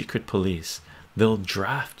secret police. They'll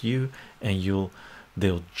draft you and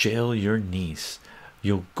they'll jail your niece.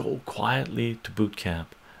 You'll go quietly to boot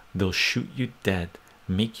camp. They'll shoot you dead,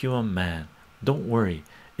 make you a man. Don't worry,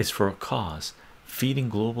 it's for a cause. Feeding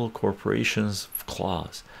global corporations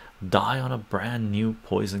claws. Die on a brand new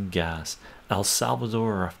poison gas. El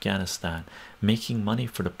Salvador or Afghanistan, making money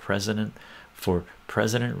for President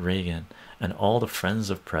Reagan and all the friends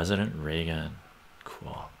of President Reagan.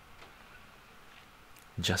 Cool.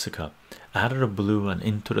 Jessica, out of the blue and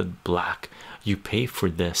into the black, you pay for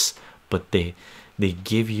this, but they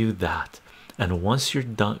give you that, and once you're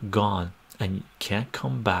gone and you can't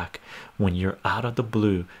come back, when you're out of the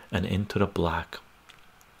blue and into the black,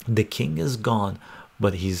 the king is gone,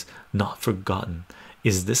 but he's not forgotten.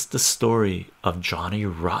 Is this the story of Johnny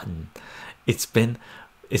Rotten? It's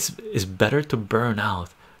better to burn out,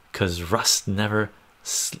 cause rust never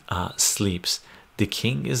sleeps. The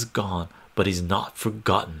king is gone, but he's not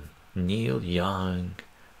forgotten. Neil Young.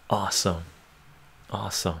 Awesome.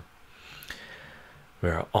 Awesome.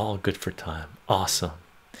 We're all good for time. Awesome.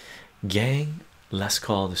 Gang, let's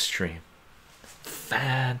call the stream.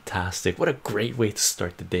 Fantastic. What a great way to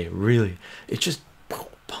start the day. Really, it just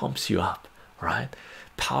pumps you up, right?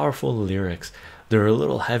 Powerful lyrics. They're a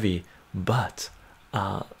little heavy, but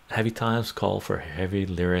heavy times call for heavy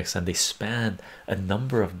lyrics, and they span a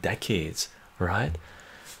number of decades, right?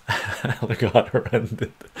 Look at her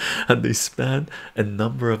ended. And they span a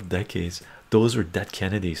number of decades. Those were dead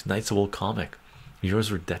Kennedys. Knights of Old Comic.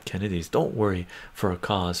 Yours were dead Kennedys. Don't worry for a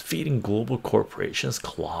cause. Feeding global corporations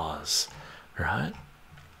claws, right?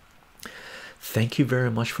 Thank you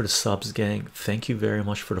very much for the subs, gang. Thank you very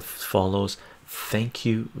much for the follows. Thank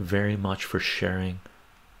you very much for sharing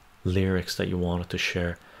lyrics that you wanted to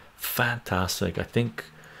share. Fantastic. I think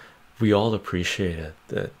we all appreciate it.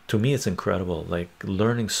 To me, it's incredible. Like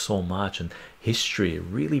learning so much, and history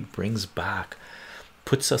really brings back,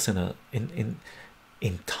 puts us in a in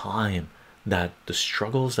time, that the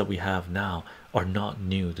struggles that we have now are not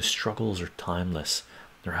new. The struggles are timeless,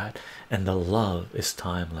 right? And the love is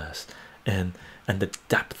timeless, and the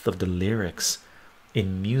depth of the lyrics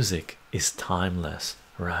in music is timeless,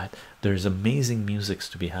 right? There's amazing musics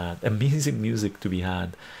to be had, amazing music to be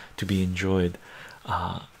had, to be enjoyed,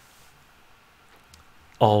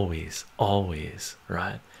 always,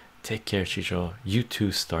 right? Take care, Chycho. You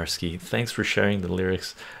too, Starsky. Thanks for sharing the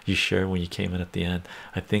lyrics you shared when you came in at the end.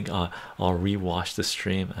 I think I'll rewatch the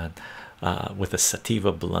stream, and with a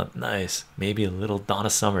sativa blunt. Nice. Maybe a little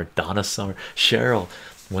Donna Summer. Cheryl,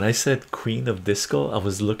 when I said Queen of Disco, I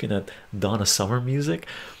was looking at Donna Summer music.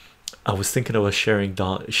 I was thinking of sharing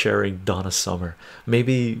Donna Summer.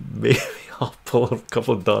 Maybe I'll pull a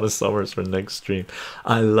couple of Donna Summers for next stream.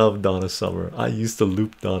 I love Donna Summer. I used to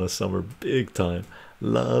loop Donna Summer big time.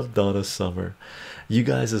 Love Donna Summer. You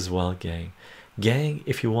guys as well, gang.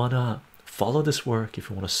 If you wanna follow this work, if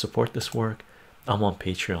you want to support this work, I'm on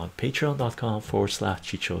Patreon.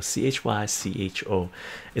 Patreon.com/chycho. chycho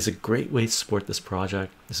is a great way to support this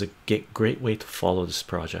project. It's a great way to follow this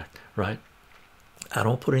project, right? I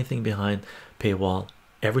don't put anything behind paywall.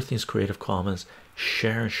 Everything's Creative Commons.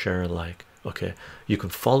 Share and share alike. Okay, you can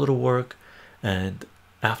follow the work, and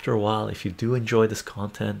after a while, if you do enjoy this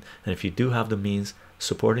content, and if you do have the means,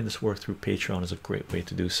 supporting this work through Patreon is a great way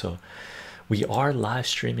to do so. We are live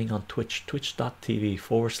streaming on Twitch,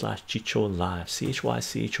 twitch.tv/chycho live,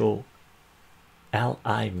 chycho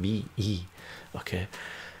live. Okay,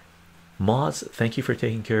 mods, thank you for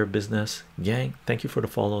taking care of business. Gang, thank you for the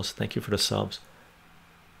follows, thank you for the subs.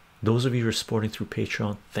 Those of you who are supporting through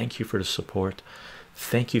Patreon, thank you for the support.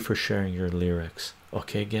 Thank you for sharing your lyrics.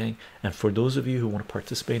 Okay, gang. And for those of you who want to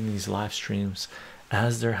participate in these live streams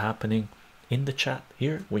as they're happening, in the chat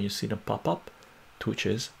here, when you see them pop up, Twitch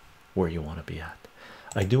is where you want to be at.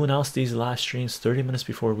 I do announce these live streams 30 minutes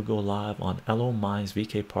before we go live on LO Minds,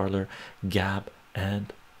 VK Parlor, Gab,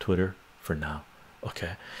 and Twitter for now.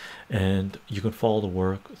 Okay, and you can follow the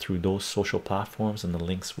work through those social platforms, and the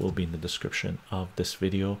links will be in the description of this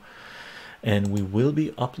video. And we will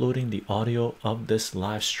be uploading the audio of this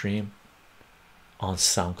live stream on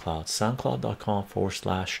SoundCloud,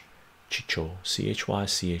 soundcloud.com/chycho,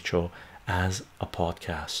 chycho, as a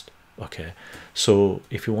podcast. Okay, so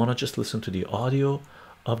if you want to just listen to the audio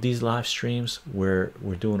of these live streams where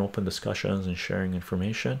we're doing open discussions and sharing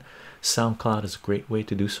information, SoundCloud is a great way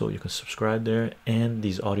to do so. You can subscribe there, and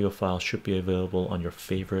these audio files should be available on your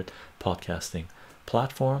favorite podcasting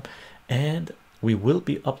platform. And we will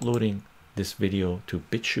be uploading this video to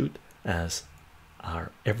BitChute, as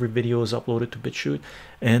our every video is uploaded to BitChute,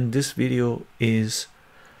 and this video is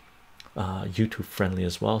YouTube friendly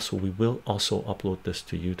as well, so we will also upload this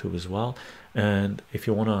to YouTube as well. And if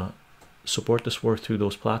you want to support this work through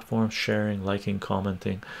those platforms, sharing, liking,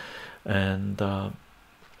 commenting, and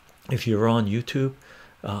if you're on YouTube,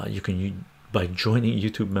 you can by joining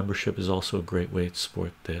YouTube membership is also a great way to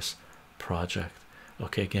support this project.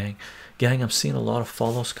 Okay, gang, I'm seeing a lot of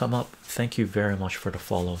follows come up. Thank you very much for the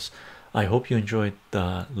follows. I hope you enjoyed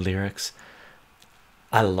the lyrics.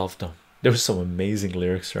 I loved them. There was some amazing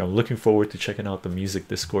lyrics here. I'm looking forward to checking out the music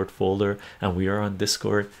Discord folder, and we are on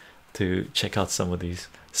Discord to check out some of these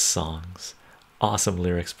songs. Awesome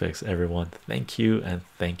lyrics picks, everyone. Thank you, and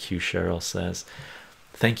thank you. Cheryl says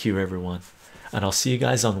thank you, everyone, and I'll see you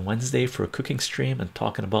guys on Wednesday for a cooking stream and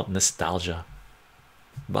talking about nostalgia.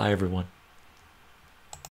 Bye, everyone.